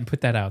the cut and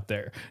put that out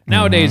there?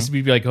 Nowadays,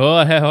 we'd be like,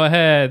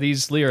 oh,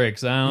 these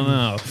lyrics, I don't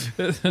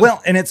know. Well,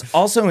 and it's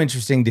also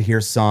interesting to hear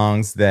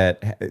songs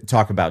that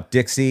talk about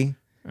Dixie.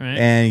 Right.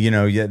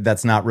 And,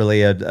 that's not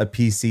really a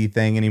PC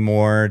thing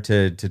anymore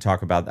to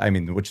talk about. I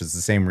mean, which is the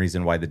same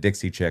reason why the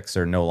Dixie Chicks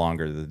are no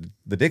longer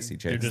the Dixie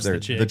Chicks. just They're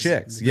the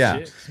chicks. the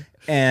Chicks.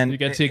 And You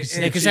got to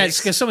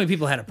Because so many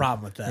people had a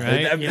problem with that.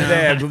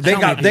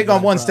 Right. they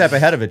got one step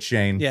ahead of it,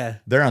 Shane. Yeah.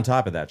 They're on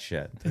top of that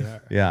shit.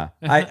 Yeah.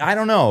 I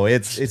don't know.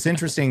 It's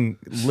interesting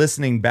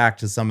listening back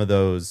to some of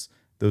those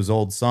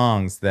old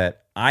songs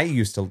that I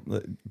used to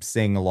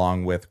sing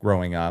along with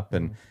growing up,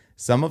 and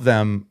some of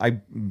them,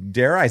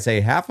 dare I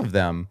say, half of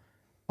them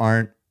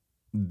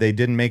they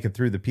didn't make it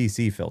through the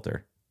PC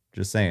filter.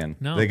 Just saying.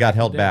 No, they got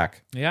held they did.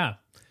 back. Yeah.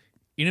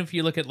 Even if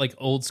you look at like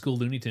old school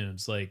Looney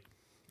Tunes, like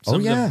some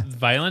of yeah. the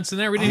violence in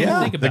there, we didn't even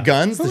think The about.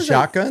 guns, What the was that?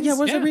 shotguns. Yeah,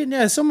 what was I reading?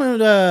 Yeah, someone,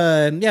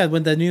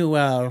 when the new,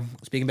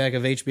 speaking back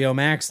of HBO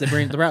Max, they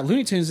bring the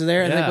Looney Tunes are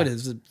there, and Yeah. like, what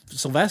is it?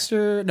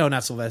 Sylvester? No,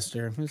 not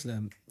Sylvester. Who's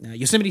the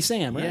Yosemite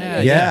Sam? Right?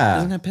 Yeah.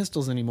 Doesn't have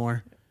pistols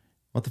anymore.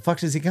 What the fuck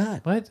does he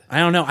got? What? I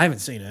don't know. I haven't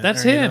seen it.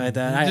 That's or anything him. Like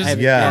that. Just-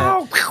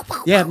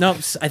 Yeah, no.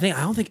 I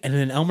don't think. And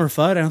then Elmer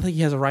Fudd, I don't think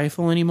he has a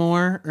rifle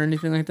anymore or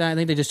anything like that. I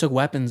think they just took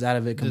weapons out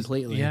of it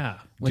completely. Yeah.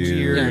 Which Dude.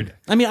 Weird.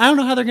 I mean, I don't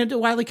know how they're gonna do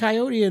Wile E.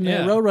 Coyote and Yeah.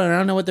 Roadrunner. I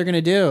don't know what they're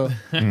gonna do.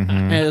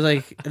 And it's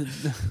like,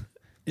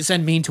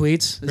 send mean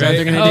tweets. Is that what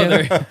they're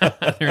gonna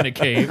do? They're in a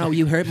cave. Oh,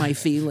 you hurt my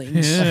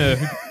feelings.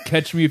 Yeah.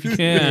 Catch me if you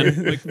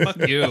can. Like,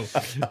 fuck you.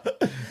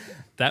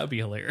 That would be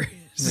hilarious.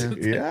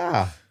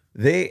 Yeah.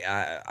 They,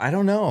 I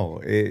don't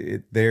know.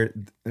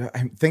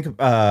 I think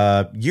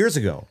years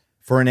ago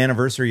for an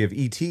anniversary of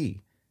ET,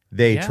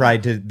 they they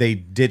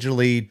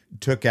digitally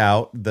took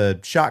out the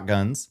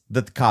shotguns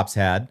that the cops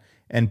had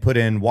and put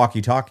in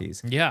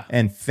walkie-talkies. Yeah.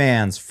 And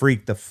fans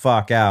freaked the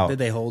fuck out. Did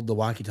they hold the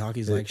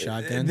walkie-talkies like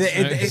shotguns?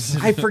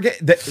 I forget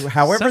that.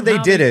 However they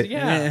Somehow did they- it.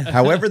 yeah.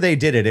 However they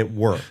did it, it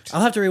worked.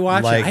 I'll have to rewatch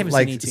it. I haven't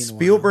like seen ET in a while.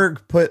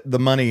 Spielberg put the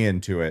money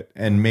into it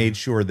and made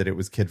sure that it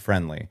was kid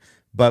friendly.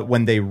 But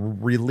when they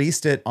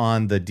released it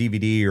on the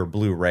DVD or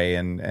Blu-ray,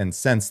 and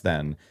since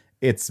then,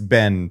 it's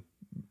been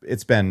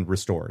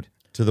restored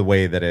to the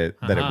way that it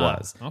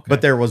was. Okay.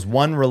 But there was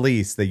one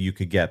release that you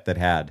could get that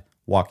had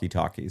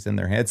walkie-talkies in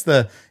their hands.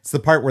 It's the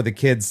part where the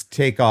kids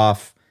take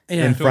off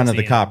in front of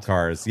the cop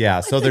cars. Yeah.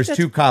 So there's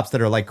two cops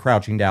that are like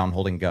crouching down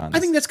holding guns. I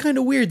think that's kind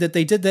of weird that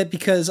they did that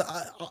because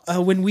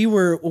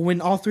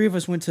when all three of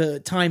us went to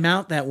time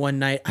out that one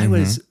night, I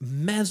was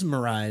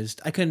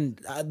mesmerized. I couldn't,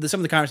 some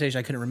of the conversation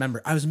I couldn't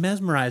remember. I was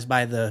mesmerized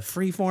by the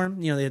Freeform,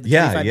 they had the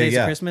 25 Days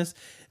of Christmas.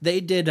 They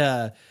did,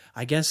 I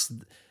guess,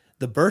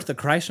 the birth of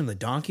Christ from the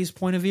donkey's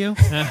point of view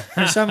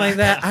or something like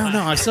that. I don't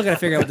know. I still got to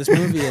figure out what this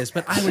movie is,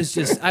 but I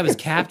was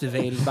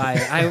captivated by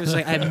it. I was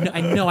like, I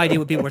had no idea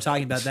what people were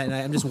talking about that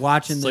night. I'm just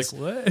watching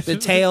the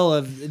tale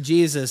of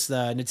Jesus,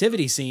 the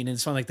nativity scene, and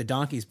it's from like the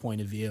donkey's point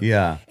of view.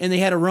 Yeah. And they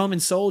had a Roman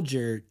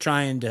soldier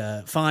trying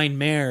to find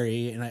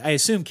Mary, and I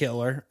assume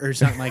kill her or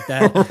something like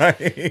that.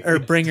 Right. Or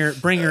bring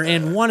her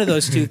in, one of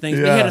those two things.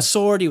 Yeah. But he had a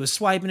sword, he was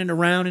swiping it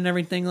around and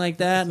everything like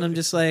that. And I'm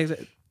just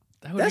like,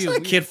 that's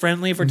not kid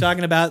friendly if we're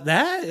talking about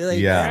that. Like,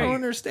 Yeah. I don't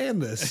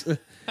understand this.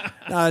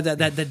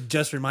 That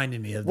just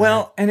reminded me of that.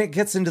 Well, and it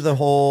gets into the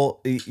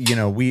whole,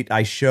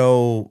 I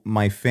show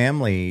my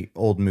family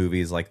old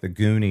movies like The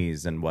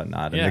Goonies and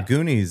whatnot, and Yeah. The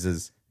Goonies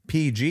is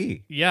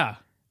PG. Yeah.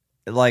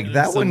 Like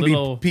that It's a wouldn't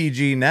little- be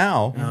PG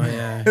now. Oh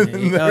yeah.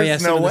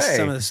 There's no way.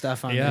 Some of the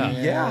stuff on Yeah.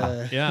 there.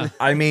 Yeah. Yeah.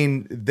 I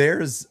mean,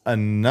 there's a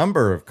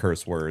number of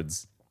curse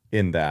words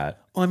in that.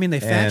 Well, I mean, they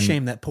fat And-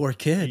 shamed that poor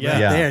kid Yeah.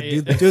 right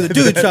Yeah. there. Do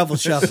the truffle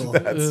shuffle.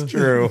 That's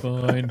true.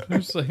 Fine.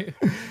 It's like-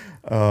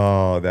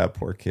 Oh, that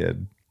poor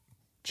kid.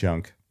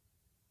 Junk.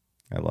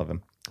 I love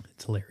him.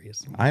 it's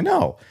hilarious. I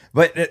know.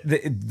 But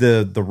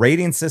the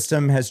rating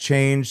system has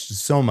changed.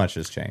 So much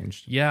has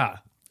changed. Yeah.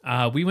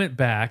 We went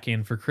back,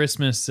 and for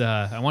Christmas,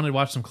 I wanted to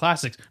watch some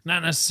classics,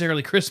 not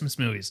necessarily Christmas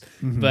movies,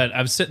 but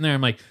I was sitting there.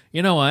 I'm like,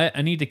 you know what?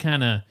 I need to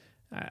kind of,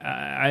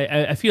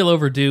 I feel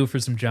overdue for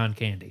some John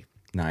Candy.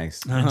 Nice.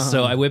 And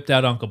so I whipped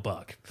out Uncle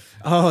Buck.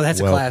 Oh,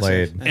 that's Well a classic.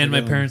 played. That's a And my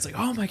good one. parents like,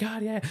 oh my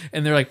God, yeah.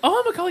 And they're like,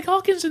 oh, Macaulay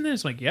Culkin's in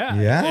this. I'm like, yeah.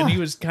 Yeah. And he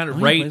was kind of Oh,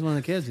 yeah, right. plays one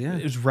of the kids. Yeah.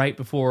 It was right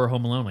before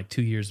Home Alone, like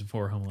 2 years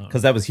before Home Alone.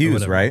 Because that was Or Hughes,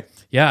 whatever. right?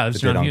 Yeah, it was That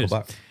did John Uncle Hughes.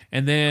 Buck.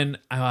 And then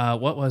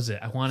what was it?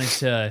 I wanted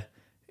to.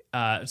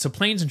 So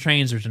Planes and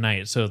Trains are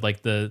tonight. So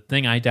like the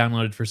thing I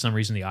downloaded for some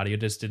reason, the audio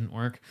disc didn't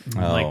work.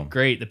 I'm Oh. like,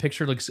 great, the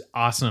picture looks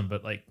awesome,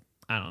 but like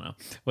I don't know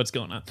what's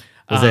going on.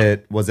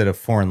 Was it a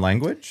foreign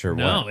language or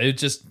No, what? it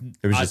just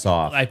was just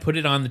off. I put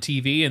it on the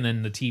TV, and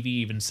then the TV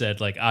even said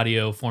like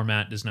audio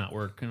format does not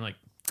work. And I'm like,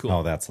 cool,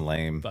 Oh, that's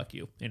lame. fuck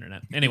you,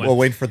 internet. Anyway, Well,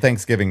 wait for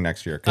Thanksgiving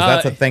next year because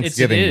that's a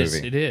Thanksgiving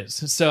movie. It is.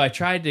 So I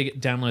tried to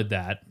download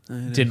that,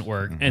 didn't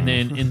work. And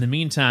then in the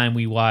meantime,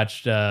 we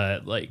watched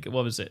what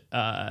was it?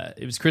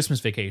 It was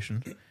Christmas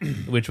Vacation,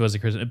 which was a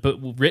Christmas, but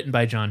written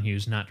by John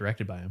Hughes, not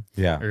directed by him.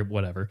 Yeah. or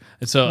whatever.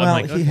 And so Well, I'm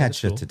like, he okay, had that's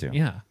shit cool. to do.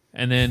 Yeah.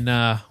 And then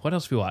what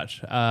else we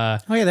watched? Oh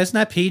yeah, that's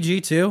not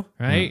PG too.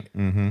 Right?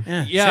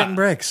 Yeah. Yeah. Shit and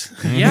bricks.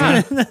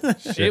 Yeah.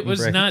 It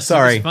was nuts.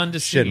 Sorry, It was fun to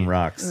shit see. and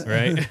rocks.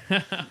 Right?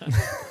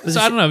 So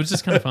I don't know. It was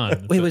just kind of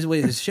fun. Wait, is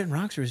it shit and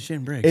rocks or is it shit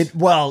and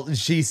bricks?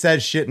 She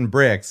says shit and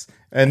bricks,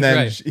 and then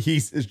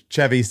Right.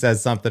 Chevy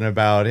says something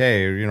about,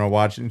 hey,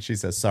 watching. She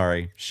says,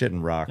 sorry, shit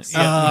and rocks.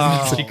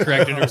 Yeah. She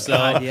corrected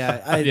herself. God,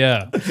 yeah.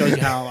 Yeah. Shows you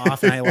how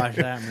often I watch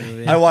that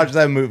movie. I watched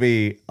that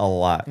movie a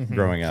lot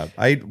growing up.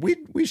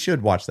 We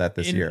should watch that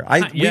this year.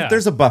 yeah.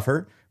 There's a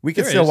buffer. We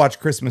could There still is. watch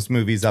Christmas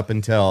movies up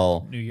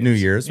until New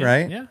Year's, Yeah,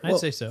 right? Yeah, I'd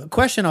say so.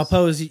 Question I'll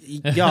pose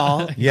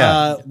y'all.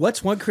 Yeah.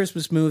 What's one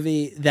Christmas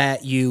movie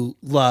that you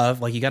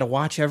love, like you got to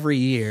watch every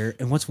year,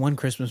 and what's one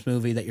Christmas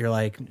movie that you're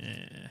like,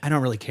 I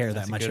don't really care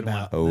that much good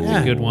about? one.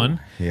 That's a good one.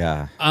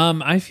 Yeah.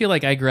 I feel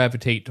like I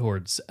gravitate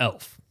towards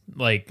Elf.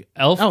 Like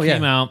Elf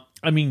came out.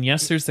 I mean,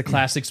 yes, there's the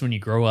classics when you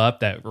grow up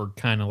that were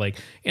kind of like,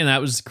 and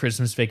that was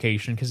Christmas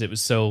Vacation because it was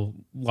so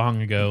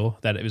long ago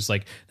that it was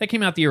like that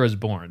came out the year I was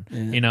born.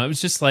 It was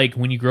just like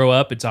when you grow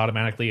up, it's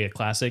automatically a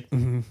classic.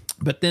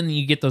 But then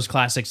you get those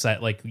classics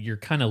that like you're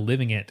kind of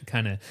living it.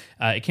 Kind of,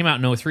 it came out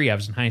in 2003. I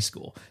was in high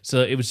school,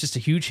 so it was just a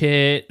huge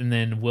hit. And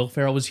then Will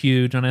Ferrell was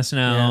huge on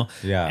SNL.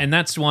 Yeah. And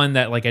that's one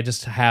that like I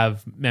just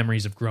have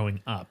memories of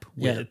growing up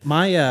with.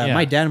 Yeah.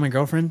 My dad and my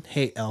girlfriend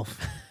hate Elf.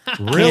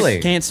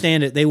 Really? Can't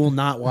stand it. They will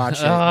not watch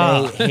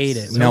it. They hate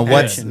it. Now, No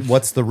what's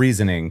passion. the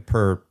reasoning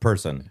per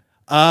person?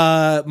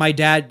 My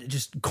dad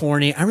just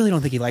corny. I really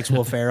don't think he likes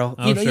Will Ferrell.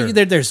 Sure.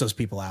 There's those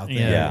people out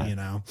there,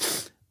 Yeah.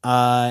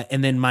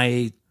 And then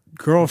my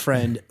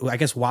girlfriend, who I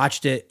guess,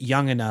 watched it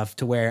young enough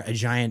to where a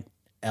giant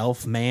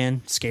elf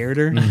man scared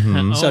her.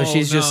 So Oh,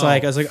 she's just no.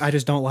 like, I was like, I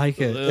just don't like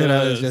it. And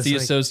I was just the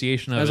like,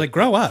 association of I was it. like,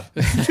 grow up.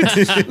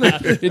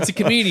 It's a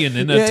comedian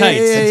in the Yeah, tights.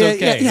 yeah, It's yeah,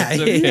 okay. yeah,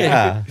 It's okay.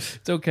 Yeah.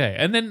 It's okay.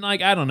 And then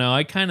like I don't know,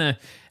 I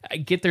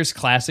get there's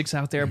classics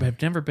out there, but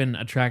I've never been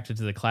attracted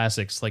to the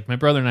classics. Like my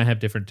brother and I have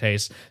different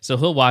tastes, so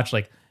he'll watch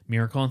like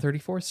Miracle on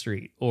 34th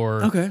Street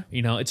or Okay.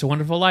 It's a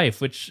Wonderful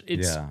Life, which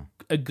it's Yeah.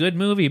 a good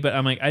movie, but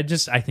I'm like, I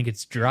think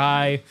it's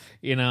dry.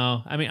 You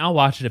know, I mean, I'll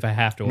watch it if I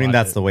have to. I mean,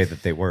 that's the way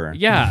that they were.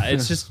 Yeah,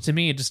 it's just to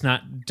me, it just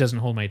doesn't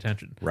hold my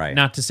attention. Right.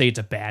 Not to say it's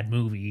a bad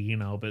movie, you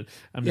know, but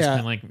I'm just kind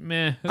of like,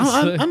 meh.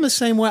 I'm the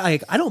same way.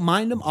 I don't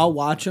mind them. I'll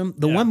watch them.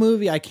 The one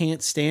movie I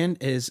can't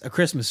stand is A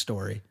Christmas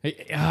Story. We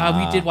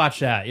did watch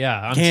that,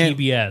 on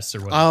TBS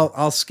or whatever.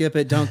 I'll skip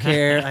it. Don't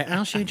care.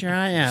 I'll shoot your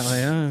eye out.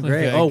 Like, oh,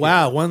 great. Okay. Oh,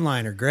 wow.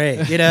 One-liner.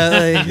 Great. You know,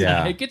 like,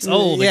 yeah. It gets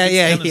old.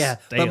 Yeah.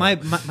 But my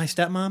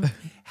stepmom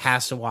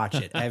has to watch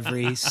it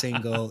every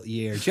single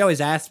year. She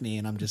always asks me,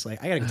 and I'm just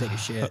like, I gotta go take a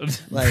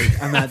shit.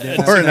 Like, I'm not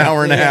doing for an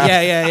hour and a half.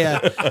 Yeah.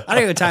 I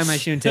gotta go tie my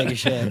shoe and take a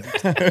shit.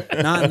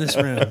 Not in this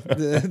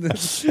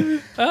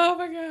room. Oh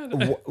my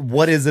god.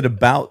 What is it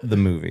about the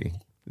movie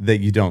that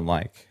you don't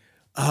like?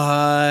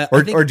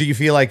 Or do you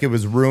feel like it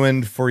was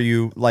ruined for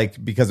you,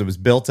 like because it was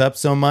built up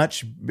so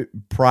much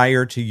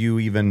prior to you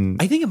even?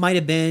 I think it might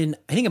have been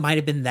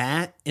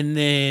that, and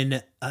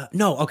then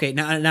no. Okay,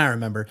 now I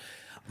remember.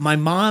 My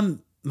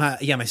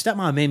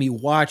stepmom made me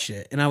watch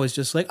it, and I was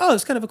just like, "Oh,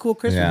 it's kind of a cool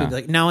Christmas movie."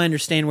 Like now I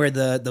understand where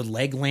the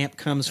leg lamp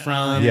comes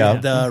from.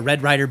 The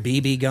Red Ryder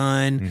BB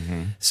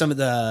gun, some of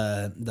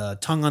the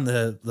tongue on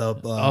the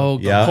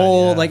pole. Yeah.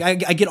 Like I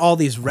get all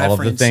these references.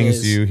 All of the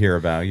things you hear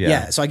about.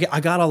 Yeah. So I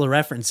got all the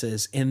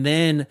references, and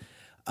then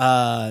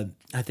I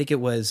think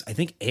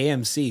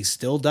AMC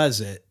still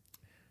does it.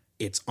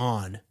 It's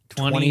on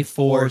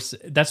 24.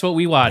 That's what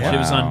we watched. Wow. It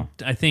was on,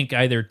 I think,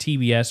 either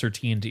TBS or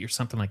TNT or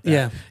something like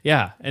that.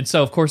 Yeah. And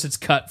so, of course, it's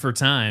cut for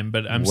time,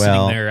 but I'm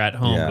sitting there at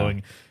home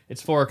going,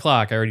 it's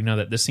 4:00. I already know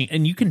that this scene,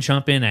 and you can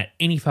jump in at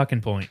any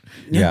fucking point.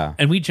 Yeah.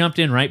 And we jumped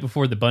in right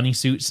before the bunny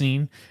suit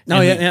scene.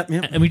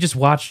 And we just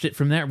watched it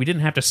from there. We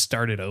didn't have to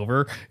start it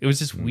over. It was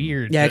just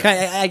weird. Yeah,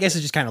 I guess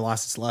it just kind of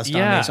lost its lust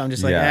on me. So I'm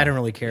just like, I don't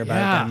really care about it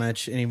that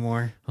much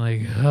anymore.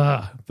 Like,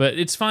 but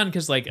it's fun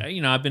because, like,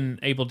 you know, I've been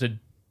able to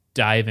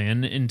dive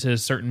into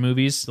certain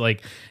movies.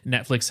 Like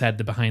Netflix had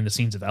the behind the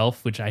scenes of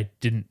Elf, which I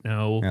didn't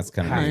know. That's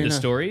kind of the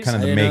stories, kind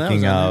of the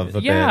making of a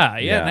bit. Yeah,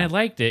 and I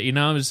liked it. You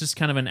know, it was just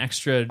kind of an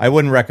extra. I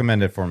wouldn't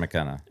recommend it for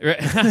McKenna.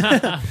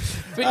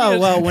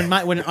 Well, when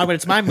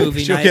it's my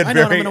movie night, I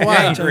know what I'm going to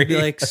watch. I'll be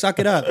like, suck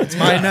it up. It's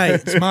my night.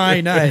 It's my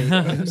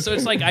night. So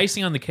it's like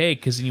icing on the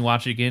cake because then you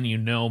watch it again, you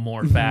know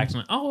more facts.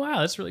 I'm like, oh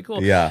wow, that's really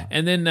cool. Yeah.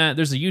 And then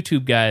there's a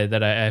YouTube guy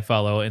that I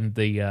follow, and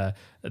the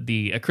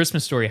A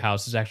Christmas Story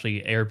house is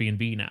actually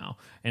Airbnb now,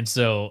 and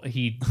so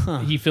he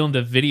filmed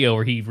a video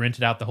where he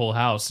rented out the whole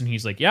house, and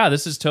he's like, "Yeah,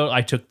 this is total.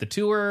 I took the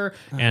tour,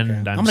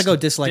 and I'm gonna go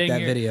dislike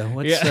that video.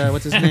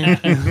 What's his name?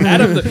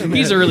 Adam.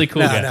 He's a really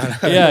cool guy.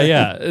 No.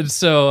 Yeah. And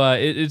so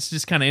it's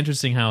just kind of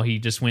interesting how he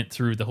just went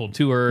through the whole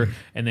tour,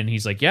 and then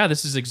he's like, "Yeah,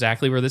 this is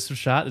exactly where this was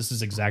shot. This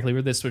is exactly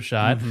where this was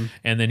shot,"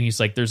 and then he's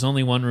like, "There's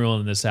only one rule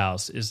in this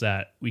house: is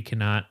that we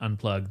cannot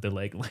unplug the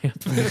leg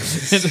lamp,"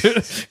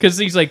 because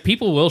he's like,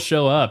 people will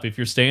show up if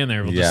you're staying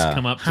there. We'll just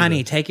come up.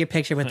 Honey, take your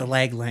picture with the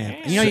leg lamp.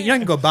 You know, you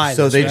can go buy.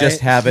 So this, they right?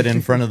 just have it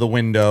in front of the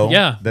window.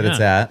 It's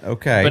at.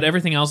 Okay, but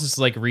everything else is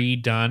like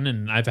redone.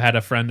 And I've had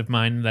a friend of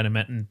mine that I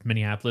met in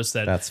Minneapolis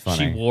that's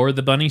funny. She wore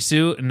the bunny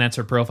suit, and that's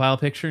her profile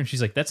picture. And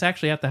she's like, "That's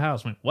actually at the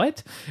house." I'm like,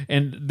 "What?"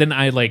 And then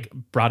I like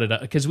brought it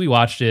up because we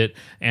watched it,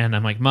 and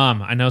I'm like,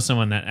 "Mom, I know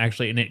someone that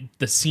actually," and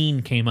the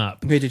scene came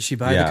up. Wait, did she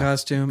buy the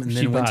costume and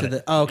then went to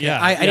the? Oh, okay.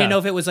 I didn't know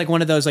if it was like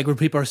one of those like where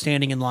people are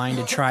standing in line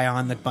to try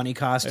on the bunny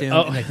costume.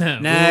 And like,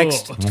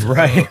 next,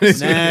 right?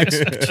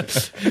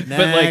 Next.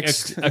 But like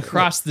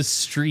across the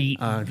street,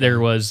 there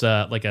was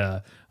like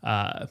a.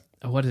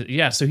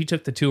 So he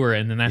took the tour,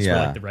 and then that's where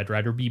like the Red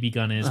Ryder BB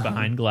gun is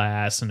behind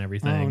glass and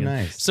everything. Oh,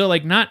 nice. And so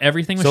like not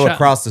everything was so shot.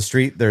 Across the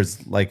street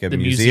there's like a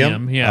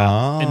museum.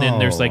 And then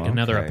there's like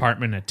another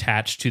apartment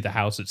attached to the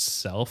house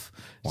itself.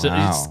 So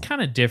it's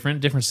kind of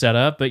different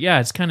setup, but yeah,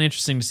 it's kind of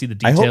interesting to see the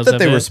details. I hope that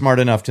they were smart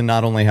enough to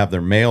not only have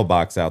their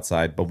mailbox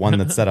outside, but one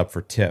that's set up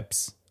for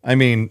tips. I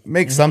mean,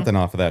 make something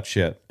off of that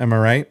shit. Am I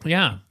right?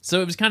 Yeah.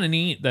 So it was kind of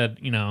neat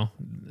that, you know,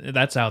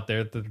 that's out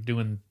there that they're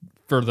doing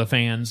for the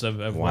fans of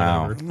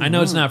whatever. I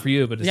know it's not for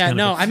you, but it's kind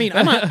of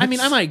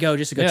I might go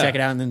just to go check it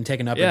out and then take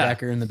an upper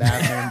decker in the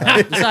bathroom.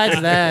 But besides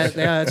that,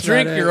 that's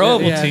drink your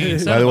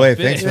Ovaltine. By the way,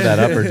 thanks for that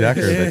upper decker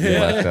that you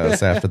left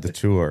us after the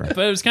tour. But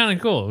it was kind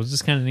of cool. It was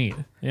just kind of neat.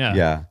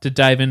 Yeah. To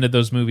dive into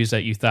those movies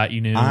that you thought you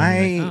knew.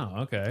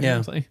 Okay.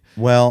 Yeah.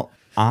 Well,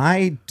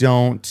 I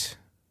don't.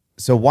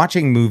 So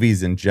watching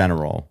movies in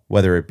general,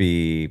 whether it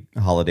be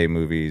holiday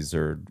movies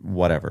or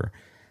whatever,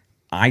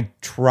 I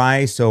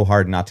try so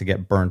hard not to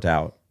get burnt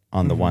out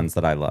on the ones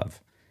that I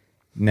love.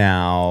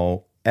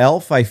 Now,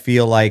 Elf, I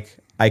feel like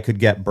I could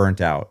get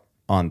burnt out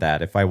on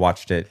that if I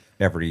watched it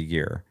every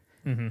year.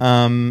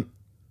 I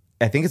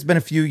think it's been a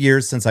few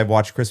years since I've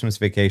watched Christmas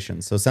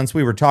Vacation. So since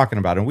we were talking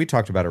about it, and we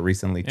talked about it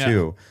recently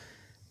too,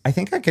 I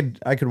think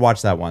I could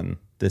watch that one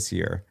this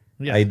year.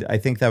 Yeah. I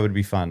think that would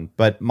be fun.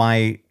 But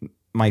my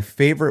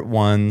favorite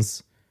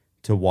ones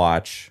to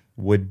watch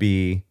would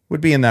be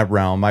in that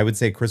realm. I would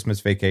say Christmas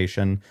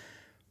Vacation.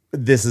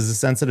 This is a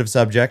sensitive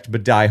subject,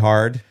 but Die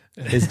Hard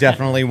is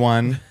definitely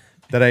one.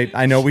 that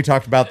I know we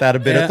talked about that a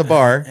bit at the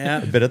bar.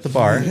 Yeah. A bit at the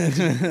bar.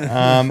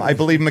 I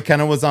believe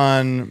McKenna was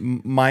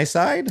on my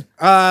side. Is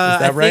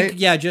that right?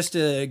 Yeah, just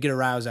to get a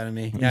rouse out of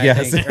me. Yeah,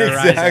 Yes,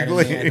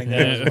 exactly.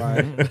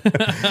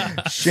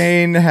 Exactly.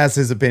 Shane has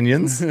his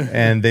opinions,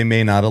 and they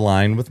may not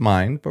align with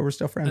mine, but we're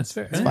still friends. That's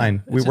fair. It's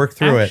fine. We It's work an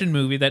through it. action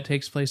movie that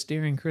takes place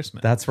during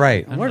Christmas. That's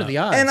right. What are the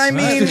odds? And I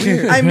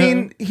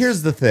mean,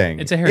 here's the thing.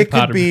 It's a Harry it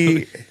Potter could be.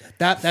 movie.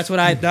 That's what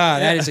I.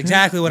 That is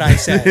exactly what I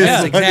said.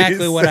 That's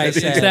exactly what I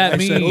said. It's that I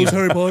said, meme.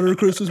 Harry Potter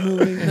Christmas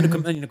movie. And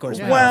of course,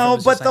 my Well,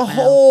 girlfriend was but just the like, "Man."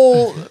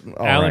 whole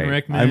Alan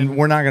Rickman,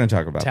 we're not going to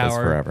talk about this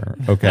Tower. forever,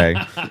 okay?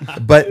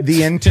 But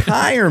the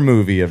entire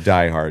movie of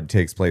Die Hard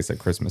takes place at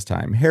Christmas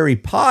time. Harry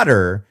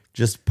Potter,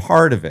 just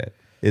part of it,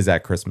 is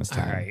at Christmas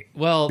time. All right.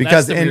 Well,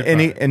 Because that's the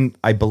weird part. and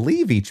I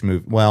believe each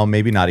movie, well,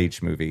 maybe not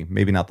each movie,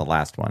 maybe not the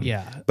last one.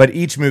 Yeah. But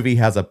each movie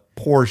has a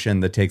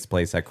portion that takes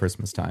place at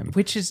Christmas time.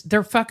 Which is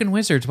they're fucking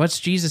wizards. What's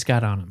Jesus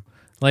got on him?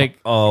 Like,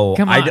 Oh,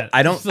 come on.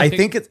 I don't. Like- I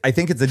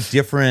think it's a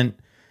different.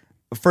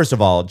 First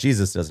of all,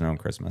 Jesus doesn't own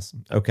Christmas.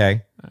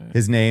 Okay,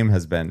 his name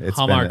has been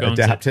Hallmark been owns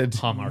adapted. it.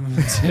 Hallmark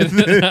owns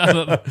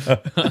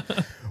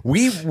it.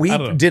 We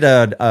don't know. did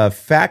a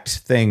fact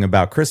thing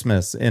about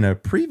Christmas in a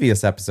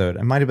previous episode.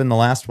 It might have been the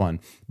last one,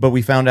 but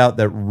we found out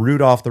that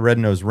Rudolph the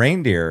Red-Nosed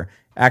Reindeer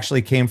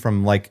actually came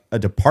from like a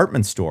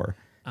department store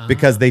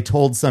because they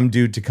told some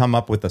dude to come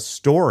up with a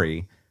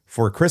story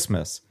for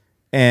Christmas.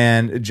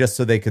 And just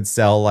so they could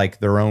sell like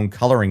their own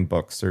coloring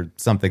books or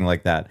something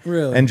like that.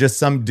 Really? And just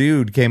some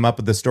dude came up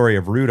with the story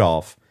of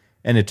Rudolph,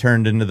 and it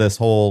turned into this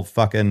whole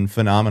fucking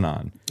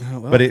phenomenon.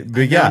 But I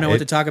yeah, know what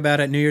to talk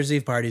about at New Year's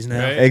Eve parties now.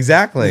 Right.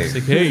 exactly.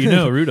 Like, hey, you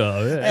know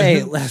Rudolph. Yeah.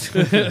 Hey,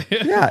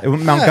 Yeah,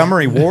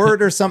 Montgomery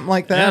Ward or something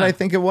like that. Yeah. I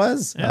think it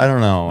was. I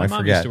don't know. My I mom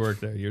forget. used to work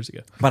there years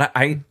ago. But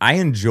I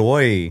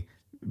enjoy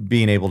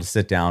being able to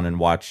sit down and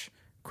watch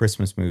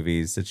Christmas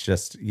movies. It's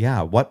just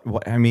what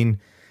I mean.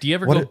 Do you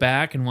ever What go it-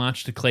 back and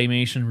watch the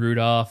claymation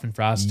Rudolph and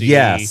Frosty?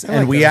 Yes, I like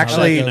and we those. I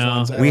actually like those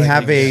ones. I we like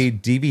have those. a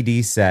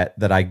DVD set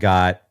that I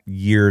got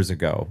years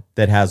ago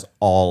that has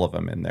all of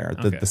them in there.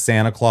 Okay. The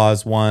Santa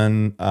Claus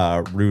one,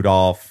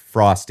 Rudolph,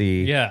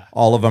 Frosty, Yeah.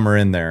 all of them are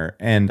in there,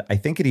 and I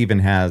think it even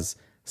has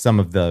some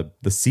of the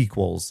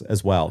sequels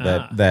as well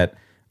that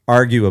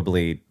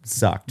arguably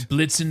sucked.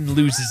 Blitzen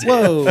loses it.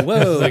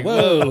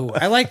 whoa.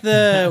 I like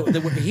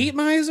the Heat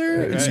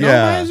Miser, Snow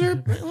Yeah. Miser.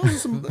 Those are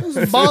some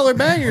baller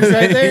bangers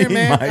right there, Heat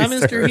man. I'm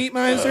Miser. Mr. Heat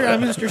Miser.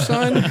 I'm Mr.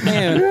 Sun.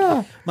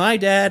 Man, my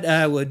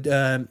dad would.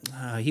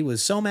 He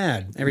was so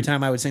mad every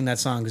time I would sing that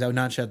song because I would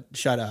not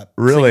shut up.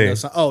 Really? singing those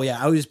songs. Oh yeah,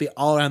 I would just be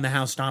all around the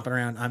house stomping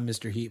around. I'm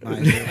Mr. Heat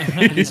Miser.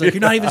 And he's like,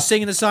 you're not even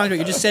singing the song, but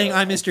you're just saying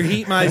I'm Mr.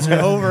 Heat Miser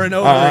over and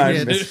over I'm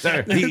again.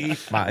 Mr.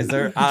 Heat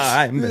Miser.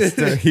 I'm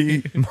Mr.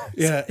 Heat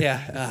Miser.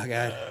 Yeah. Oh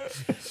god.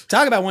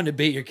 Talk about wanting to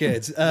beat your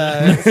kids.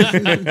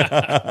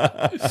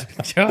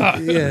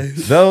 Yeah.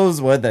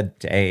 Those were the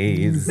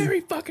days.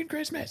 Merry fucking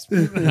Christmas.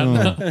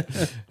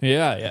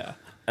 yeah.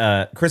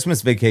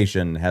 Christmas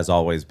Vacation has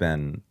always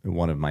been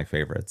one of my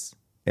favorites.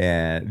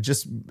 And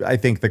just, I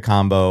think the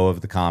combo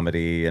of the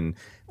comedy and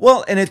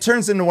it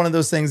turns into one of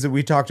those things that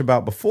we talked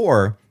about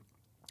before,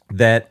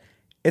 that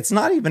it's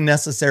not even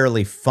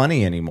necessarily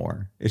funny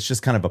anymore. It's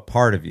just kind of a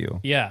part of you.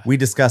 Yeah. We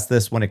discussed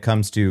this when it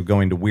comes to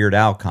going to Weird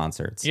Al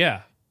concerts.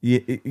 Yeah.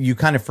 You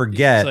kind of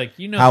forget It's like,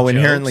 you know, how jokes.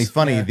 inherently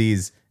funny Yeah.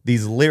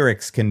 these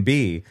lyrics can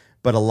be.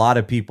 But a lot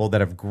of people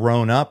that have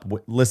grown up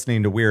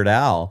listening to Weird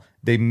Al,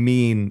 they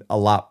mean a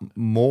lot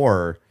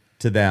more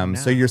to them.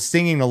 So you're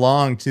singing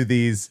along to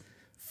these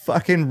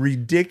fucking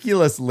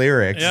ridiculous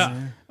lyrics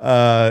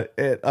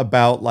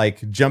about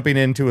like jumping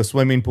into a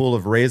swimming pool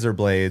of razor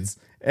blades.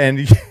 And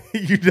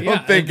you don't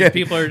Yeah, think and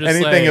people are just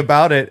anything like,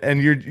 about it,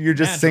 and you're just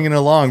Natural. singing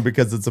along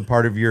because it's a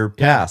part of your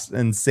past.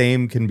 And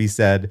same can be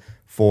said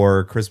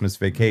for Christmas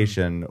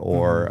Vacation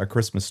or A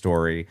Christmas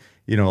Story.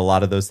 You know, a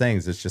lot of those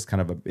things. It's just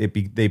kind of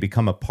they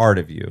become a part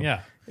of you.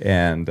 Yeah.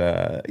 And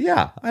I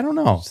don't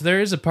know. So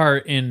there is a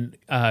part in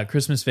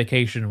Christmas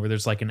Vacation where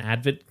there's like an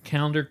advent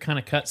calendar kind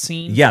of cut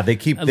scene. Yeah, they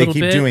keep little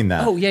bit. doing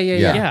that. Oh, yeah.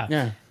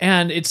 Yeah.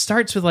 And it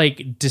starts with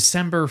like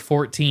December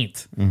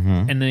 14th.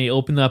 And then they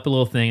open up a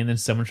little thing and then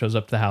someone shows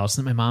up to the house.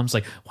 And my mom's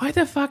like, why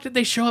the fuck did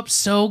they show up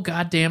so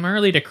goddamn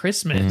early to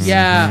Christmas?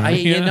 Yeah,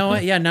 you know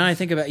what? Yeah, now I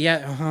think about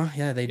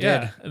yeah, they did.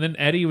 Yeah. And then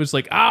Eddie was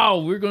like,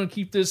 oh, we're going to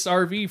keep this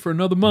RV for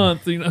another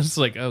month. You know, it's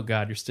like, oh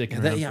God, you're sticking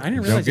around. I didn't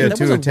Don't realize get that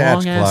too was a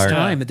attached, long ass Clark.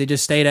 time that they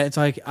just stayed at. It's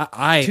like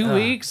I 2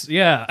 weeks?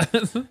 Yeah.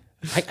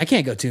 I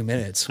can't go 2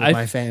 minutes with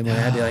my family.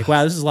 I'd be like,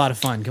 wow, this is a lot of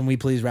fun. Can we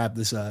please wrap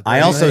this up? I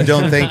also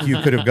don't think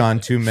you could have gone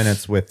 2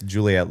 minutes with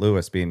Juliette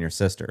Lewis being your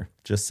sister.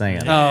 Just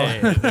saying.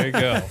 Hey, there you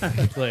go.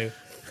 It's like-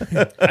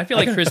 I feel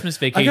like Christmas I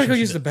Vacation. gotta go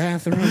use the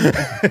bathroom.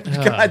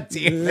 God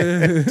damn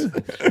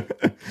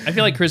it. I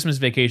feel like Christmas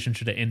Vacation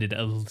should have ended a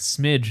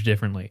smidge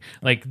differently.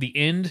 Like the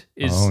end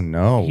is. Oh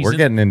no, he's we're in-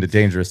 getting into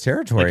dangerous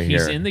territory Like here.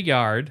 he's in the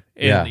yard,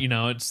 and Yeah. you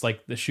know it's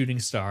like the shooting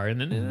star,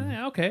 and then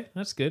okay,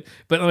 that's good.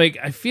 But like,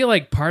 I feel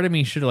like part of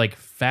me should have like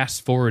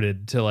fast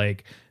forwarded to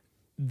like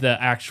the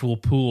actual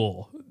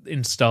pool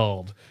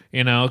installed,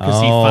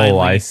 because he Oh, I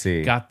finally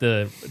see. got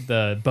the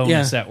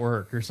bonus at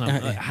work or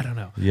something. I don't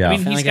know. Yeah. I mean,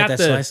 Finally he's got that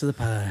the slice of the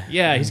pie.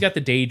 yeah, he's got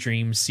the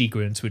daydream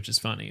sequence, which is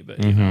funny,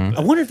 but I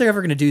wonder if they're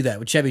ever going to do that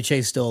with Chevy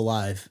Chase still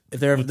alive. If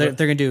they're going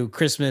to do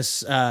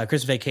Christmas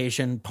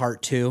Vacation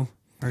Part 2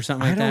 or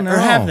something like I don't that, know. or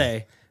have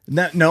they?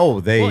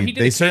 No, they Well, he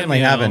did they a certainly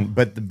cameo.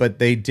 haven't. But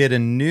they did a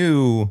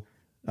new,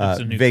 It's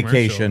a new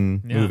vacation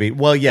commercial. Yeah. movie.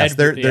 Well, yes,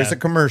 Edward- there's yeah. a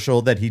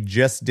commercial that he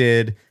just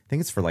did. I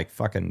think it's for like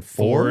fucking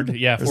Ford,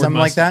 Yeah, or Ford something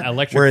like that.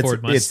 Electric where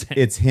Ford Mustang.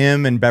 it's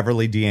him and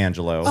Beverly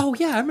D'Angelo. Oh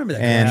yeah, I remember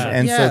that. And commercial.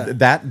 and Yeah. so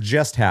that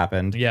just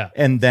happened. Yeah.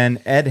 And then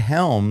Ed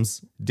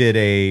Helms did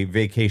a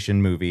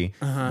vacation movie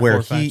where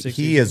 4, 5, 6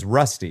 he is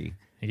Rusty,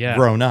 Yeah.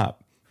 grown up.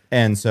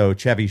 And so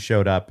Chevy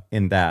showed up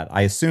in that.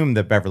 I assume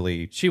that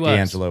Beverly She was.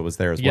 D'Angelo was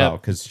there as Yep. well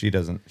because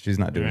she's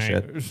not doing Right.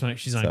 shit. It's like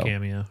she's on So.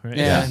 Cameo, right?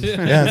 Yeah.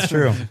 Yeah, it's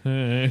true.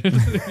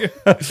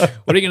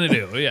 What are you gonna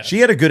do? Yeah. She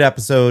had a good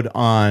episode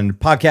on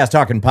Podcast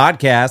Talking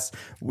Podcasts.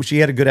 She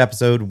had a good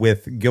episode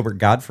with Gilbert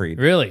Gottfried.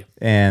 Really?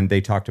 And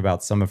they talked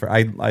about some of her.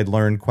 I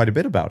learned quite a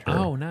bit about her.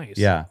 Oh, nice.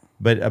 Yeah.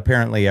 But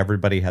apparently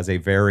everybody has a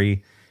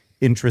very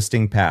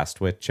interesting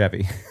past with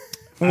Chevy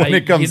when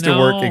it comes to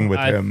working with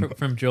him.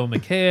 From Joel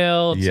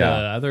McHale to Yeah.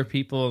 other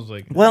people, it's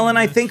like, Well, and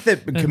I think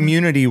that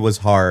Community was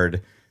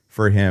hard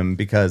for him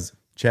because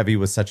Chevy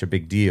was such a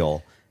big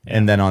deal.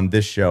 And then on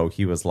this show,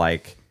 he was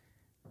like,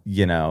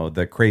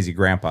 the crazy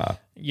grandpa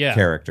Yeah.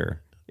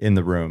 character in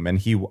the room. And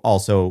he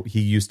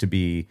used to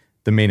be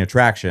the main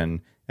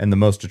attraction and the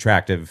most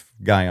attractive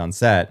guy on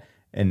set.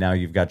 And now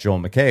you've got Joel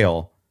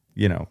McHale,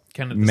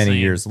 Kind of the many same.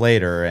 years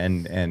later.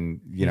 And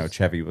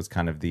Chevy was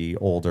kind of the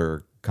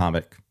older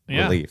comic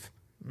Yeah. relief.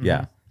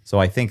 Yeah. So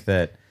I think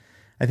that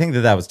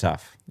was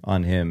tough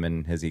on him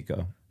and his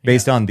ego.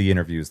 Based on the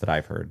interviews that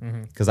I've heard,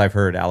 because I've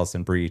heard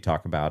Alison Brie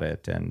talk about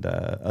it, and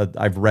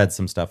I've read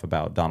some stuff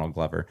about Donald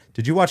Glover.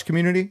 Did you watch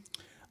Community?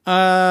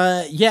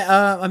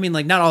 I mean,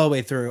 like not all the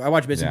way through. I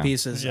watch bits and Yeah.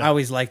 pieces. I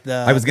always like the.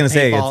 I was going to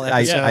say, paintball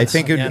I episodes.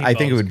 think Yeah. I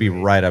think it would be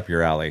Great. right up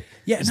your alley.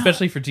 Yeah, no,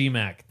 especially for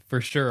DMAC,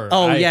 for sure.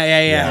 Oh,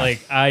 yeah.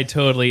 Like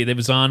it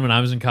was on when I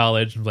was in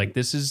college. I'm like,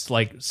 this is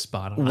like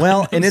spot on.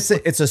 Well, and it's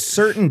a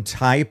certain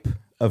type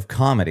of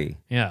comedy.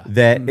 Yeah.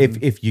 That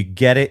if you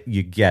get it,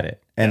 you get it.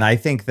 And I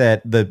think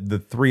that the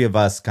three of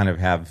us kind of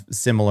have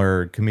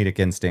similar comedic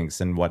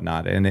instincts and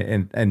whatnot.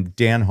 And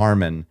Dan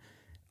Harmon,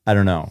 I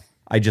don't know.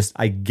 I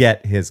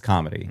get his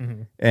comedy.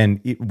 And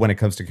when it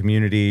comes to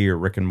Community or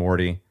Rick and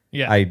Morty,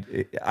 Yeah.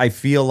 I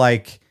feel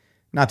like,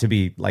 not to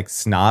be like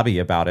snobby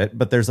about it,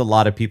 but there's a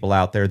lot of people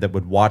out there that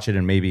would watch it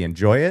and maybe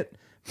enjoy it,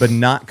 but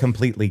not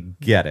completely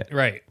get it.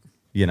 right.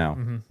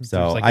 So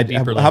There's like a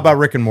deeper how level. about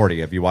Rick and Morty?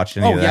 Have you watched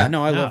any Oh of yeah, that?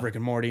 no, I love Rick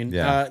and Morty. And,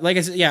 Yeah. like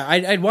I said, yeah,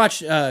 I'd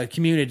watch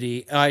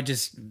Community. I'm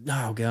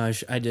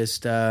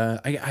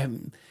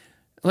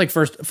like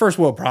first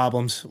world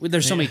problems.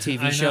 There's so many I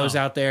TV know. shows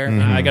out there.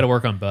 I got to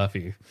work on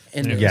Buffy.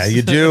 And Yeah,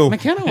 you do.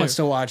 McKenna wants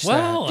to watch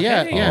Well, that.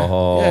 Yeah, hey. yeah.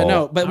 Oh. Yeah,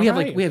 no, but we have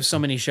Alright. we have so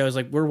many shows.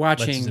 Like we're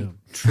watching Zoom.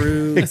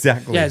 True.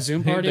 Exactly. Yeah,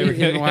 Zoom party. There You we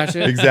go. can watch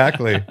it.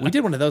 Exactly. We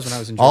did one of those when I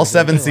was in All Georgia.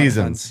 7 It was a lot of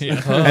fun. seasons.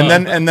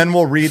 And then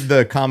we'll read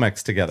the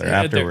comics together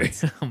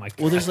afterwards. Oh my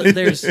god. Well,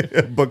 there's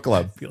Book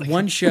club.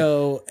 one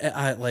show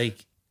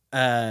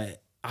I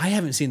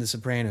haven't seen The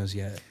Sopranos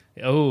yet.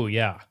 Oh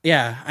yeah.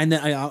 Yeah, and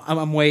then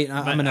I'm waiting.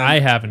 I'm gonna. I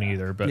haven't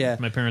either, but Yeah.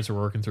 my parents are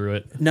working through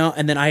it. No,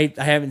 and then I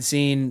haven't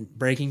seen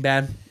Breaking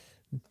Bad.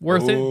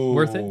 Worth it.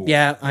 Worth it.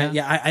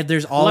 Yeah,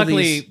 there's all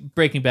Luckily, these.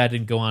 Breaking Bad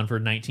didn't go on for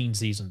 19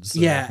 seasons. So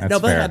Yeah, That's no,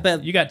 fair.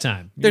 but you got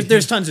time.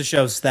 there's tons of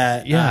shows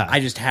that Yeah. I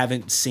just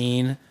haven't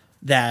seen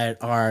that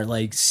are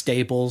like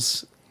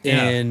staples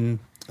Yeah. in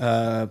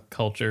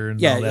Culture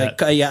and all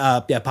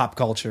that. pop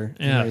culture.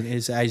 Yeah.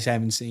 I just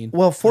haven't seen.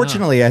 Well,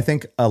 fortunately, I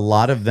think a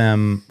lot of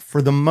them,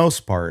 for the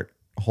most part,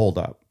 hold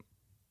up.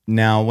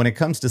 Now, when it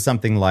comes to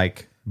something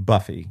like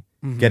Buffy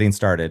getting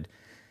started,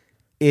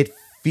 it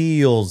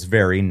feels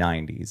very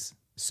 90s.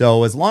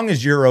 So as long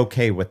as you're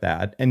okay with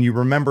that and you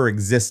remember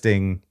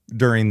existing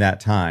during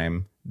that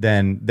time,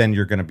 then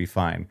you're going to be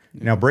fine.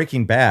 Now,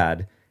 Breaking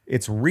Bad,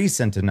 it's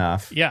recent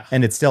enough, Yeah.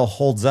 and it still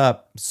holds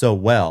up so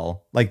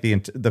well, like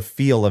the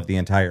feel of the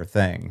entire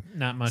thing.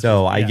 Not much.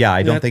 So I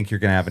don't That- think you're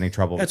going to have any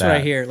trouble That's with that.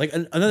 what I hear. Like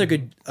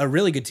a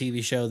really good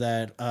TV show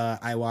that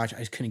I watched. I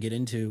just couldn't get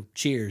into.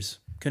 Cheers.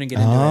 Couldn't get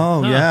into it.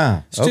 Oh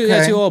yeah,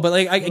 It's too old, but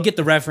like I get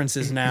the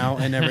references now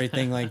and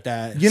everything like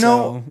that. You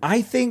know,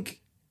 I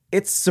think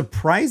it's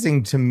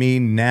surprising to me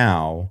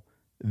now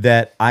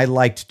that I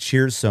liked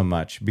Cheers so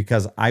much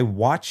because I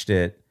watched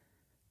it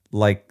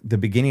like the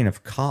beginning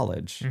of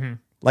college.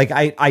 Like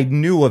I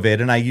knew of it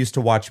and I used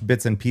to watch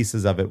bits and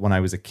pieces of it when I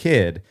was a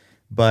kid.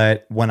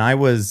 But when I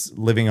was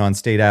living on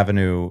State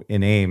Avenue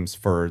in Ames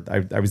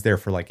I was there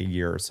for like a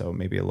year or so,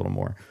 maybe a little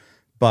more.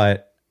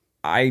 But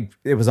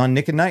it was on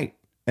Nick at Night.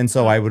 And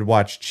so I would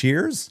watch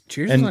Cheers.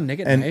 Cheers and, was on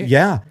Nick at and, Night?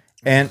 Yeah.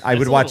 And I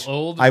would a watch little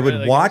old, I would right?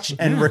 Like, watch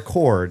and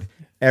record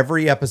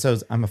every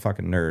episode. I'm a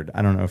fucking nerd.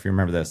 I don't know if you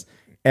remember this.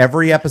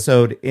 Every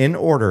episode in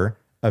order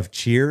of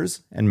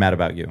Cheers and Mad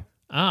About You.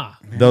 Ah.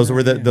 Those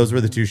were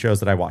the two shows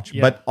that I watched.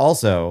 Yeah. But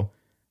also,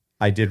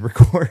 I did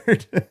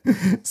record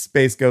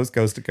Space Ghost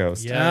Coast to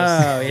Coast.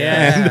 Yes. Oh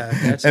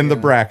yeah, And the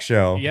Brack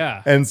Show.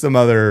 Yeah. And some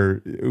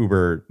other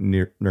uber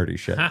nerdy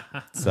shit.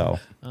 So,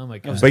 Oh my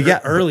god. but yeah,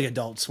 early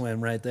Adult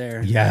Swim right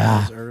there. Yeah.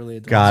 That was early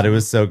Adult God, it Swim.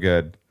 was so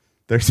good.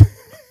 There's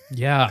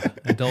Yeah.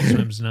 Adult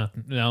Swim's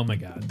nothing. Oh my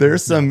god.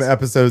 there's some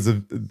episodes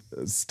of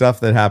stuff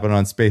that happened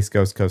on Space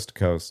Ghost Coast to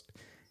Coast.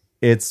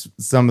 It's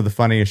some of the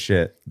funniest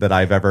shit that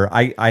I've ever.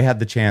 I had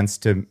the chance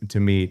to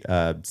meet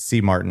C.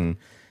 Martin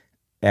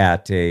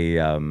at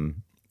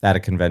a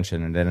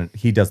convention, and then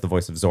he does the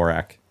voice of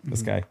Zorak,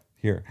 this guy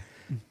here.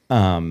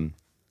 And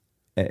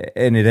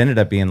it ended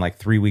up being like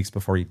 3 weeks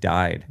before he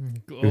died.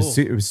 It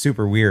was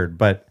super weird,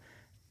 but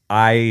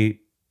I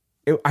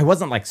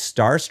wasn't like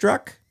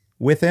starstruck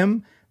with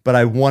him, but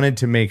I wanted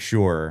to make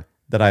sure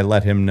that I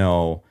let him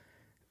know.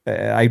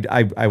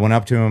 I went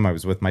up to him. I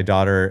was with my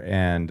daughter,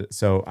 and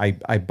so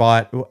I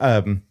bought.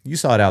 You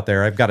saw it out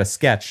there. I've got a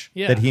sketch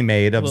that he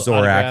made of Little Zorak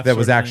autograph that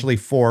was sort of actually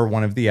for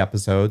one of the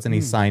episodes, and he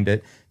signed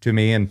it to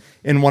me. And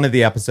in one of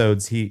the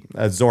episodes,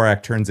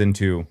 Zorak turns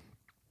into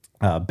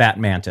Bat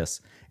Mantis.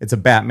 It's a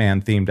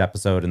Batman themed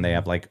episode, and they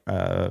have like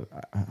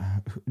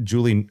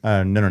Julie.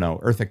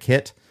 Eartha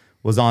Kitt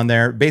was on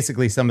there.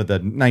 Basically, some of the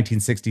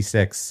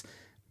 1966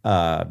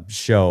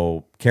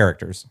 show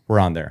characters were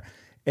on there.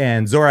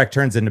 And Zorak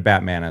turns into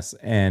Batmanus,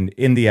 and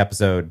in the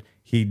episode,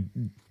 he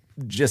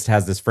just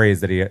has this phrase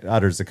that he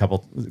utters a couple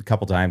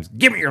times: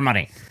 "Give me your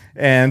money."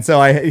 And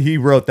so he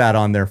wrote that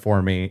on there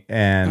for me,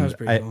 and That was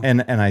pretty cool.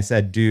 and I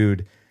said,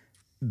 "Dude,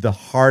 the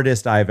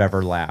hardest I've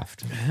ever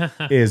laughed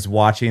is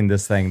watching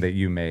this thing that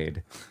you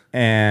made,"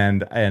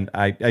 and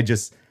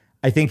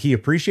I think he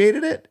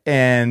appreciated it,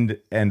 and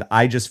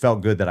I just felt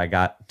good that I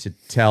got to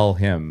tell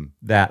him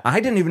that. I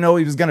didn't even know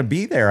he was going to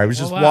be there. I was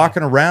just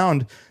walking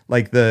around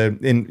like they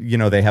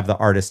have the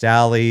Artist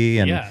Alley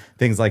and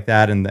things like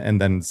that, and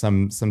then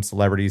some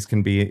celebrities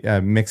can be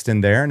mixed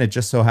in there, and it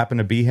just so happened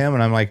to be him,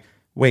 and I'm like,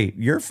 wait,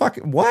 you're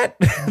fucking what?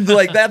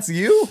 Like, that's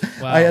you?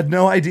 Wow. I had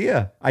no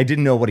idea. I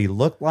didn't know what he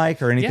looked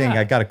like or anything.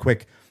 Yeah. I got a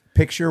quick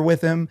picture with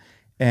him,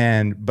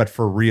 but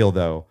for real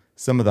though,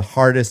 some of the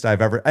hardest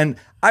I've ever, and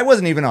I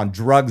wasn't even on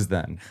drugs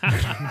then,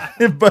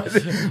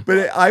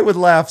 but I would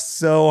laugh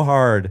so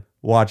hard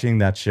watching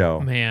that show.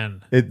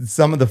 Man. It's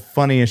some of the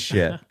funniest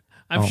shit.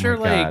 I'm Oh sure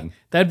my like God.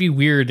 that'd be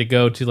weird to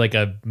go to like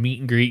a meet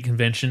and greet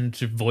convention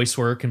to voice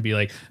work and be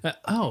like,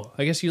 oh,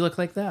 I guess you look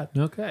like that.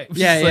 Okay.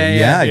 Yeah, Just like,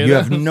 Yeah, you you know?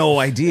 have no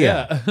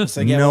idea. It's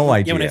like, no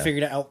idea. Yeah, when I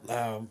figured out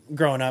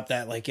growing up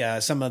that like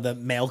some of the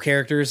male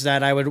characters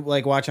that I would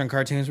like watch on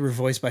cartoons were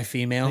voiced by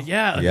female.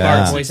 Yeah, like Yeah.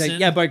 Bart Voice,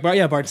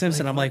 Simpson. Bart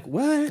Simpson. I'm like,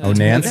 what? Oh,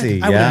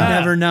 Nancy, I would yeah. have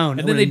never known.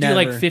 And I then they would've do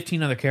like never-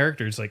 15 other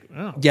characters. Like,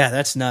 oh, Yeah,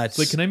 that's nuts.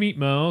 like, can I meet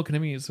Mo? Can I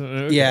meet?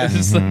 Yeah. It's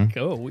just like,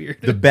 oh, weird.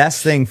 The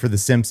best thing for The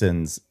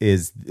Simpsons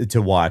is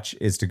to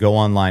go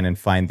online and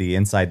find the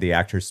Inside the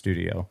Actors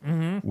Studio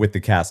with the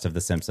cast of The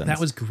Simpsons. That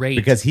was great.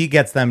 because he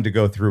gets them to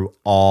go through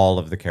all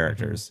of the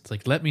characters. It's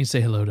like, let me say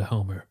hello to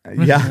Homer.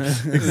 Yeah,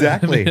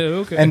 exactly.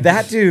 Okay. And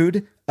that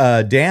dude,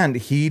 Dan,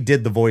 he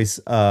did the voice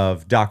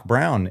of Doc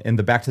Brown in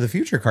the Back to the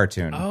Future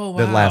cartoon. Oh,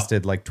 that wow.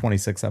 lasted like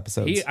 26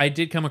 episodes. I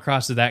did come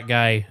across that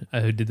guy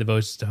who did the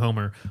voice to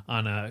Homer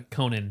on a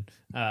Conan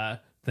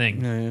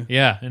thing.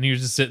 Yeah, and he was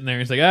just sitting there.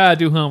 He's like,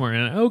 do Homer,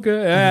 and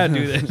okay,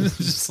 do that. It's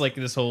just like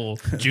this whole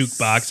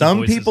jukebox. of Some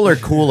voices. people are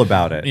cool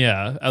about it.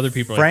 yeah. Other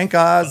people, Frank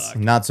Oz,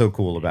 not so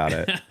cool about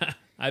it. are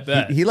I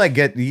bet.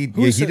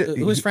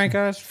 Who's Frank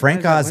Oz?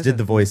 Frank Oz did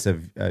the voice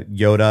of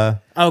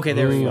Yoda. Okay,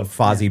 there we go.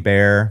 Fozzie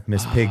Bear,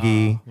 Miss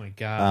Piggy. Oh my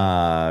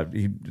god.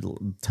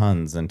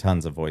 Tons and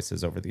tons of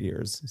voices over the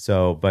years.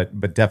 So,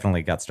 but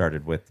definitely got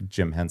started with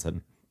Jim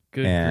Henson,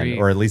 Good grief.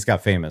 or at least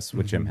got famous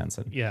with Jim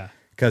Henson. Yeah.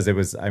 Because it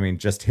was,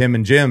 just him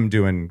and Jim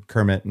doing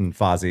Kermit and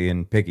Fozzie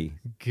and Piggy.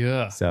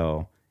 Good.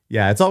 So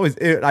yeah, it's always.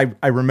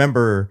 I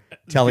remember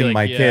telling like,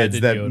 my yeah, I kids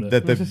did that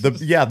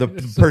Yoda.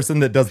 the person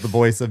that does the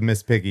voice of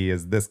Miss Piggy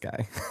is this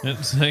guy.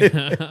 It's, like,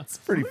 It's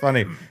pretty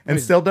funny, and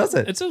still does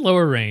it. it's a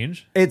lower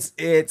range.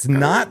 It's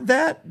not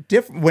that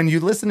different when you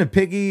listen to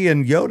Piggy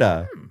and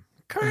Yoda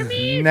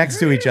next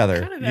to each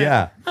other. Kinda that.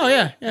 Yeah. Oh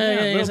yeah, a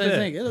yes, little I bit.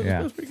 think it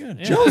Yeah. was pretty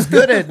good. Joe's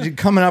good at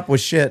coming up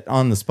with shit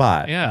on the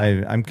spot.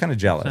 Yeah. I'm kind of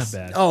jealous. Not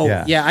bad. Oh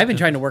Yeah. yeah. I've been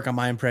trying to work on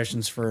my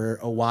impressions for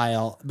a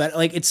while, but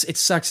like it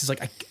sucks. It's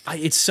like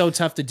it's so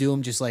tough to do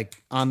them just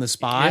like on the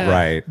spot, Yeah.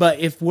 Right. But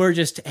if we're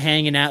just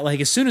hanging out,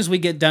 like as soon as we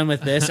get done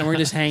with this and we're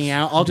just hanging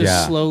out, I'll just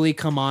Yeah. slowly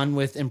come on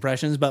with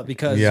impressions. But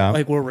because Yeah.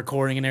 like we're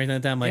recording and everything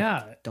like that, I'm like,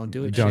 Yeah. don't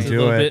do it. Don't Shane. do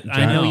little it. bit-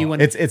 I know you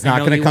want. It's I not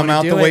know going to you come wanna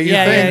out do the it. way you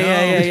yeah,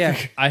 think.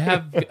 Yeah. I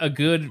have a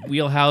good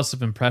wheelhouse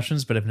of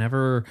impressions, but I've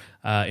never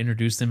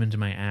introduced them into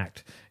my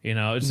act. You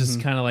know, it's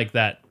just kind of like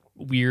that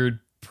weird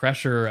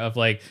pressure of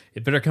like,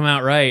 it better come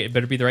out right. It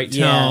better be the right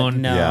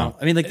tone. No, Yeah.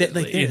 I mean like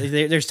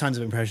there's tons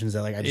of impressions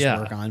that like I just Yeah.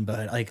 work on,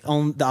 but like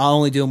I'll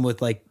only do them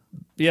with like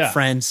Yeah.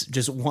 friends,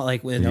 just want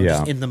like when I'm Yeah.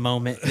 just in the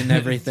moment and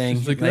everything.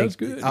 It's like, that's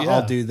good, I'll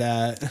yeah. do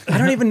that. I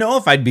don't even know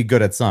if I'd be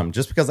good at some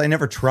just because I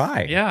never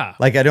try. Yeah.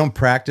 Like I don't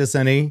practice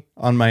any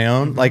on my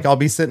own. Like I'll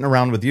be sitting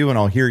around with you and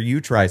I'll hear you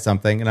try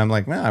something and I'm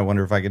like, man, I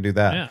wonder if I could do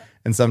that. Yeah.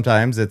 and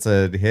sometimes it's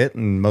a hit,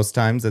 and most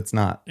times it's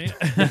not.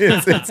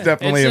 It's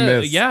definitely a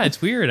miss. Yeah,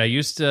 it's weird. I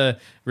used to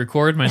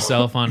record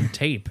myself on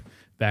tape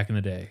back in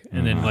the day,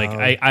 and then like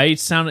I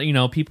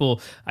sounded,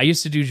 people. I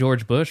used to do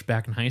George Bush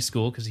back in high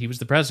school because he was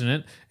the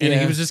president, and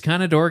he was just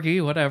kind of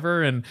dorky,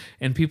 whatever, and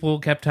people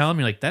kept telling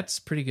me like that's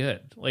pretty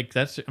good. Like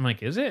I'm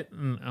like, is it?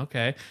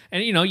 Okay,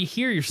 and you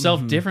hear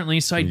yourself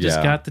differently, so I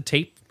just got the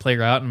tape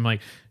player out, and I'm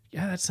like,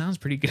 yeah, that sounds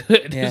pretty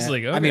good. Yeah. It's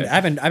like, okay. I mean,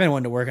 I've been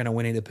wanting to work on a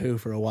Winnie the Pooh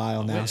for a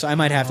while now, so I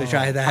might have to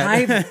try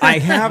that. I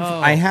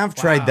have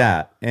tried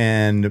that,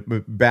 and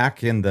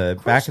back in the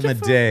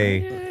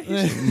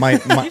day, my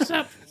He's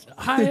up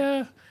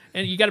higher,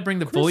 and you got to bring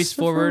the voice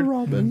forward.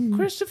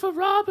 Christopher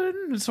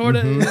Robin, sort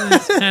of.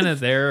 It's kind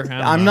of there.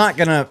 I'm not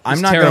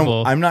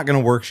gonna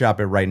workshop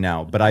it right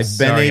now, but I've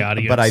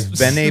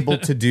been able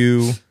to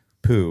do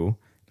Pooh,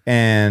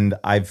 and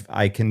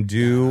I can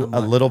do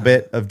a little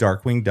bit of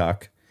Darkwing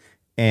Duck,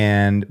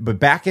 but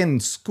back in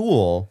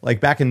school,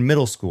 like back in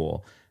middle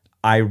school,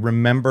 I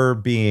remember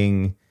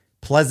being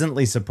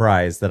pleasantly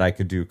surprised that I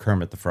could do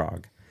Kermit the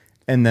Frog,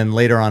 and then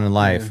later on in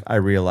life, I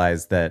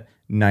realized that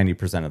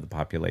 90% of the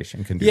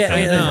population can do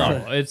Kermit the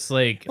Frog. It's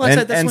like, well,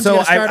 that's what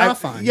you start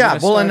off on. Yeah,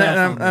 well, and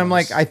I'm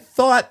like, I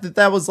thought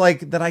that was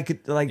like that I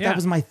could that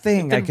was my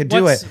thing. I could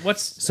do it.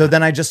 So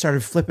then I just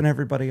started flipping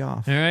everybody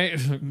off. All right,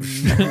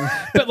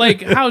 but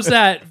like, how's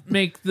that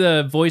make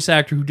the voice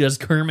actor who does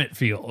Kermit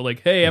feel?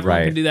 Like, hey,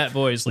 everyone can do that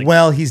voice. Like,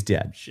 well, he's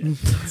dead.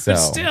 So but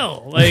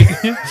still, like,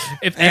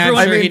 if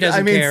everyone,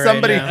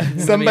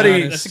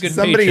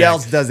 somebody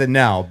else does it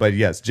now. But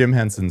yes, Jim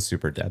Henson's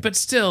super dead. But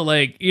still,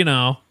 like,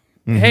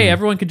 hey,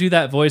 everyone can do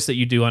that voice that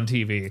you do on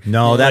TV.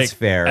 No, that's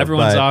fair.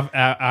 Everyone's off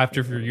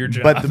after for your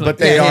job. But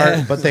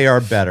they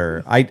are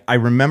better. I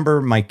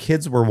remember my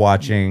kids were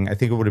watching, I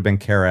think it would have been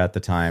Kara at the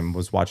time,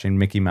 was watching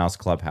Mickey Mouse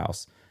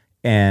Clubhouse.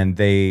 And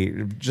they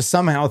just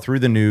somehow through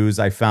the news,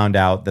 I found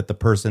out that the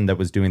person that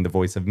was doing the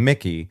voice of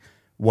Mickey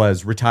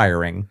was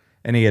retiring.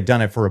 And he had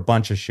done it for a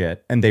bunch of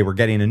shit. And they were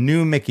getting a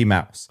new Mickey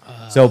Mouse.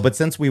 But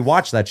since we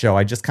watched that show,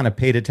 I just kind of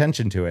paid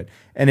attention to it.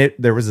 And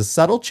there was a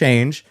subtle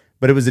change.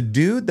 But it was a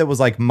dude that was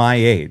like my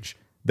age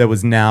that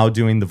was now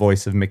doing the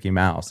voice of Mickey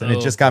Mouse. And it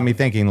just got me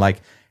thinking,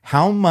 like,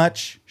 how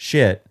much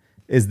shit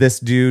is this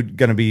dude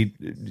going to be,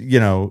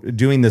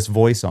 doing this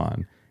voice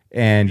on?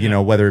 And,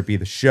 whether it be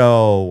the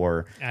show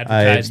or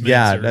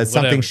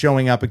something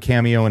showing up a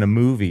cameo in a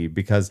movie,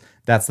 because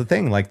that's the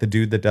thing. Like the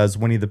dude that does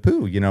Winnie the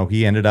Pooh,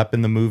 he ended up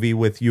in the movie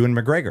with Ewan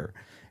McGregor.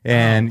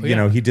 And,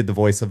 he did the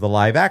voice of the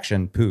live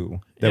action Pooh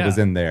that was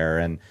in there.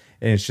 And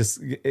it's just,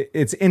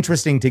 it's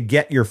interesting to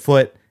get your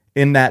foot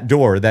in that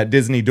door, that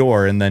Disney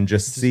door, and then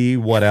just see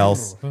what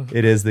else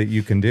it is that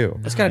you can do.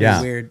 That's gotta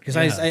be weird because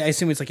I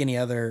assume it's like any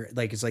other,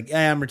 like it's like,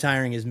 I'm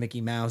retiring as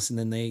Mickey Mouse, and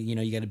then they,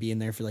 you got to be in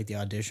there for like the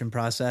audition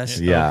process,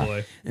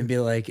 and be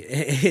like,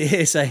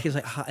 it's like, all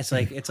right,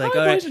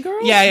 boys and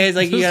girls. It's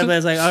like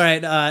it's like, all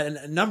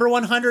right, number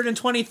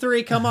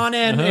 123, come on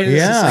in. And it's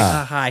just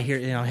like, hi,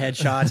 here,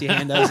 headshots, you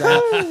hand those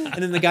out,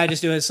 and then the guy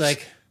just doing it's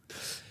like.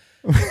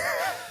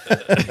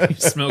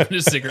 He's smoking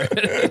a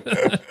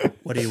cigarette.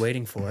 What are you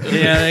waiting for?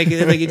 Yeah,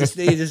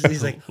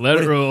 he's like, let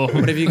it roll.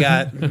 What have you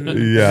got?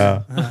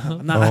 Yeah.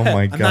 I'm not, oh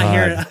my I'm god. not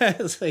here.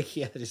 I was like,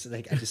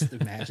 I just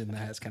imagine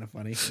that. It's kind of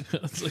funny.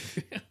 It's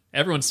like,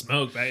 everyone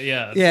smoked, right?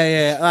 Yeah.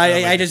 Yeah.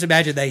 I just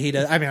imagine that he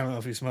does. I mean, I don't know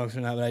if he smokes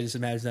or not, but I just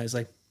imagine that. It's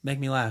like, make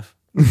me laugh.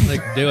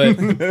 Like, do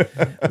it.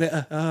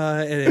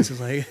 It's just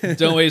like,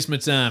 don't waste my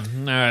time.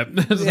 All right.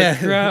 It's like,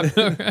 crap.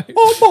 All right.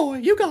 Oh boy,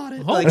 you got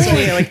it.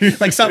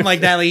 Like something like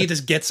that. Like he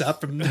just gets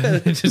up from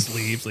just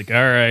leaves. Like, all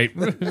right,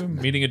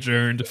 meeting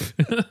adjourned.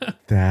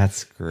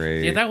 That's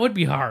great. Yeah, that would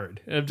be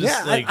hard.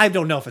 I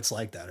don't know if it's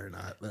like that or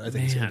not, but I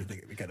think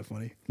it'd be kind of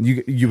funny.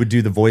 You would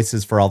do the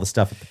voices for all the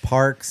stuff at the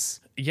parks.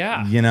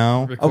 Yeah,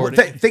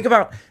 think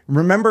about.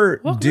 Remember,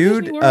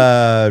 dude.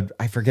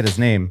 I forget his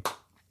name.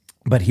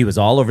 But he was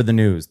all over the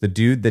news. The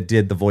dude that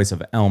did the voice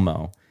of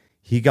Elmo,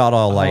 he got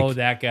all like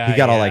that guy. He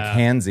got all like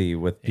handsy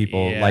with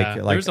people like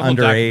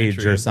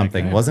underage or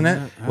something, wasn't it?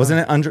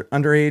 Wasn't it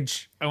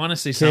underage? I want to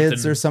say kids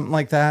something or something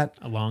like that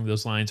along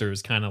those lines. Or it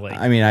was kind of like.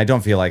 I mean, I don't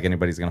feel like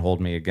anybody's going to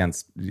hold me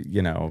against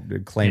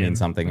claiming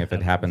something if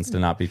it happens to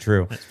not be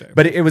true. That's fair.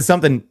 But it was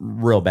something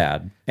real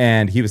bad,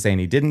 and he was saying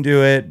he didn't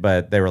do it,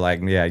 but they were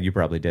like, "Yeah, you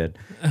probably did."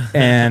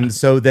 And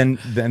so then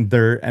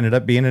there ended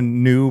up being a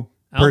new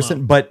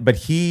person, but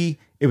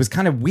it was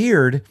kind of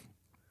weird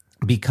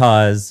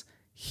because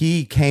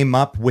he came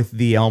up with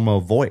the Elmo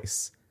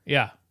voice.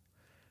 Yeah.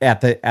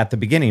 At the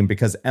beginning,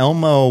 because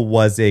Elmo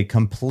was a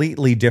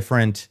completely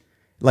different,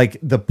 like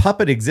the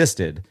puppet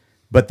existed,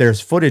 but there's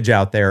footage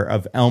out there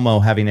of Elmo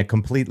having a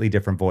completely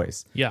different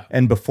voice. Yeah.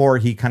 And before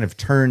he kind of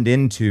turned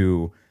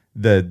into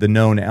the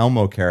known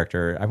Elmo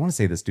character, I want to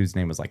say this dude's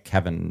name was like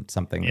Kevin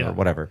something or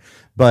whatever.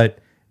 But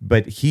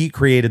he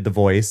created the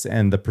voice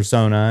and the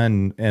persona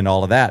and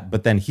all of that.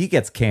 But then he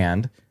gets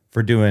canned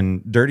for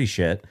doing dirty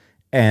shit,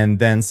 and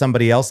then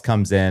somebody else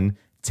comes in,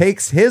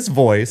 takes his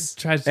voice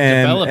Tries to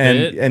develop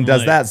it, and does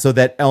like- that so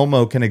that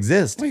Elmo can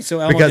exist. Wait, so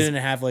Elmo Because-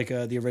 didn't have like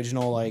the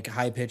original like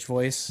high pitched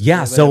voice?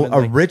 Yeah, It so would've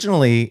been, like-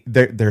 originally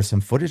there's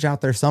some footage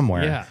out there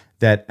somewhere Yeah.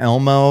 that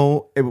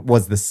Elmo it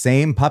was the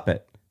same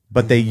puppet,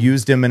 but they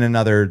used him in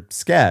another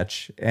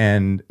sketch,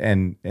 and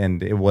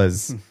it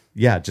was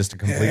just a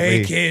completely.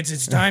 Hey kids,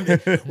 it's time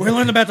to. We're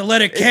learning about the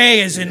letter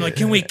K, as in like,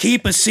 can we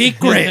keep a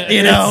secret?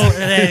 You know,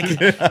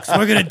 like,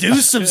 we're gonna do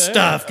some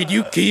stuff. Can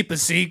you keep a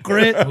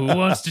secret? Who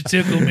wants to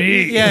tickle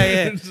me? Yeah.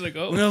 It's like,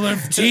 We're oh, gonna learn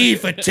T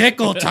for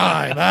tickle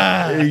time.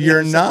 Ah.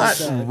 You're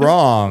not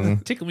wrong.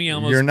 tickle me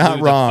almost. You're not blew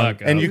the wrong,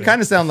 fuck and out you of kind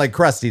of sound like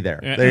Krusty there.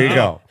 There you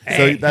go.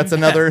 Hey. So that's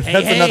another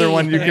hey.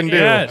 one you can it. do.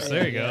 Yes,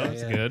 there you go.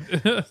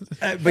 That's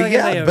good. But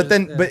yeah, but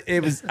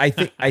it was.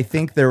 I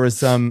think there was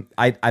some.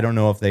 I don't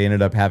know if they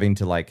ended up having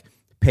to like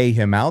pay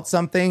him out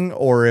something,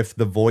 or if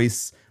the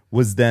voice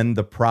was then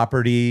the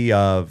property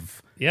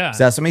of Yeah.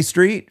 Sesame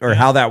Street, or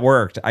how that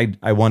worked.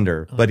 I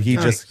wonder. But he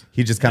just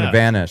kind of Yeah.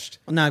 vanished.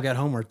 Well, now I've got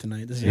homework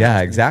tonight. This is Yeah,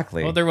 interesting.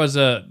 exactly. Well, there was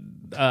a.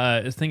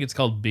 I think it's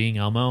called Being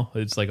Elmo.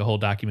 It's like a whole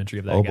documentary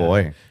of that. Oh guy.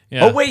 boy.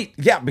 Yeah. Oh wait,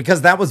 yeah,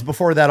 because that was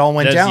before that all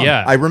went That's- down.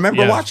 Yeah, I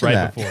remember Yeah, watching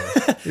right that.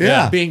 Before.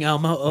 Yeah. Being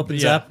Elmo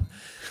opens Yeah. up.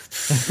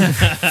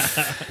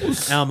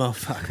 Elmo,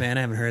 fuck man,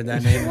 I haven't heard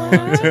that name in a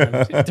long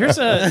time. There's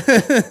a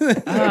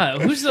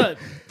who's the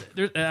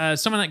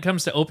there's someone that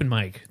comes to open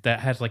mic that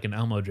has like an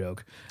Elmo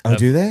joke. Oh,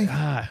 do they?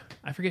 I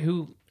forget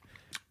who.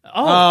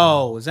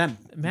 Oh, is that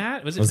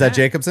Matt was it? Was that Matt?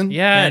 Jacobson?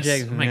 Yeah. Matt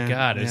Jacobson, Oh my yeah,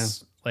 god! yeah.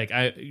 It's like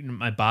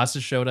my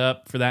bosses showed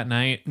up for that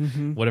night,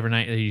 whatever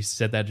night that he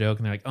said that joke,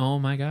 and they're like, "Oh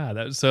my god,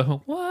 that was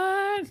so what?"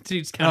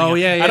 He's kind of. Oh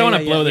yeah, yeah. I don't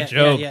want yeah, to blow yeah, the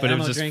joke, yeah, but it Elmo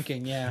was just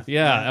drinking. Yeah,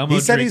 yeah. Elmo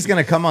He said drink- he's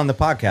going to come on the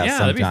podcast Yeah,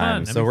 that'd be sometime.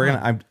 fun. So That'd we're be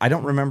gonna. I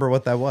don't remember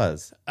what that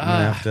was. I'm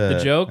gonna have to, the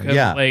joke of,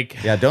 Yeah,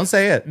 like- yeah. Don't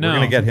say it. No. We're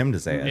gonna get him to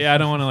say it. Yeah, I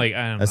don't want to like.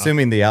 I don't know.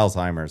 Assuming the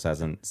Alzheimer's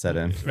hasn't set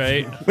in.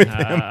 Right?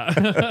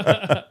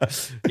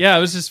 Yeah, it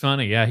was just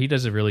funny. Yeah, he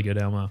does a really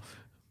good Elmo.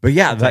 But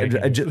yeah,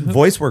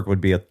 voice work would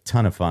be a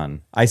ton of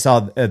fun. I saw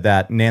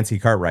that Nancy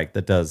Cartwright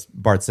that does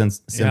Bart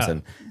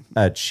Simpson.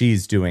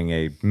 She's doing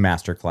a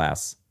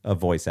masterclass of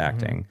voice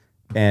acting.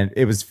 And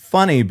it was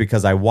funny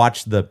because I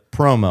watched the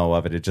promo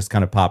of it. It just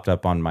kind of popped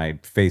up on my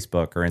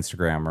Facebook or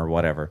Instagram or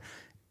whatever.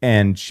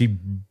 And she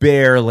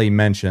barely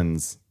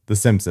mentions The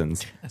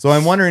Simpsons. So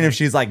I'm wondering if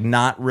she's like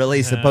not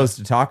really supposed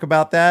to talk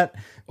about that.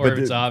 Or if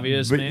it's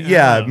obvious, But maybe. I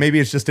yeah, don't know. maybe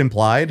it's just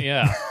implied.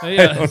 Yeah.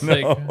 Yeah. It's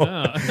like,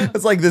 oh.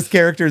 It's like this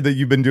character that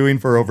you've been doing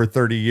for over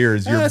 30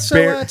 years. You're,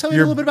 So tell me a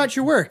little bit about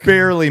your work.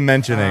 barely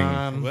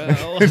mentioning.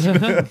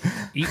 Well,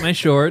 eat my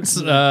shorts.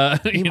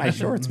 Eat my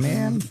shorts,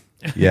 man.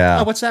 Yeah.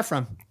 Oh, what's that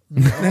from?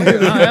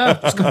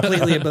 It's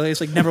completely oblivious.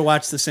 Like never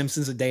watched The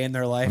Simpsons a day in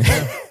their life.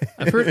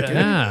 I've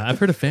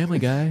heard of Family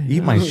Guy.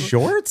 Eat my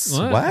shorts?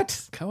 What?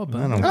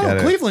 Cowabunga. I don't Oh, get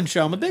it. Cleveland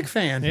show. I'm a big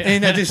fan.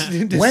 And I just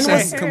When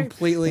was-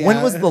 completely.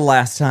 When was the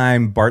last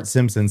time Bart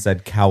Simpson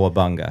said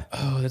cowabunga?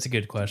 Oh, that's a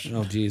good question.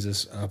 Oh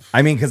Jesus!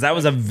 I mean, because that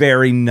was a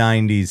very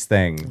 90s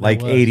thing,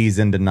 like was. 80s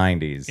into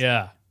 90s.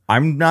 Yeah.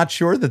 I'm not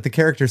sure that the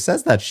character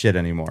says that shit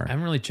anymore. I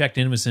haven't really checked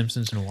in with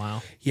Simpsons in a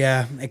while.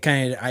 Yeah, it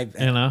kind of.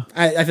 You know?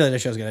 I feel like the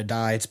show's gonna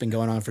die. It's been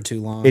going on for too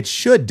long. It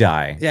should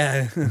die.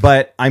 Yeah.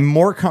 But I'm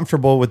more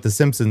comfortable with The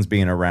Simpsons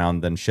being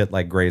around than shit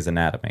like Grey's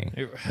Anatomy.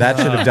 That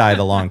should have died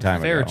a long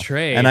time Fair ago.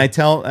 trade. And I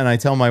tell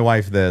my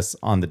wife this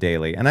on the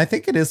daily, and I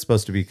think it is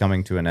supposed to be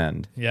coming to an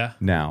end. Yeah.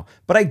 Now,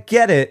 but I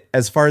get it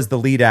as far as the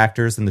lead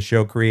actors and the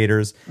show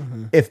creators.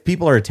 If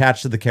people are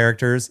attached to the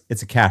characters,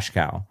 it's a cash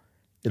cow.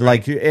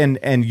 Like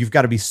and you've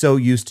got to be so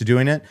used to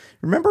doing it.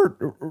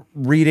 Remember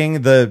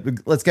reading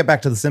let's get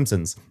back to The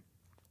Simpsons.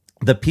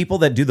 The people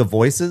that do the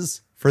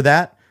voices for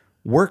that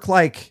work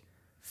like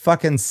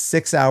fucking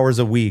 6 hours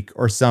a week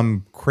or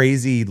some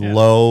crazy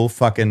low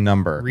fucking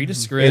number. Read a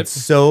script. It's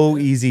so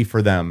easy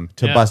for them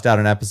to bust out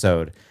an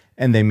episode,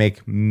 and they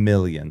make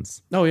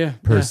millions Oh yeah.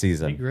 per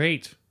season.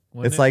 Great.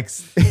 It's like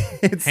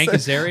it's Hank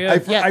Azaria?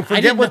 I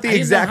forget what the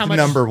exact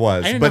number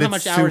was, but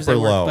it's super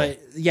low. But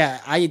yeah,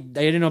 I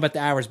didn't know about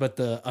the hours, but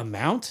the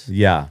amount,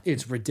 Yeah.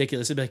 it's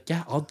ridiculous. I'd be like,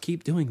 yeah, I'll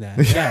keep doing that.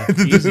 Yeah,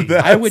 easy.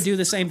 I would do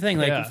the same thing.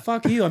 Like, Yeah.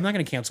 fuck you, I'm not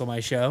going to cancel my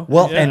show.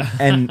 Well,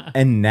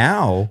 and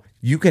now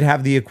you could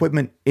have the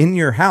equipment in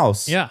your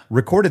house,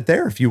 record it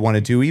there if you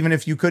wanted to, even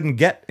if you couldn't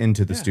get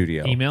into the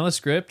studio. Email a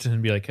script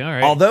and be like, all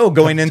right. Although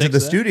going into the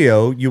Takes that.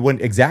 studio, you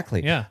wouldn't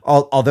exactly. Yeah.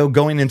 Although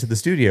going into the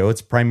studio,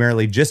 it's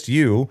primarily just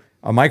you,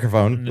 a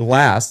microphone,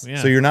 glass,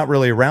 Yeah. so you're not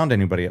really around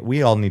anybody.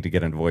 We all need to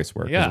get into voice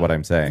work, Yeah. is what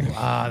I'm saying.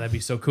 Ah, that'd be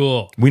so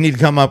cool. We need to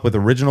come up with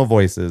original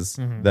voices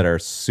that are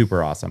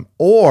super awesome,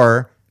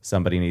 or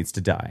somebody needs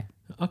to die.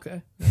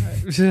 Okay. All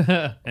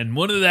right. And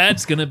one of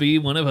that's going to be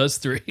one of us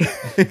three.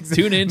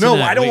 Tune in. No,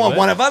 tonight. I don't Wait, want what?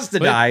 one of us to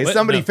Wait, die. what?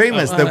 Somebody No.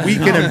 famous that we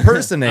can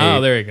impersonate.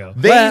 Oh, there you go.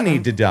 They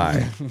need to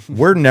die.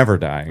 We're never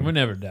dying. We'll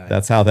never die.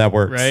 That's how that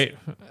works. right.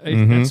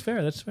 That's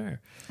fair. That's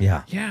fair.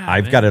 Yeah. Yeah,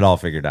 I've man. got it all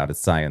figured out.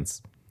 It's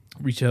science.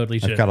 We totally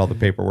should. I've got all the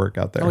paperwork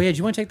out there. Oh yeah, do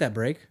you want to take that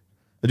break?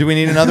 Do we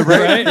need another break?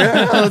 Right?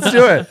 Yeah, let's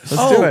do it.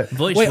 Let's do it.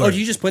 Voice Wait, work. did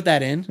you just put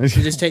that in? You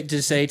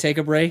just say take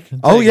a break?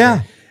 Oh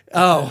yeah.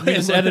 Oh, We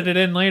just edit it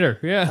in later.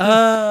 Yeah.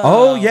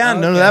 Oh yeah,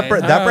 no, that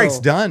okay. that break's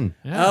Oh. done.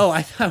 Oh,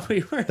 I thought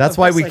we were. That's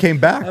I why was we like- came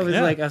back. I was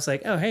Yeah.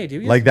 like, oh hey, do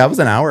you Like that was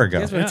an hour you ago.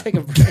 guys want to take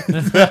a break?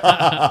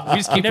 we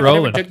just keep never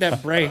rolling. took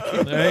that break.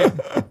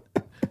 Right?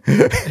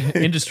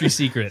 Industry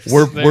secrets.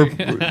 We're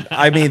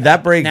I mean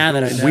that break Now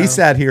that I know. we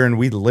sat here and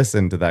we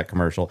listened to that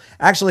commercial.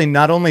 Actually,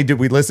 not only did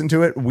we listen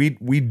to it, we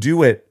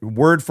do it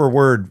word for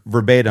word,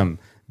 verbatim,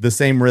 the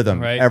same rhythm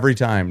Right. every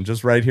time,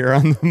 just right here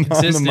on the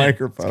Consistent.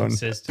 microphone.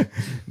 Consistent.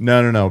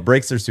 No.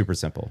 Breaks are super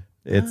simple.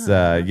 It's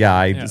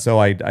so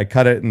I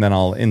cut it and then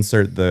I'll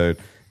insert the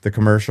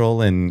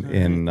commercial in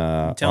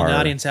Tell our, the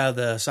audience how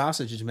the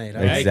sausage is made.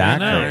 all right?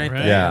 Exactly. I know, Right right?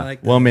 there. Yeah. I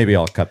like that. Well, maybe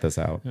I'll cut this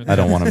out. I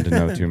don't want them to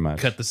know too much.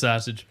 Cut the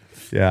sausage.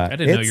 Yeah. I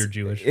didn't know It's- you're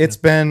Jewish. It's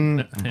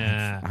been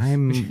Yeah.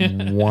 I'm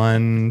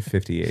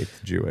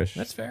 1/58th Jewish.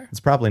 That's fair.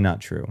 It's probably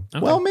not true.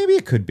 Well, maybe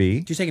it could be.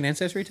 Did you take an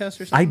ancestry test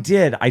or I something?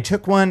 did. I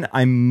took one.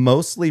 I'm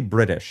mostly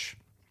British.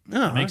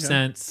 Oh, Makes okay.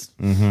 sense.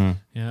 Mm-hmm.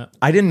 Yeah.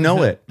 I didn't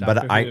know it, but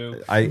Doctor I,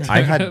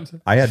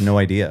 Who. I had no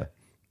idea.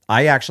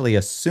 I actually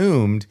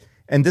assumed,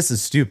 and this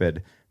is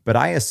stupid, but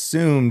I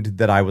assumed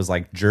that I was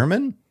like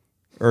German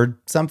or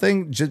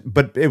something.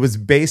 But it was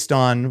based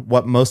on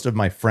what most of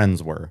my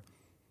friends were.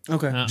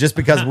 Okay. Just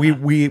because we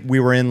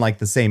were in like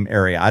the same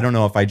area. I don't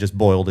know if I just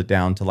boiled it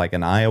down to like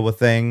an Iowa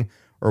thing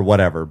or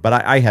whatever, but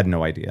I had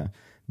no idea.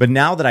 But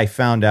now that I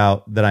found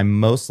out that I'm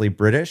mostly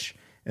British,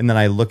 and then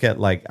I look at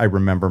like I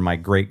remember my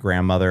great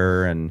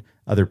grandmother and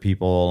other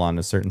people on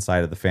a certain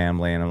side of the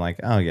family, and I'm like,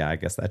 oh yeah, I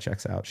guess that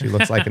checks out. She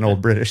looks like an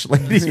old British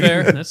lady. That's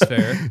fair. That's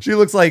fair. She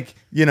looks like,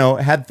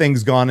 had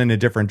things gone in a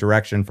different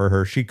direction for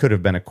her, she could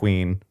have been a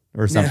queen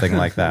or something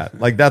like that.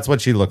 Like that's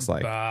what she looks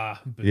like. But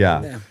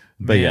Yeah.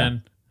 But yeah.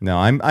 Man. No,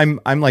 I'm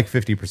like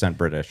 50%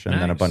 British and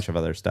then a Nice. bunch of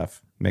other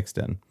stuff mixed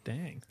in.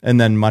 Dang. And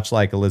then much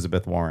like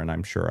Elizabeth Warren,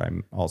 I'm sure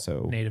I'm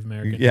also Native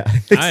American. Yeah.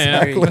 I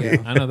am. Exactly.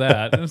 I know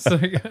that. It's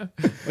like,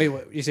 Wait,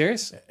 what, you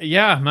serious?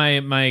 yeah,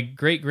 my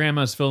great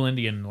grandma's full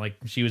Indian. Like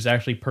she was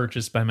actually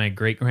purchased by my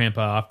great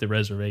grandpa off the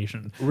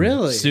reservation.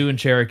 Really? Sioux and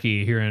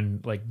Cherokee here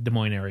in like Des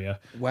Moines area.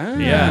 Wow.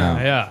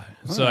 Yeah.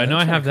 So I know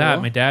I that's have kinda that.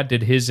 cool. My dad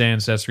did his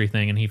ancestry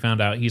thing, and he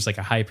found out he's like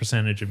a high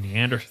percentage of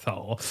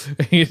Neanderthal.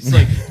 He's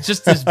like it's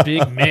just this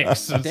big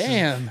mix.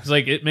 Damn. It's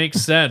like it makes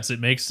sense.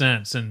 It makes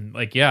sense, and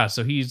like yeah.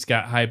 So he's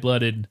got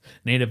high-blooded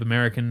Native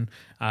American,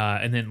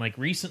 and then like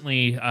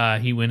recently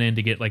he went in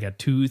to get like a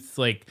tooth.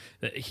 Like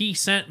he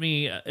sent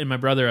me and my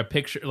brother a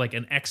picture, like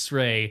an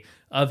X-ray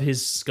of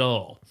his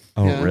skull.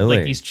 Oh, Yeah. really?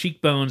 Like these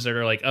cheekbones that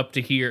are like up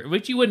to here,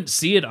 which you wouldn't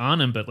see it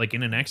on him, but like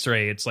in an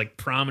X-ray, it's like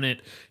prominent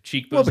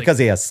cheekbones. well, like- because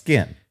he has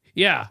skin.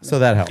 yeah. So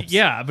that helps.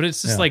 Yeah, but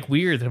it's just Yeah. like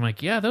weird. I'm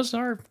like, yeah, those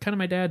are kind of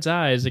my dad's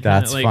eyes. It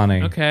That's kinda, like,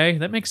 funny. Okay,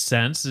 that makes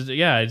sense.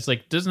 Yeah, it's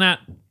like doesn't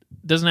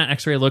that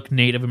X-ray look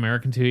Native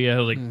American to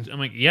you? Like I'm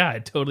like, yeah,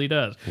 it totally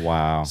does.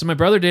 Wow. So my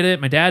brother did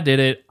it, my dad did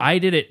it. I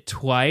did it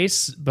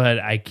twice, but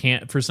I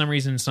can't for some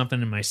reason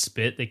something in my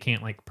spit they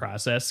can't like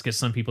process because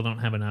some people don't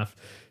have enough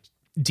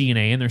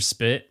DNA in their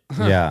spit.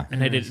 Yeah.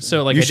 And I did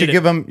so like You I should did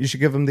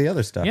give him the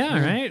other stuff.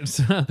 yeah, right.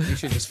 So, You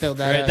should just fill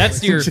that right, out.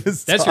 that's your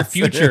Just that's your toss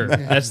it in future. there.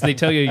 That's they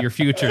tell you your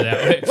future that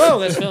way. Whoa,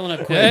 that's filling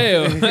up quick.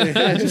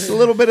 Hey. Just a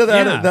little bit of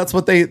that. Yeah. That's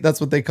what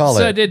they call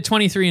So I it. did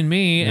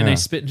 23andMe, and Yeah. I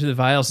spit into the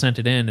vial, sent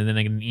it in, and then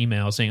I get an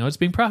email saying, "Oh, it's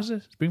being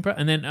processed."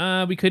 And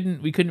then we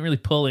couldn't really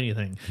pull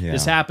anything. Yeah.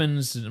 This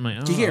happens. I'm like,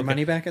 oh, Do you get your okay.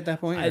 money back at that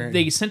point? or-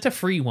 They sent a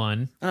free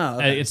one. Oh,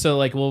 okay. And so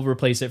like we'll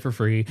replace it for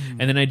free.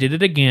 And then I did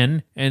it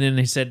again, and then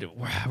they said,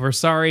 "We're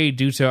sorry,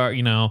 due to our,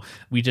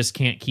 we just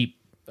can't keep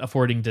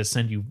affording to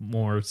send you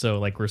more. So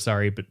like we're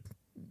sorry, but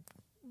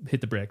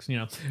hit the bricks."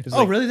 It's oh,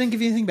 like, really? Didn't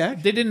give you anything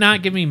back? They did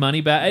not give me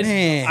money back.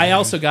 Man. I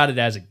also got it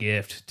as a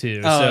gift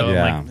too. Oh, so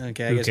yeah. I'm like,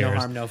 Okay, I who guess no cares?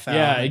 harm, no foul.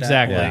 Yeah, at that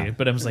exactly. point. Yeah.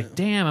 But I was like,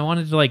 damn, I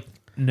wanted to like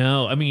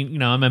know. I mean,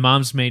 my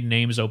mom's maiden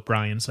name is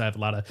O'Brien, so I have a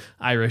lot of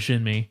Irish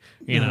in me.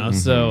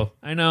 So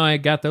I know I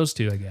got those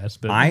two, I guess.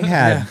 But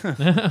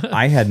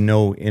I had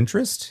no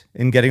interest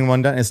in getting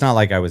one done. It's not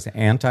like I was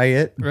anti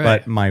it, Right.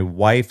 but my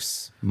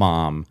wife's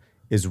mom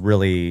is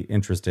really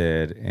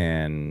interested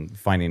in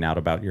finding out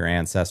about your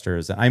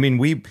ancestors. I mean,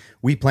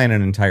 we planned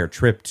an entire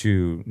trip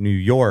to New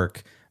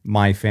York,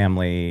 my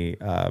family,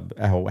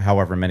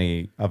 however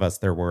many of us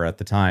there were at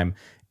the time,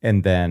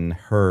 and then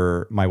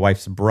my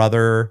wife's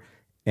brother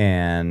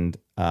and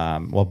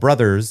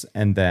brothers,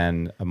 and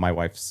then my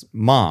wife's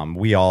mom.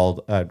 We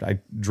all I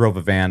drove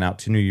a van out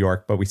to New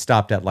York, but we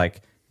stopped at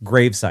like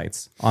grave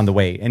sites on the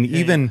way, and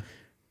even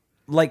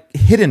like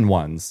hidden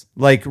ones,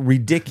 like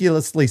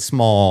ridiculously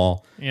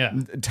small, Yeah.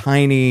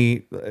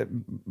 tiny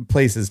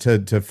places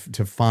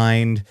to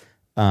find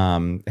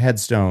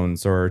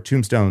headstones or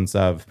tombstones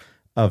of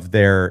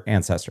their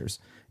ancestors.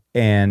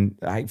 And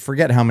I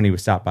forget how many we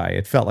stopped by.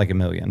 It felt like 1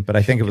 million, but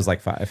I think it was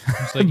like 5.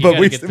 like you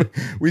but gotta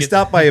we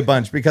stopped by a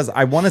bunch because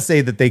I want to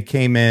say that they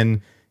came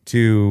in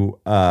to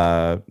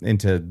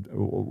into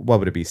what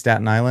would it be,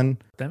 Staten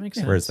Island? that makes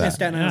sense. Where is that?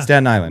 Staten Island.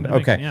 Staten Island. That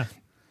makes- Okay.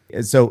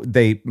 yeah. So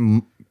they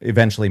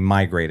eventually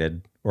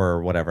migrated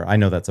or whatever. I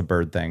know that's a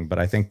bird thing, but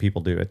I think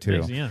people do it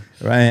too. Yeah.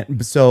 Right.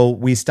 So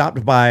we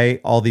stopped by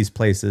all these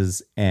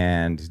places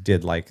and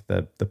did like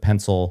the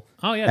pencil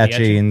Oh, yeah, the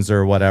etchings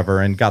or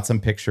whatever, and got some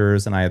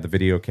pictures, and I had the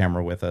video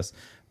camera with us.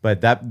 But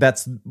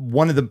that's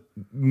one of the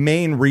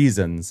main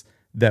reasons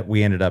that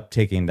we ended up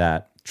taking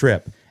that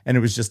trip. And it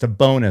was just a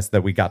bonus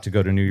that we got to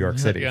go to New York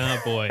City Oh,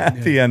 boy.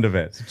 at the end of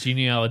it.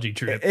 Genealogy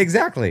trip.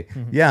 Exactly.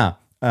 Yeah.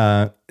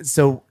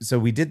 So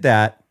we did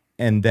that.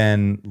 And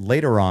then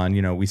later on,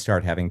 you know, we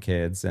started having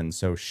kids. And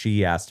so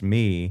she asked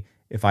me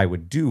if I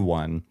would do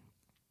one.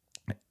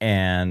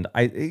 And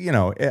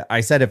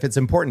I said, if it's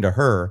important to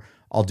her,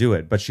 I'll do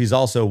it. But she's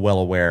also well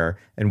aware,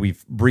 and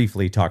we've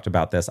briefly talked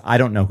about this. I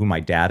don't know who my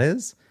dad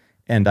is,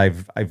 and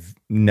I've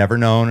never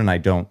known, and I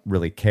don't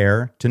really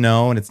care to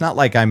know. And it's not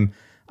like I'm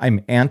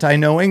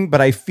anti-knowing,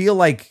 but I feel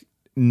like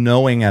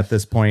knowing at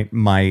this point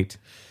might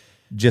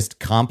just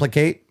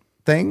complicate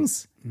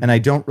things, and I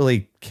don't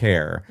really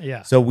care.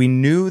 Yeah. So we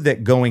knew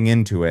that going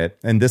into it,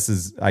 and this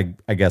is, I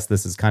guess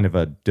this is kind of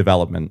a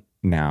development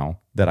now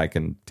that I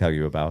can tell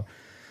you about.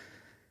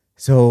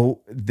 So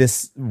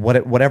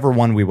whatever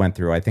one we went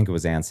through, I think it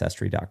was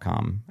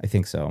Ancestry.com. I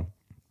think so.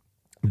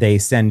 They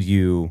send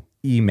you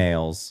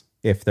emails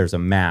if there's a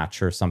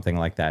match or something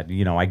like that.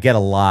 You know, I get a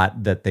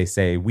lot that they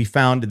say, we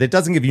found, that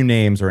doesn't give you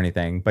names or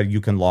anything, but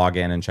you can log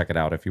in and check it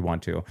out if you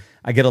want to.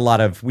 I get a lot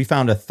of, we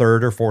found a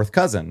third or fourth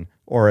cousin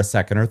or a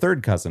second or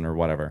third cousin or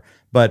whatever.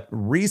 But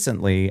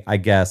recently, I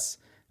guess,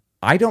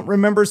 I don't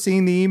remember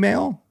seeing the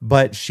email,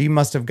 but she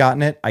must have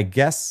gotten it. I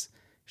guess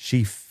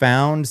she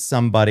found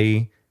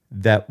somebody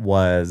that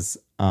was,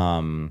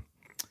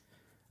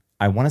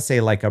 I want to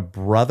say like a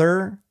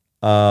brother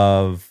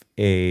of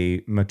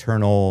a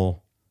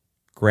maternal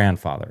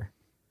grandfather.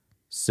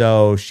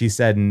 So she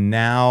said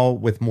now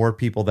with more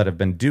people that have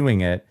been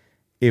doing it,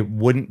 it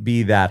wouldn't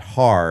be that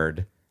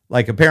hard.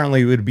 Like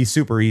apparently it would be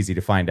super easy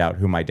to find out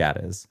who my dad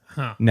is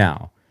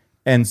now.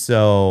 And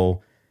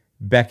so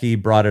Becky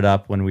brought it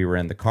up when we were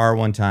in the car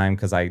one time,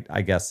 because I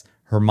guess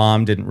her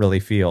mom didn't really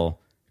feel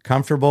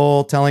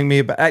comfortable telling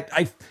me, but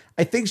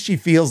I think she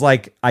feels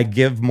like I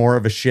give more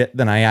of a shit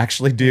than I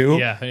actually do.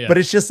 Yeah. But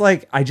it's just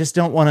like, I just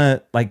don't want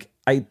to, like,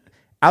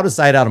 out of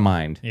sight, out of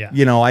mind. Yeah.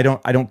 You know, I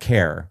don't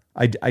care.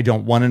 I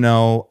don't want to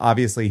know.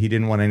 Obviously, he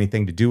didn't want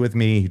anything to do with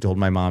me. He told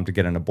my mom to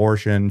get an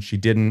abortion. She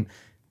didn't.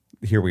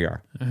 Here we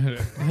are.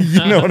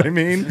 You know what I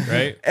mean?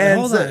 Right. And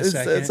Hold on a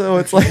second. so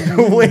it's like,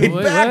 wait,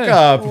 back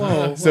up.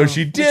 Whoa, So whoa.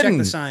 she Check didn't.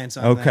 the science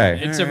on Okay.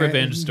 that. It's All a right.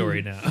 revenge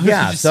story now.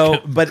 Yeah. Just So,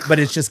 but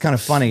it's just kind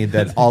of funny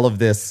that all of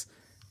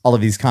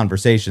these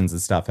conversations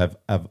and stuff have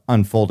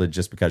unfolded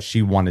just because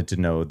she wanted to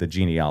know the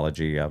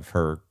genealogy of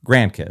her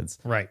grandkids,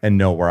 Right. and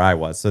know where I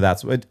was. So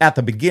that's what, at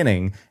the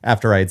beginning,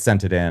 after I had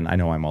sent it in, I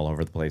know I'm all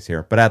over the place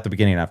here, but at the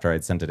beginning, after I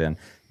had sent it in,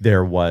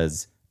 there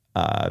was,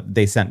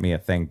 they sent me a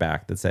thing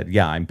back that said,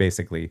 yeah, I'm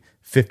basically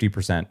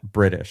 50%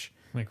 British.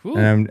 Like, ooh.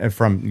 And I'm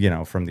from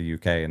the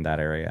UK in that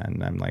area.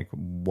 And I'm like,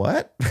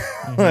 what?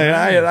 Like,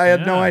 I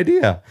had no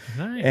idea.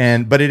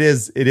 Nice. But it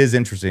is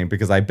interesting,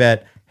 because I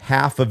bet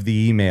half of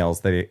the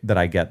emails that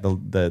I get, the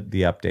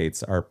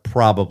updates, are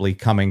probably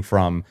coming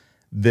from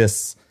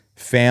this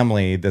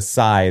family, the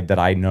side that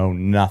I know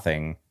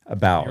nothing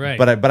about. Right.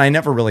 But I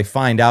never really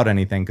find out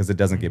anything, because it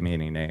doesn't give me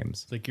any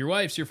names. It's like, your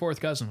wife's your fourth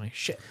cousin. I'm like,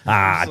 shit.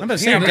 I'm about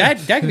to say,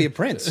 that could be a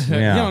prince.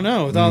 Yeah. You don't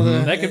know, with all the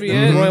That could be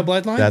it. royal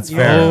bloodline. That's You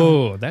fair. know.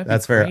 Oh, that'd be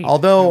That's fair. great.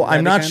 Although That'd I'm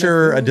be not kinda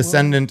sure a cool.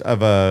 descendant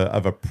of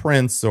a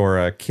prince or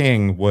a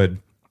king would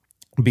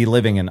be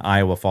living in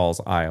Iowa Falls,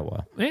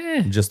 Iowa.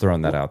 Just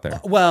throwing that out there.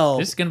 Well,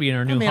 This is going to be in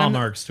our new mean,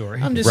 Hallmark story.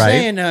 I'm just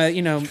Right.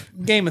 saying,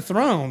 Game of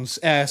Thrones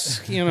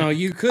esque.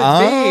 You could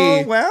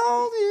Oh be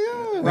well,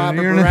 yeah.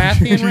 Robert You're not-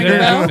 Baratheon. Ring a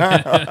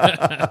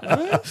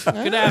bell?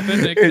 Could happen.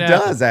 It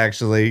does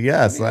actually.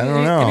 Yes, I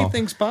don't know.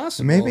 Anything's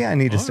possible. Maybe I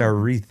need to start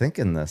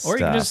rethinking this Or you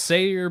stuff. can just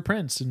say you're a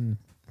prince and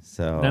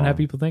so not have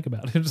people think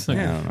about it. Just like,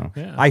 I don't know.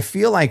 Yeah. I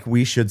feel like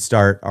we should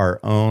start our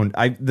own.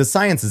 The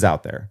science is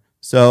out there,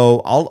 so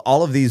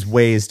all of these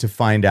ways to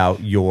find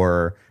out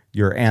your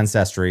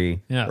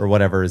ancestry Yeah. or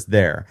whatever is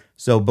there.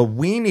 So, but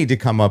we need to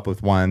come up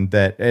with one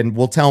and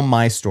we'll tell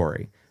my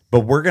story.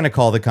 But we're going to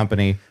call the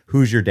company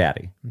 "Who's Your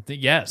Daddy,"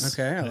 Yes.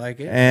 Okay, I like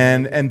it.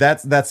 and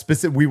that's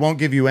specific. We won't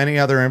give you any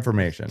other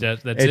information.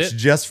 That's it's it.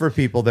 just for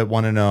people that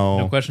want to know.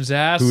 No questions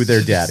asked. who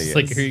their daddy It's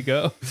like, is. here you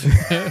go.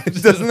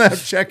 Doesn't that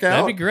check out?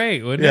 That'd be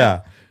great, wouldn't Yeah.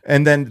 it?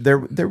 And then there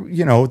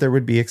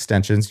would be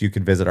extensions. You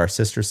could visit our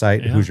sister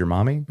site, Yeah. Who's Your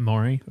Mommy?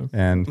 Maury.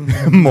 And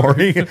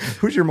Maury.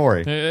 Who's your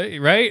Maury?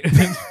 Right?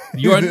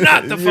 You are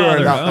not the You are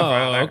father.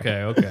 not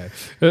the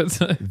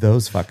Okay.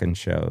 Those fucking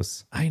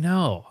shows. I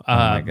know.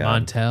 my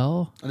God.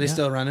 Montel. Are they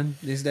still running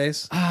these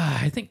days?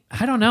 I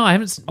don't know. I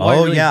haven't.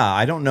 Yeah.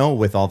 I don't know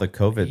with all the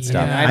COVID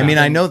stuff. I I mean,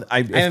 I haven't know I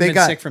if haven't they been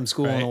got sick from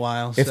school in a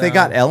while. if they so-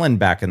 got Ellen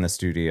back in the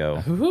studio,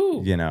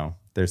 Woohoo.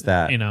 there's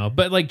that.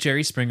 But like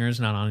Jerry Springer's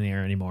not on the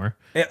air anymore.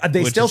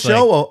 They which still is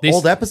show like-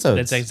 old episodes.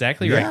 That's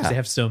exactly right, because Yeah. they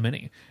have so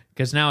many.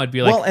 Because now it'd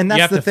be like, Well, and that's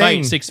you have the to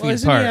thing. fight 6 Well, feet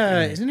isn't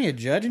apart. he a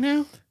judge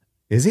now?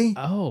 Is he?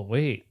 Oh,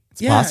 wait.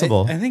 It's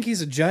possible. I think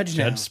he's a judge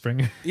now. Judge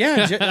Springer.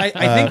 Yeah, I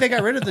think they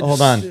got rid of the.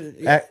 Hold on,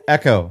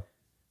 Echo.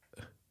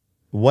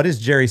 What is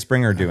Jerry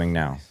Springer doing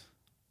now?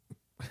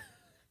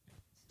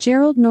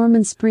 Gerald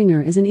Norman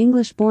Springer is an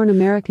English-born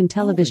American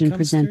television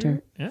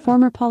presenter,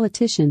 former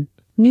politician,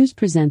 news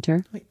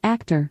presenter,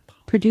 actor,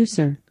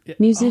 producer,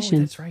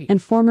 musician, that's right.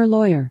 and former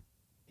lawyer.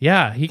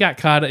 Yeah, he got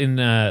caught in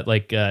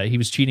he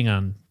was cheating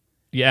on.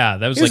 Yeah,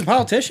 that was He was like a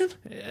politician.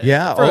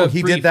 Yeah. For a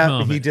He brief did that.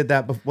 moment. He did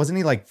that. Wasn't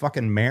he like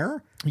fucking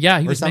mayor? yeah,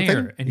 he Or was something?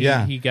 mayor, and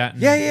he got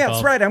Yeah, that's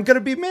involved. right. I'm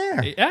gonna be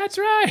mayor. Yeah, that's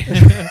right.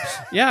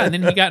 Yeah, and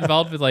then he got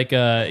involved with like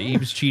he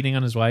was cheating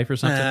on his wife or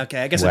something.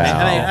 Okay, I guess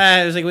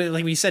Wow. it was like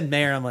when you said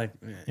mayor, I'm like,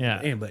 Yeah.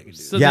 anybody can do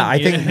So that.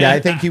 then- I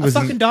think he A was.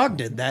 fucking dog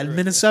did that in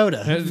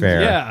Minnesota.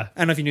 Fair. Yeah. I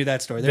don't know if you knew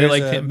that story. They There's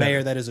liked a him mayor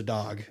better. that is a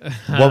dog.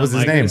 What was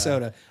his my name?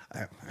 Minnesota.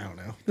 I don't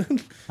know.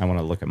 I want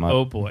to look him up.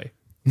 Oh boy.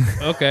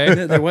 Okay.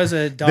 There was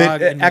a dog.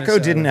 in Echo Minnesota.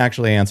 didn't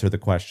actually answer the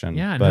question.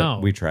 Yeah, but no.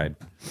 we tried.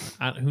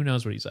 Who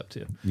knows what he's up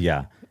to?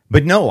 Yeah,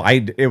 but no,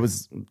 it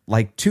was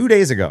like 2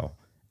 days ago,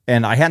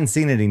 and I hadn't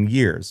seen it in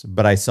years.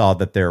 But I saw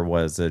that there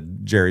was a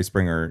Jerry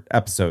Springer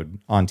episode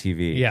on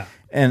TV. Yeah.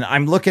 and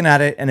I'm looking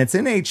at it, and it's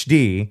in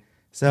HD.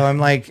 So I'm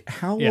like,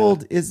 how Yeah.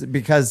 old is it?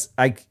 Because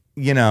I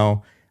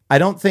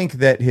don't think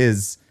that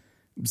his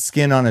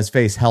skin on his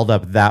face held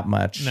up that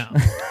much. No.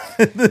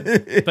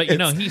 But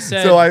he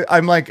said. So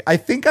I'm like, I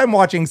think I'm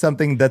watching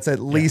something that's at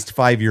least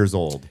 5 years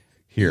old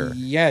here.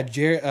 Yeah,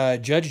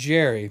 Judge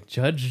Jerry.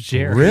 Judge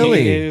Jerry.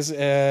 Really? He is.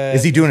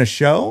 Is he doing a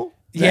show?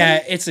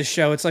 Yeah, it's a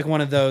show. It's like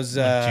one of those.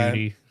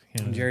 Judy.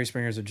 Jerry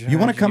Springer's a judge. You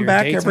want to come Your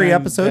back every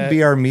daytime episode, vet.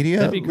 be our media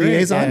That'd be great,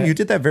 liaison? yeah. You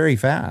did that very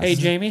fast. Hey,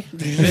 Jamie.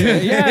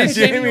 Yeah,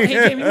 Jamie.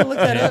 Hey, Jamie, look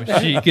that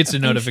up. She gets a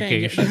Shane,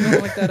 notification. you wanna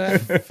look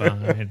that up?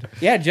 Fine.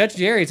 Yeah, Judge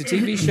Jerry. It's a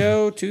TV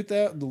show.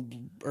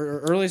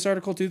 Earliest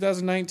article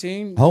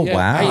 2019. Oh, Yeah,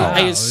 wow. I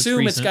Wow, it's assume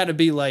it's recent. got to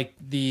be like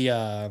the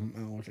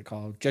what's it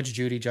called? Judge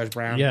Judy, Judge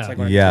Brown. Yeah. It's like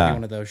one Yeah.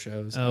 one of those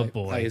shows. Oh,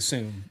 boy. I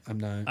assume. I'm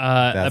not.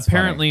 That's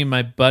Apparently,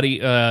 my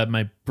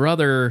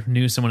brother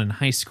knew someone in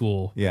high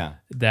school. Yeah.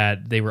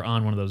 That they were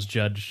on one of those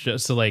judge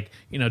shows. So, like,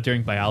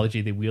 during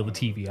biology, they wheel the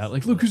TV out,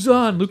 like, look who's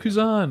on, look who's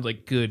on.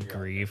 Like, good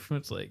grief.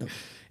 It's like,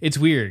 it's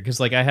weird because,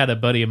 like, I had a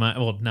buddy of mine,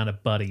 well, not a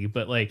buddy,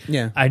 but, like,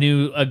 Yeah. I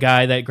knew a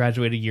guy that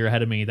graduated a year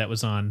ahead of me that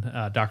was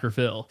on Dr.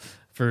 Phil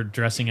for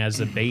dressing as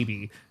a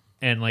baby.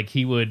 And, like,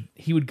 he would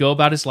go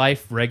about his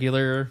life,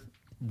 regular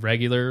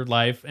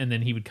life, and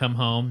then he would come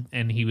home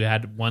and he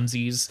had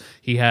onesies.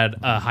 He had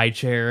a high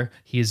chair.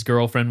 His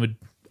girlfriend would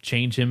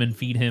change him and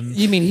feed him.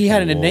 You mean he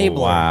had an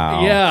enabler?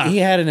 Wow. Yeah. He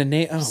had an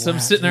enabler. Oh, So I'm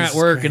wow, sitting there at Jesus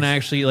work Christ. and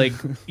actually, like,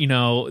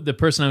 the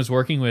person I was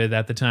working with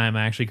at the time,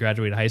 I actually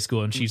graduated high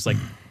school, and she's like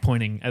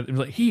pointing at,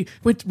 like,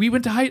 we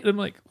went to high. I'm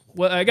like,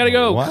 what? I gotta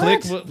go. What?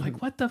 Click.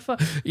 Like, what the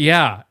fuck?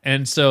 Yeah.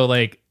 And so,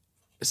 like,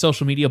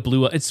 social media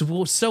blew up. It's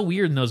so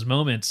weird in those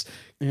moments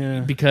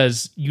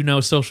because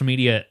social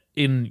media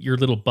in your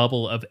little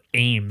bubble of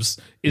Ames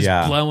is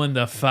Yeah. blowing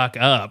the fuck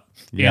up.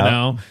 You Yep.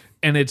 know.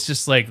 And it's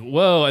just like,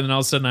 whoa. And then all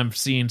of a sudden I'm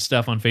seeing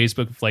stuff on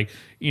Facebook of like,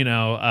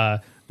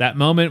 that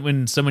moment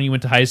when someone you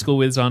went to high school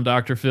with is on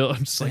Dr. Phil.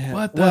 I'm just like,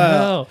 what the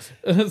hell?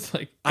 It's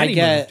like, I anyway,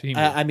 get.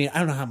 anyway. I mean, I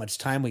don't know how much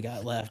time we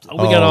got left. we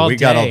got all we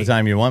got all day. the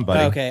time you want,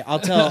 buddy. Okay, I'll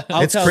tell.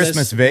 It's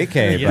Christmas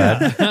vacay,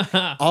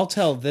 bud. I'll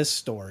tell this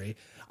story.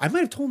 I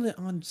might have told it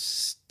on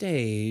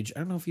stage. I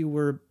don't know if you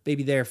were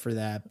maybe there for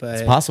that, but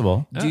It's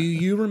possible. do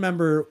you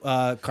remember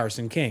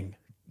Carson King?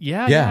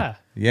 Yeah.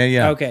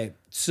 Yeah. Okay,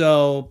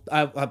 so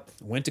I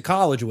went to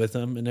college with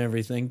him and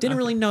everything. Didn't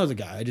really know the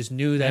guy. I just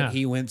knew that Yeah.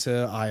 he went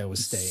to Iowa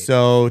State.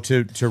 So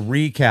to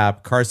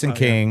recap, Carson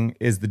King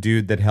is the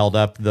dude that held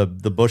up the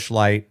Busch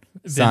Light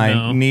sign.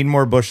 Venmo. Need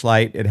more Busch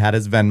Light. It had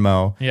his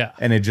Venmo. Yeah.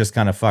 And it just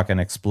kind of fucking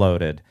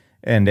exploded.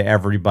 And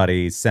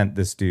everybody sent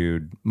this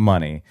dude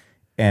money.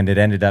 And it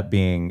ended up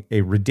being a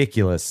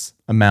ridiculous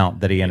amount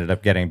that he ended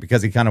up getting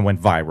because he kind of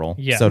went viral,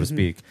 Yeah. so to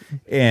speak.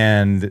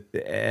 And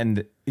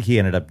he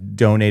ended up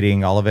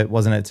donating all of it,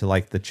 wasn't it, to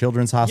like the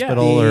Children's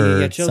Hospital or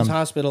yeah, Children's some-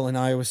 Hospital in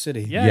Iowa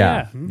City.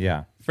 Yeah.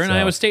 yeah. For an So-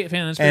 Iowa State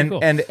fan, that's pretty cool.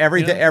 and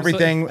everything You know, it's like-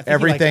 everything I think he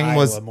everything liked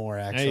was Iowa more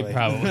Hey, actually.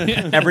 probably.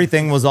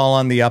 everything was all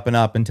on the up and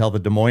up until the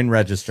Des Moines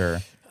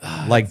Register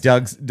like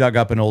dug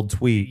up an old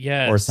tweet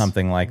Yes. or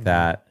something like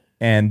that.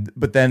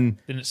 But then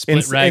Then it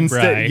split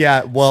RAGBRAI.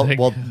 yeah, well, It's like-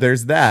 well,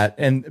 there's that,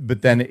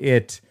 but then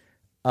it,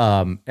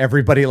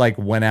 everybody like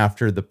went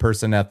after the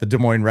person at the Des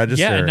Moines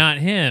Register, Yeah, not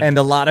him. and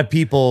a lot of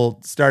people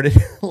started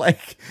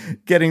like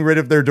getting rid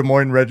of their Des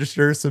Moines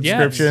Register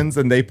subscriptions,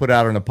 and they put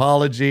out an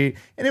apology,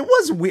 and it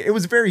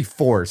was very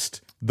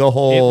forced. The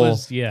whole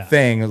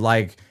thing,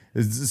 like,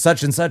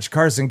 such and such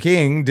Carson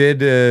King did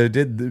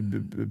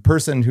the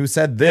person who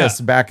said this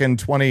back in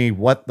 20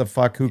 what the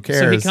fuck, who cares?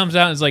 So he comes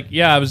out and is like,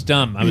 yeah, I was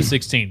dumb. I was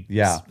 16.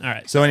 Yeah. All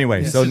right. So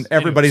anyway, so Just-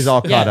 everybody's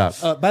all caught Yeah.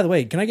 up. By the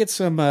way, can I get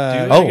some?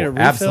 Can I Oh, get a refill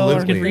or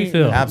absolutely. anything?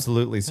 Refill.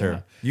 Absolutely,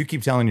 sir. You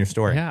keep telling your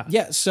story. Yeah.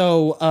 Yeah.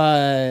 So,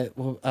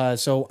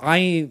 so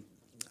I,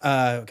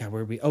 God,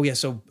 where are we? Oh yeah.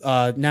 So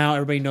now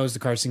everybody knows the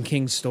Carson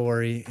King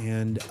story,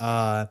 and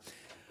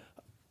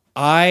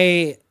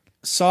I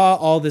saw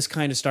all this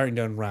kind of starting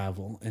to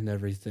unravel and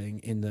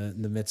everything in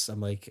the midst.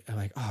 I'm like,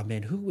 oh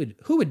man, who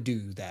would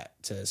do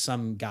that to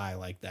some guy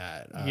like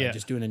that?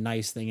 Just doing a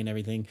nice thing and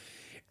everything.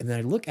 And then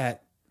I look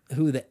at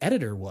who the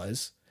editor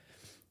was.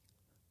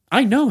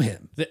 I know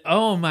him.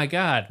 Oh my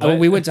God.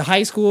 We went to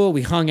high school.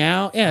 We hung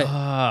out.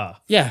 Yeah.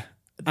 Yeah.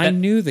 I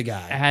knew the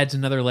guy. Adds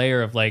another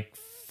layer of like,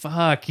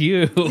 fuck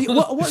you.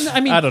 I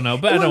mean, I don't know,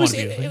 but I don't want to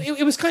be.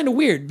 It was kind of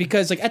weird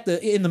because like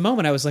in the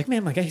moment I was like,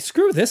 man, like, hey,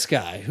 screw this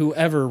guy,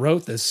 whoever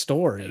wrote this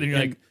story. And you're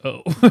like,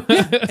 oh.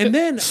 Yeah. And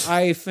then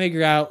I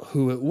figure out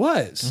who it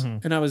was,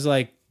 and I was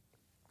like,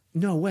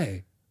 no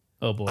way.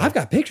 Oh boy. I've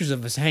got pictures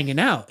of us hanging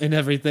out and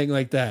everything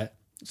like that.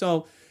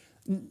 So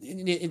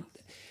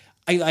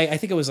I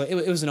think it was like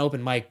it was an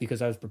open mic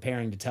because I was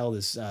preparing to tell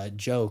this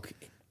joke.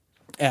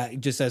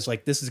 Just as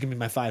like, this is gonna be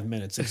my 5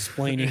 minutes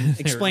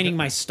explaining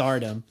my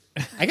stardom.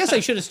 I guess I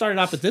should have started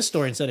off with this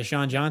story instead of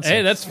Sean Johnson.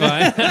 Hey, that's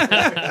fine.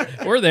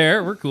 We're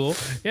there. We're cool.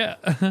 Yeah.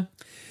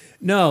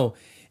 No,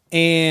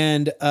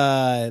 and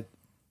oh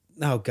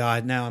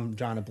God, now I'm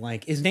drawing a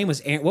blank. His name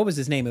was Aaron. What was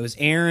his name? It was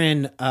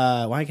Aaron.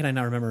 Why can I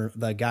not remember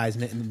the guy's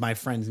name? My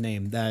friend's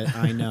name that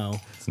I know.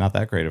 It's not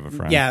that great of a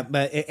friend. Yeah,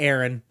 but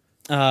Aaron.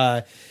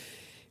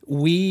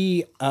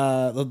 We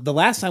the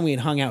last time we had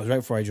hung out was right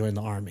before I joined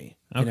the Army.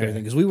 And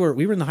everything, because we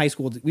were in high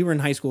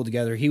school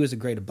together. He was a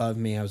grade above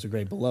me. I was a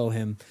grade below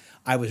him.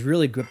 I was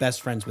really good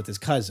best friends with his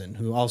cousin,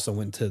 who also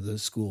went to the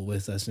school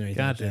with us and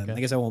everything. Gotcha. I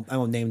guess I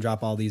won't name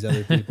drop all these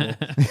other people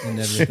and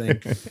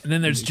everything. And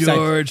then there's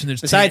George, and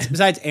there's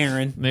besides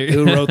Aaron,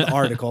 who wrote the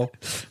article.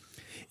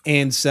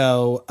 And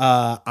so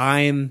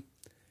I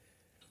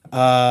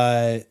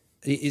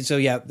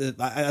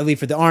leave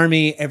for the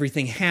Army.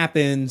 Everything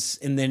happens,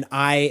 and then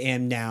I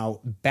am now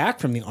back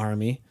from the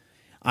Army.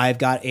 I've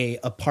got a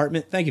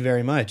apartment. Thank you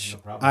very much. No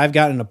problem. I've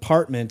got an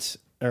apartment,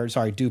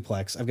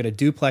 duplex. I've got a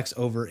duplex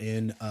over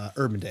in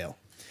Urbandale.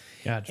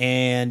 Gotcha.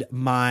 And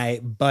my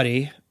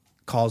buddy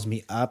calls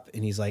me up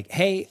and he's like,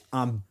 hey,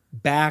 I'm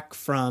back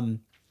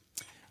from,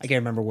 I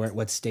can't remember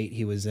what state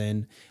he was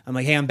in. I'm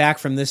like, hey, I'm back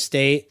from this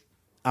state.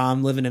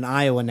 I'm living in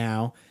Iowa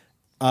now.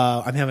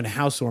 I'm having a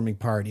housewarming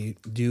party.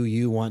 Do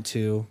you want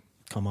to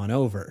come on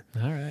over?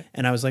 All right.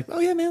 And I was like,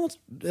 oh yeah, man,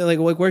 like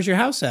where's your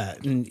house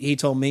at? And he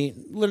told me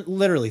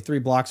literally 3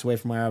 blocks away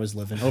from where I was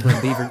living, over in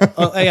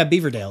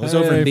Beaverdale. It was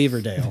over in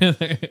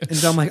Beaverdale. And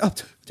so I'm like, oh,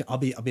 I'll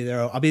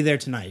be there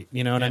tonight.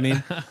 You know what I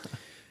mean?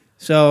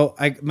 So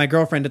my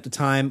girlfriend at the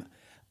time,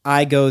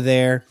 I go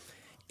there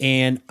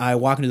and I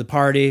walk into the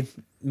party,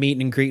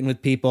 meeting and greeting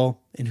with people.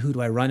 And who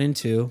do I run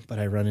into? But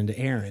I run into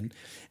Aaron.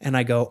 And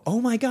I go,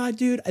 oh my God,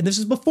 dude. And this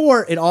is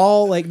before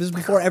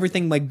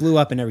everything like blew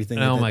up and everything.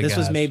 Oh my This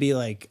was gosh. maybe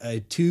like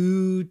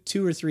 2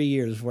 or 3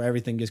 years before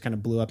everything just kind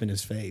of blew up in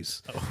his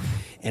face. Oh.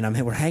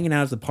 And we're hanging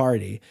out at the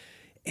party.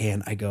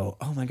 And I go,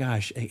 oh my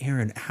gosh, hey,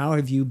 Aaron, how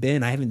have you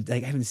been? I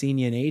haven't seen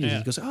you in ages. Yeah.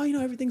 He goes, oh,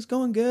 everything's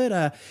going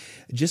good.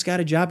 Just got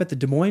a job at the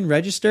Des Moines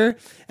Register.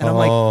 And I'm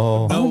like,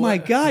 oh my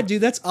God,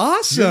 dude, that's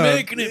awesome. You're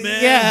making it,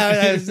 man.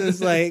 Yeah, I was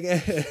just like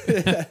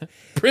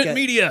print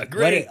media,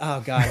 great.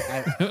 Oh God,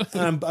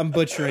 I'm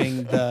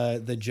butchering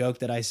the joke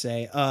that I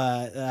say.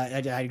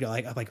 I go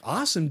I'm like,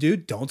 awesome,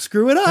 dude, don't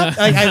screw it up.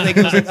 I think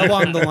it was like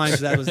along the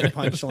lines that was the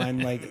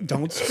punchline, like,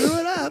 don't screw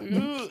it up.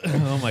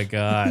 Oh my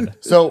God.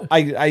 So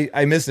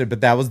I missed it,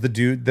 but that was the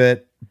dude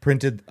that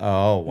printed.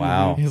 Oh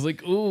wow. He's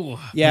like, ooh.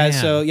 Yeah. Man.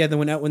 So yeah, then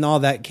when all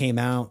that came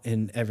out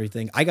and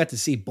everything, I got to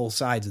see both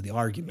sides of the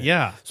argument.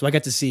 Yeah. So I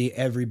got to see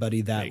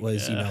everybody that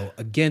was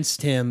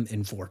against him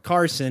and for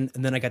Carson,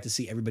 and then I got to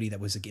see everybody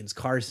that was against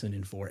Carson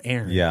and for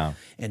Aaron. Yeah.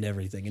 And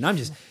everything, and I'm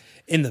just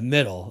in the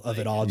middle of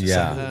it all. Just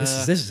like, oh,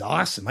 this is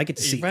awesome. I get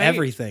to see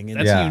everything. And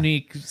that's a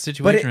unique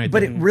situation.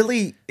 But it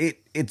really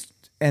it's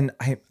and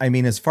I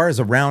mean, as far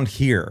as around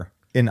here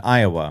in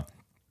Iowa,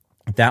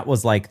 that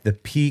was like the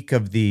peak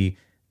of the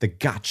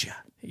gotcha.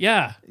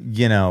 Yeah.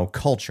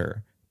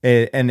 Culture.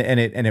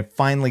 It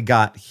finally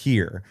got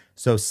here.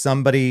 So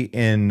somebody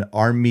in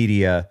our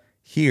media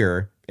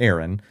here,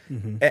 Aaron,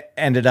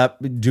 ended up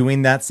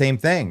doing that same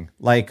thing.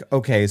 Like,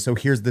 okay, so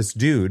here's this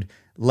dude.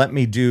 Let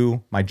me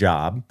do my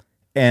job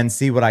and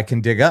see what I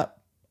can dig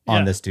up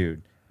on this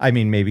dude. I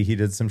mean, maybe he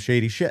did some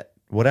shady shit,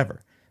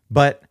 whatever.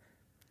 But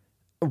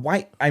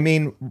why? I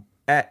mean,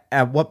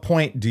 at what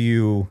point do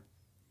you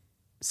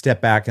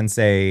step back and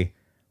say,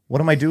 what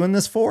am I doing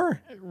this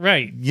for?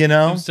 Right.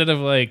 Instead of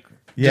like,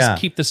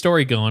 just keep the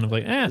story going of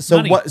like, so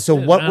money.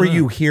 What were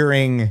you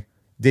hearing?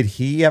 Did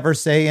he ever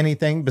say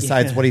anything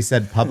besides what he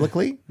said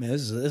publicly? Man,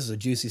 this is a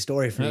juicy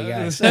story for you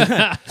guys.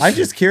 I'm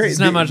just curious.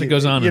 There's not much that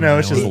goes on.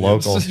 It's just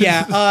local.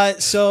 Yeah.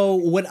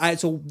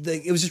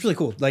 It was just really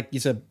cool. Like you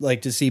said,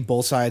 like to see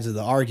both sides of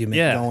the argument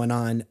going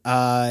on.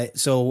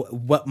 So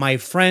what my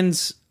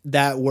friends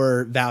that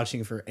were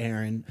vouching for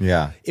Aaron.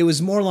 Yeah. It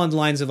was more along the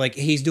lines of like,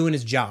 he's doing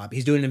his job.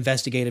 He's doing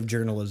investigative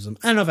journalism.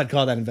 I don't know if I'd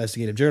call that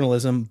investigative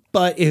journalism,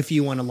 but if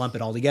you want to lump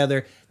it all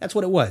together, that's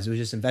what it was. It was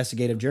just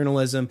investigative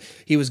journalism.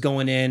 He was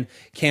going in,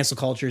 cancel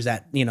culture's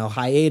at,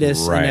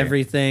 hiatus and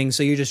everything.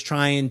 So you're just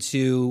trying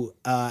to,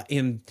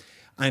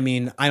 I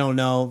mean, I don't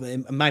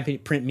know. My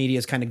print media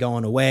is kind of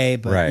going away,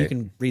 but you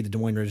can read the Des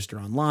Moines Register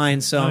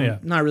online. So I'm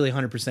not really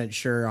 100%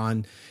 sure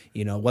on,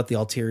 what the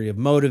ulterior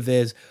motive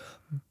is.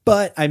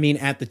 But I mean,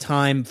 at the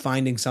time,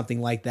 finding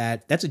something like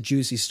that, that's a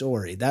juicy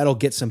story. That'll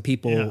get some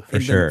people. For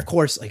sure. Of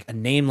course, like a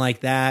name like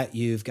that,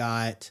 you've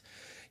got,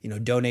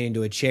 donating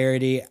to a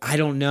charity. I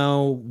don't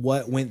know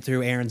what went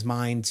through Aaron's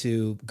mind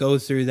to go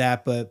through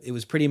that, but it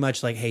was pretty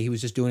much like, hey, he was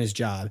just doing his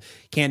job.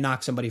 Can't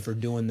knock somebody for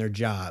doing their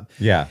job.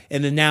 Yeah.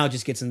 And then now it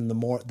just gets into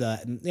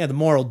the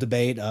moral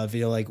debate of,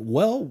 like,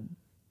 well,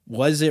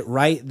 was it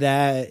right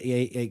that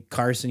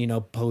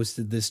Carson,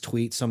 posted this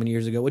tweet so many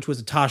years ago, which was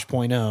a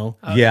Tosh.0?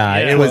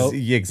 It was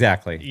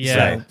exactly.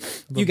 Yeah. So,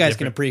 you guys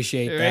can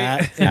appreciate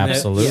that.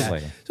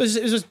 Absolutely. So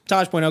it was a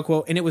Tosh.0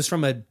 quote, and it was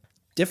from a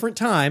different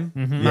time,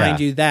 mind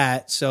you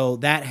that. So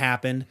that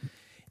happened.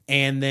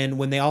 And then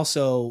when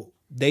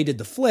they did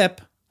the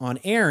flip on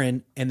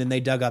Aaron, and then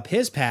they dug up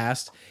his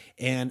past,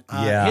 and his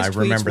tweets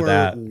remember were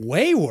that.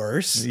 way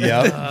worse.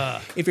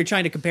 Yep. If you're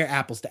trying to compare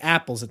apples to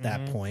apples at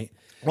that point.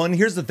 Well, and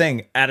here's the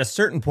thing. At a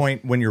certain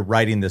point when you're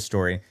writing this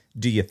story,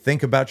 do you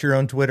think about your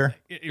own Twitter?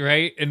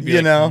 Right? And be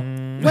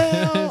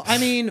Well, I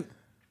mean...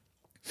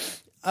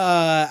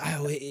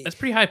 that's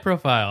pretty high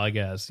profile, I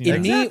guess.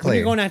 When you're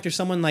going after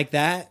someone like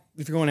that,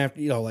 if you're going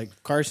after, like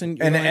Carson...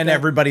 And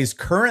everybody's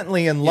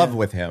currently in love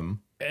with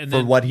him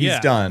for what he's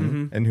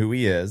done and who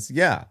he is.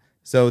 Yeah.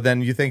 So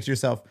then you think to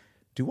yourself...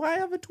 Do I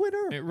have a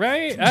Twitter?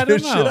 Right? I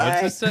don't know.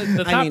 It's just,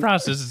 the thought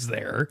process is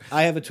there.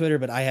 I have a Twitter,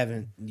 but I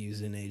haven't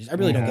used it in ages. I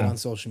really don't get on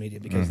social media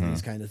because of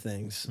these kind of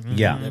things.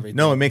 Yeah.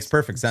 No, it makes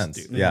perfect sense.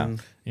 Stupid. Yeah.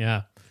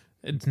 Yeah.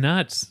 It's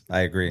nuts. I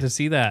agree. To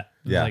see that.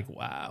 Yeah. Like,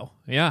 wow.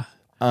 Yeah.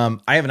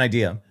 I have an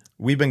idea.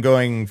 We've been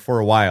going for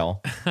a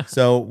while,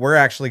 so we're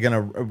actually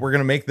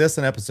gonna make this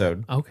an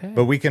episode. Okay.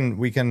 But we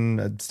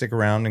can stick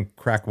around and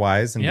crack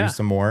wise and do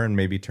some more and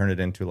maybe turn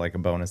it into like a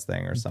bonus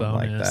thing or something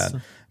like that.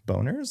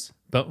 Boners?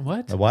 But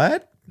what?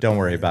 What? Don't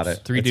worry about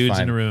it. Three It's dudes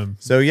fine. in a room.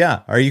 So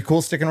yeah, are you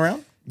cool sticking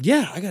around?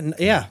 Yeah, I got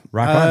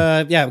Rock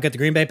on. Yeah, we got the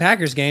Green Bay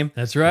Packers game.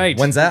 That's right.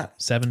 When's that?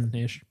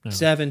 7-ish. No.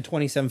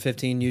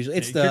 7:27:15 usually.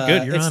 It's You're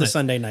good. You're it's on the it.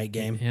 Sunday night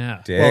game.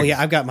 Yeah. Dig. Well,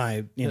 yeah, I've got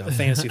my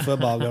fantasy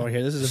football going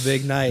here. This is a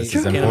big night. This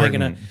is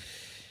important.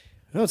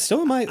 No, it's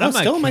still in my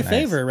Nice.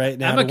 favor right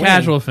now. I'm a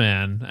casual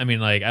fan. I mean,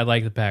 like, I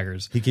like the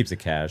Packers. He keeps it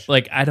cash.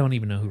 Like, I don't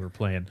even know who we're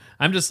playing.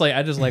 I'm just like,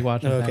 I just like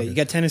watching. Okay, Packers. you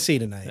got Tennessee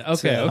tonight.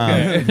 Okay, so-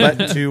 okay.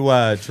 But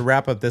to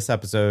wap up this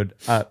episode,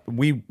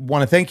 we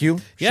want to thank you,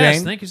 Yes,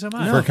 Shane, thank you so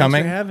much. for thanks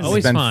coming. for having It's me.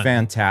 Always been fun.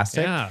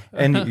 fantastic. Yeah.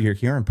 And you're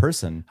here in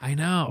person. I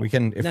know. We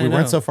can, if I we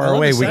weren't know. so I far love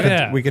away, the we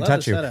setup. could Love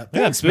touch the you. setup.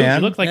 Yeah, Thanks, Spook,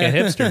 man. you look like a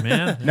hipster,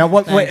 man. Now,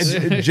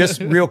 wait, just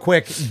real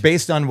quick,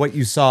 based on what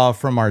you saw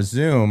from our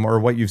Zoom or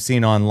what you've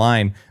seen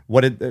online,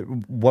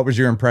 what was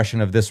your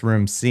impression of this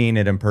room seeing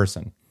it in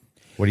person?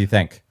 What do you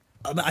think?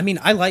 I mean,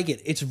 I like it.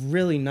 It's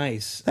really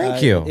nice.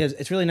 Thank you.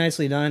 It's really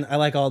nicely done. I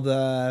like all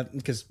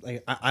because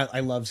like, I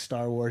love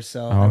Star Wars,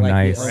 so I Oh, like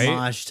nice. the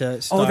homage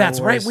to Star Oh, that's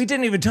Wars. right. We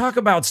didn't even talk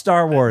about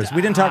Star Wars.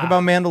 We didn't talk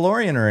about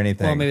Mandalorian or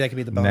anything. Well, maybe that could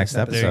be the bonus next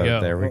episode. There you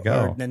go. There we Or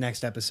go. the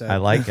next episode. I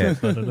like it.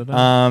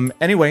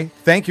 Anyway,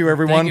 thank you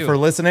everyone Thank you. for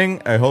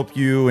listening. I hope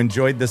you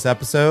enjoyed this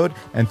episid,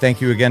 and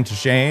thank you again to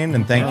Shane,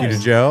 and thank you to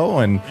Joe,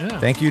 and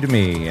thank you to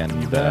me.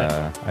 And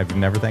bet. I've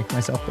never thanked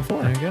myself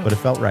before, There you go. but it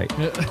felt right.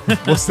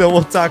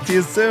 We'll talk to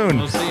you soon.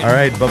 We'll see you. All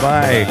right, bye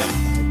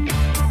bye.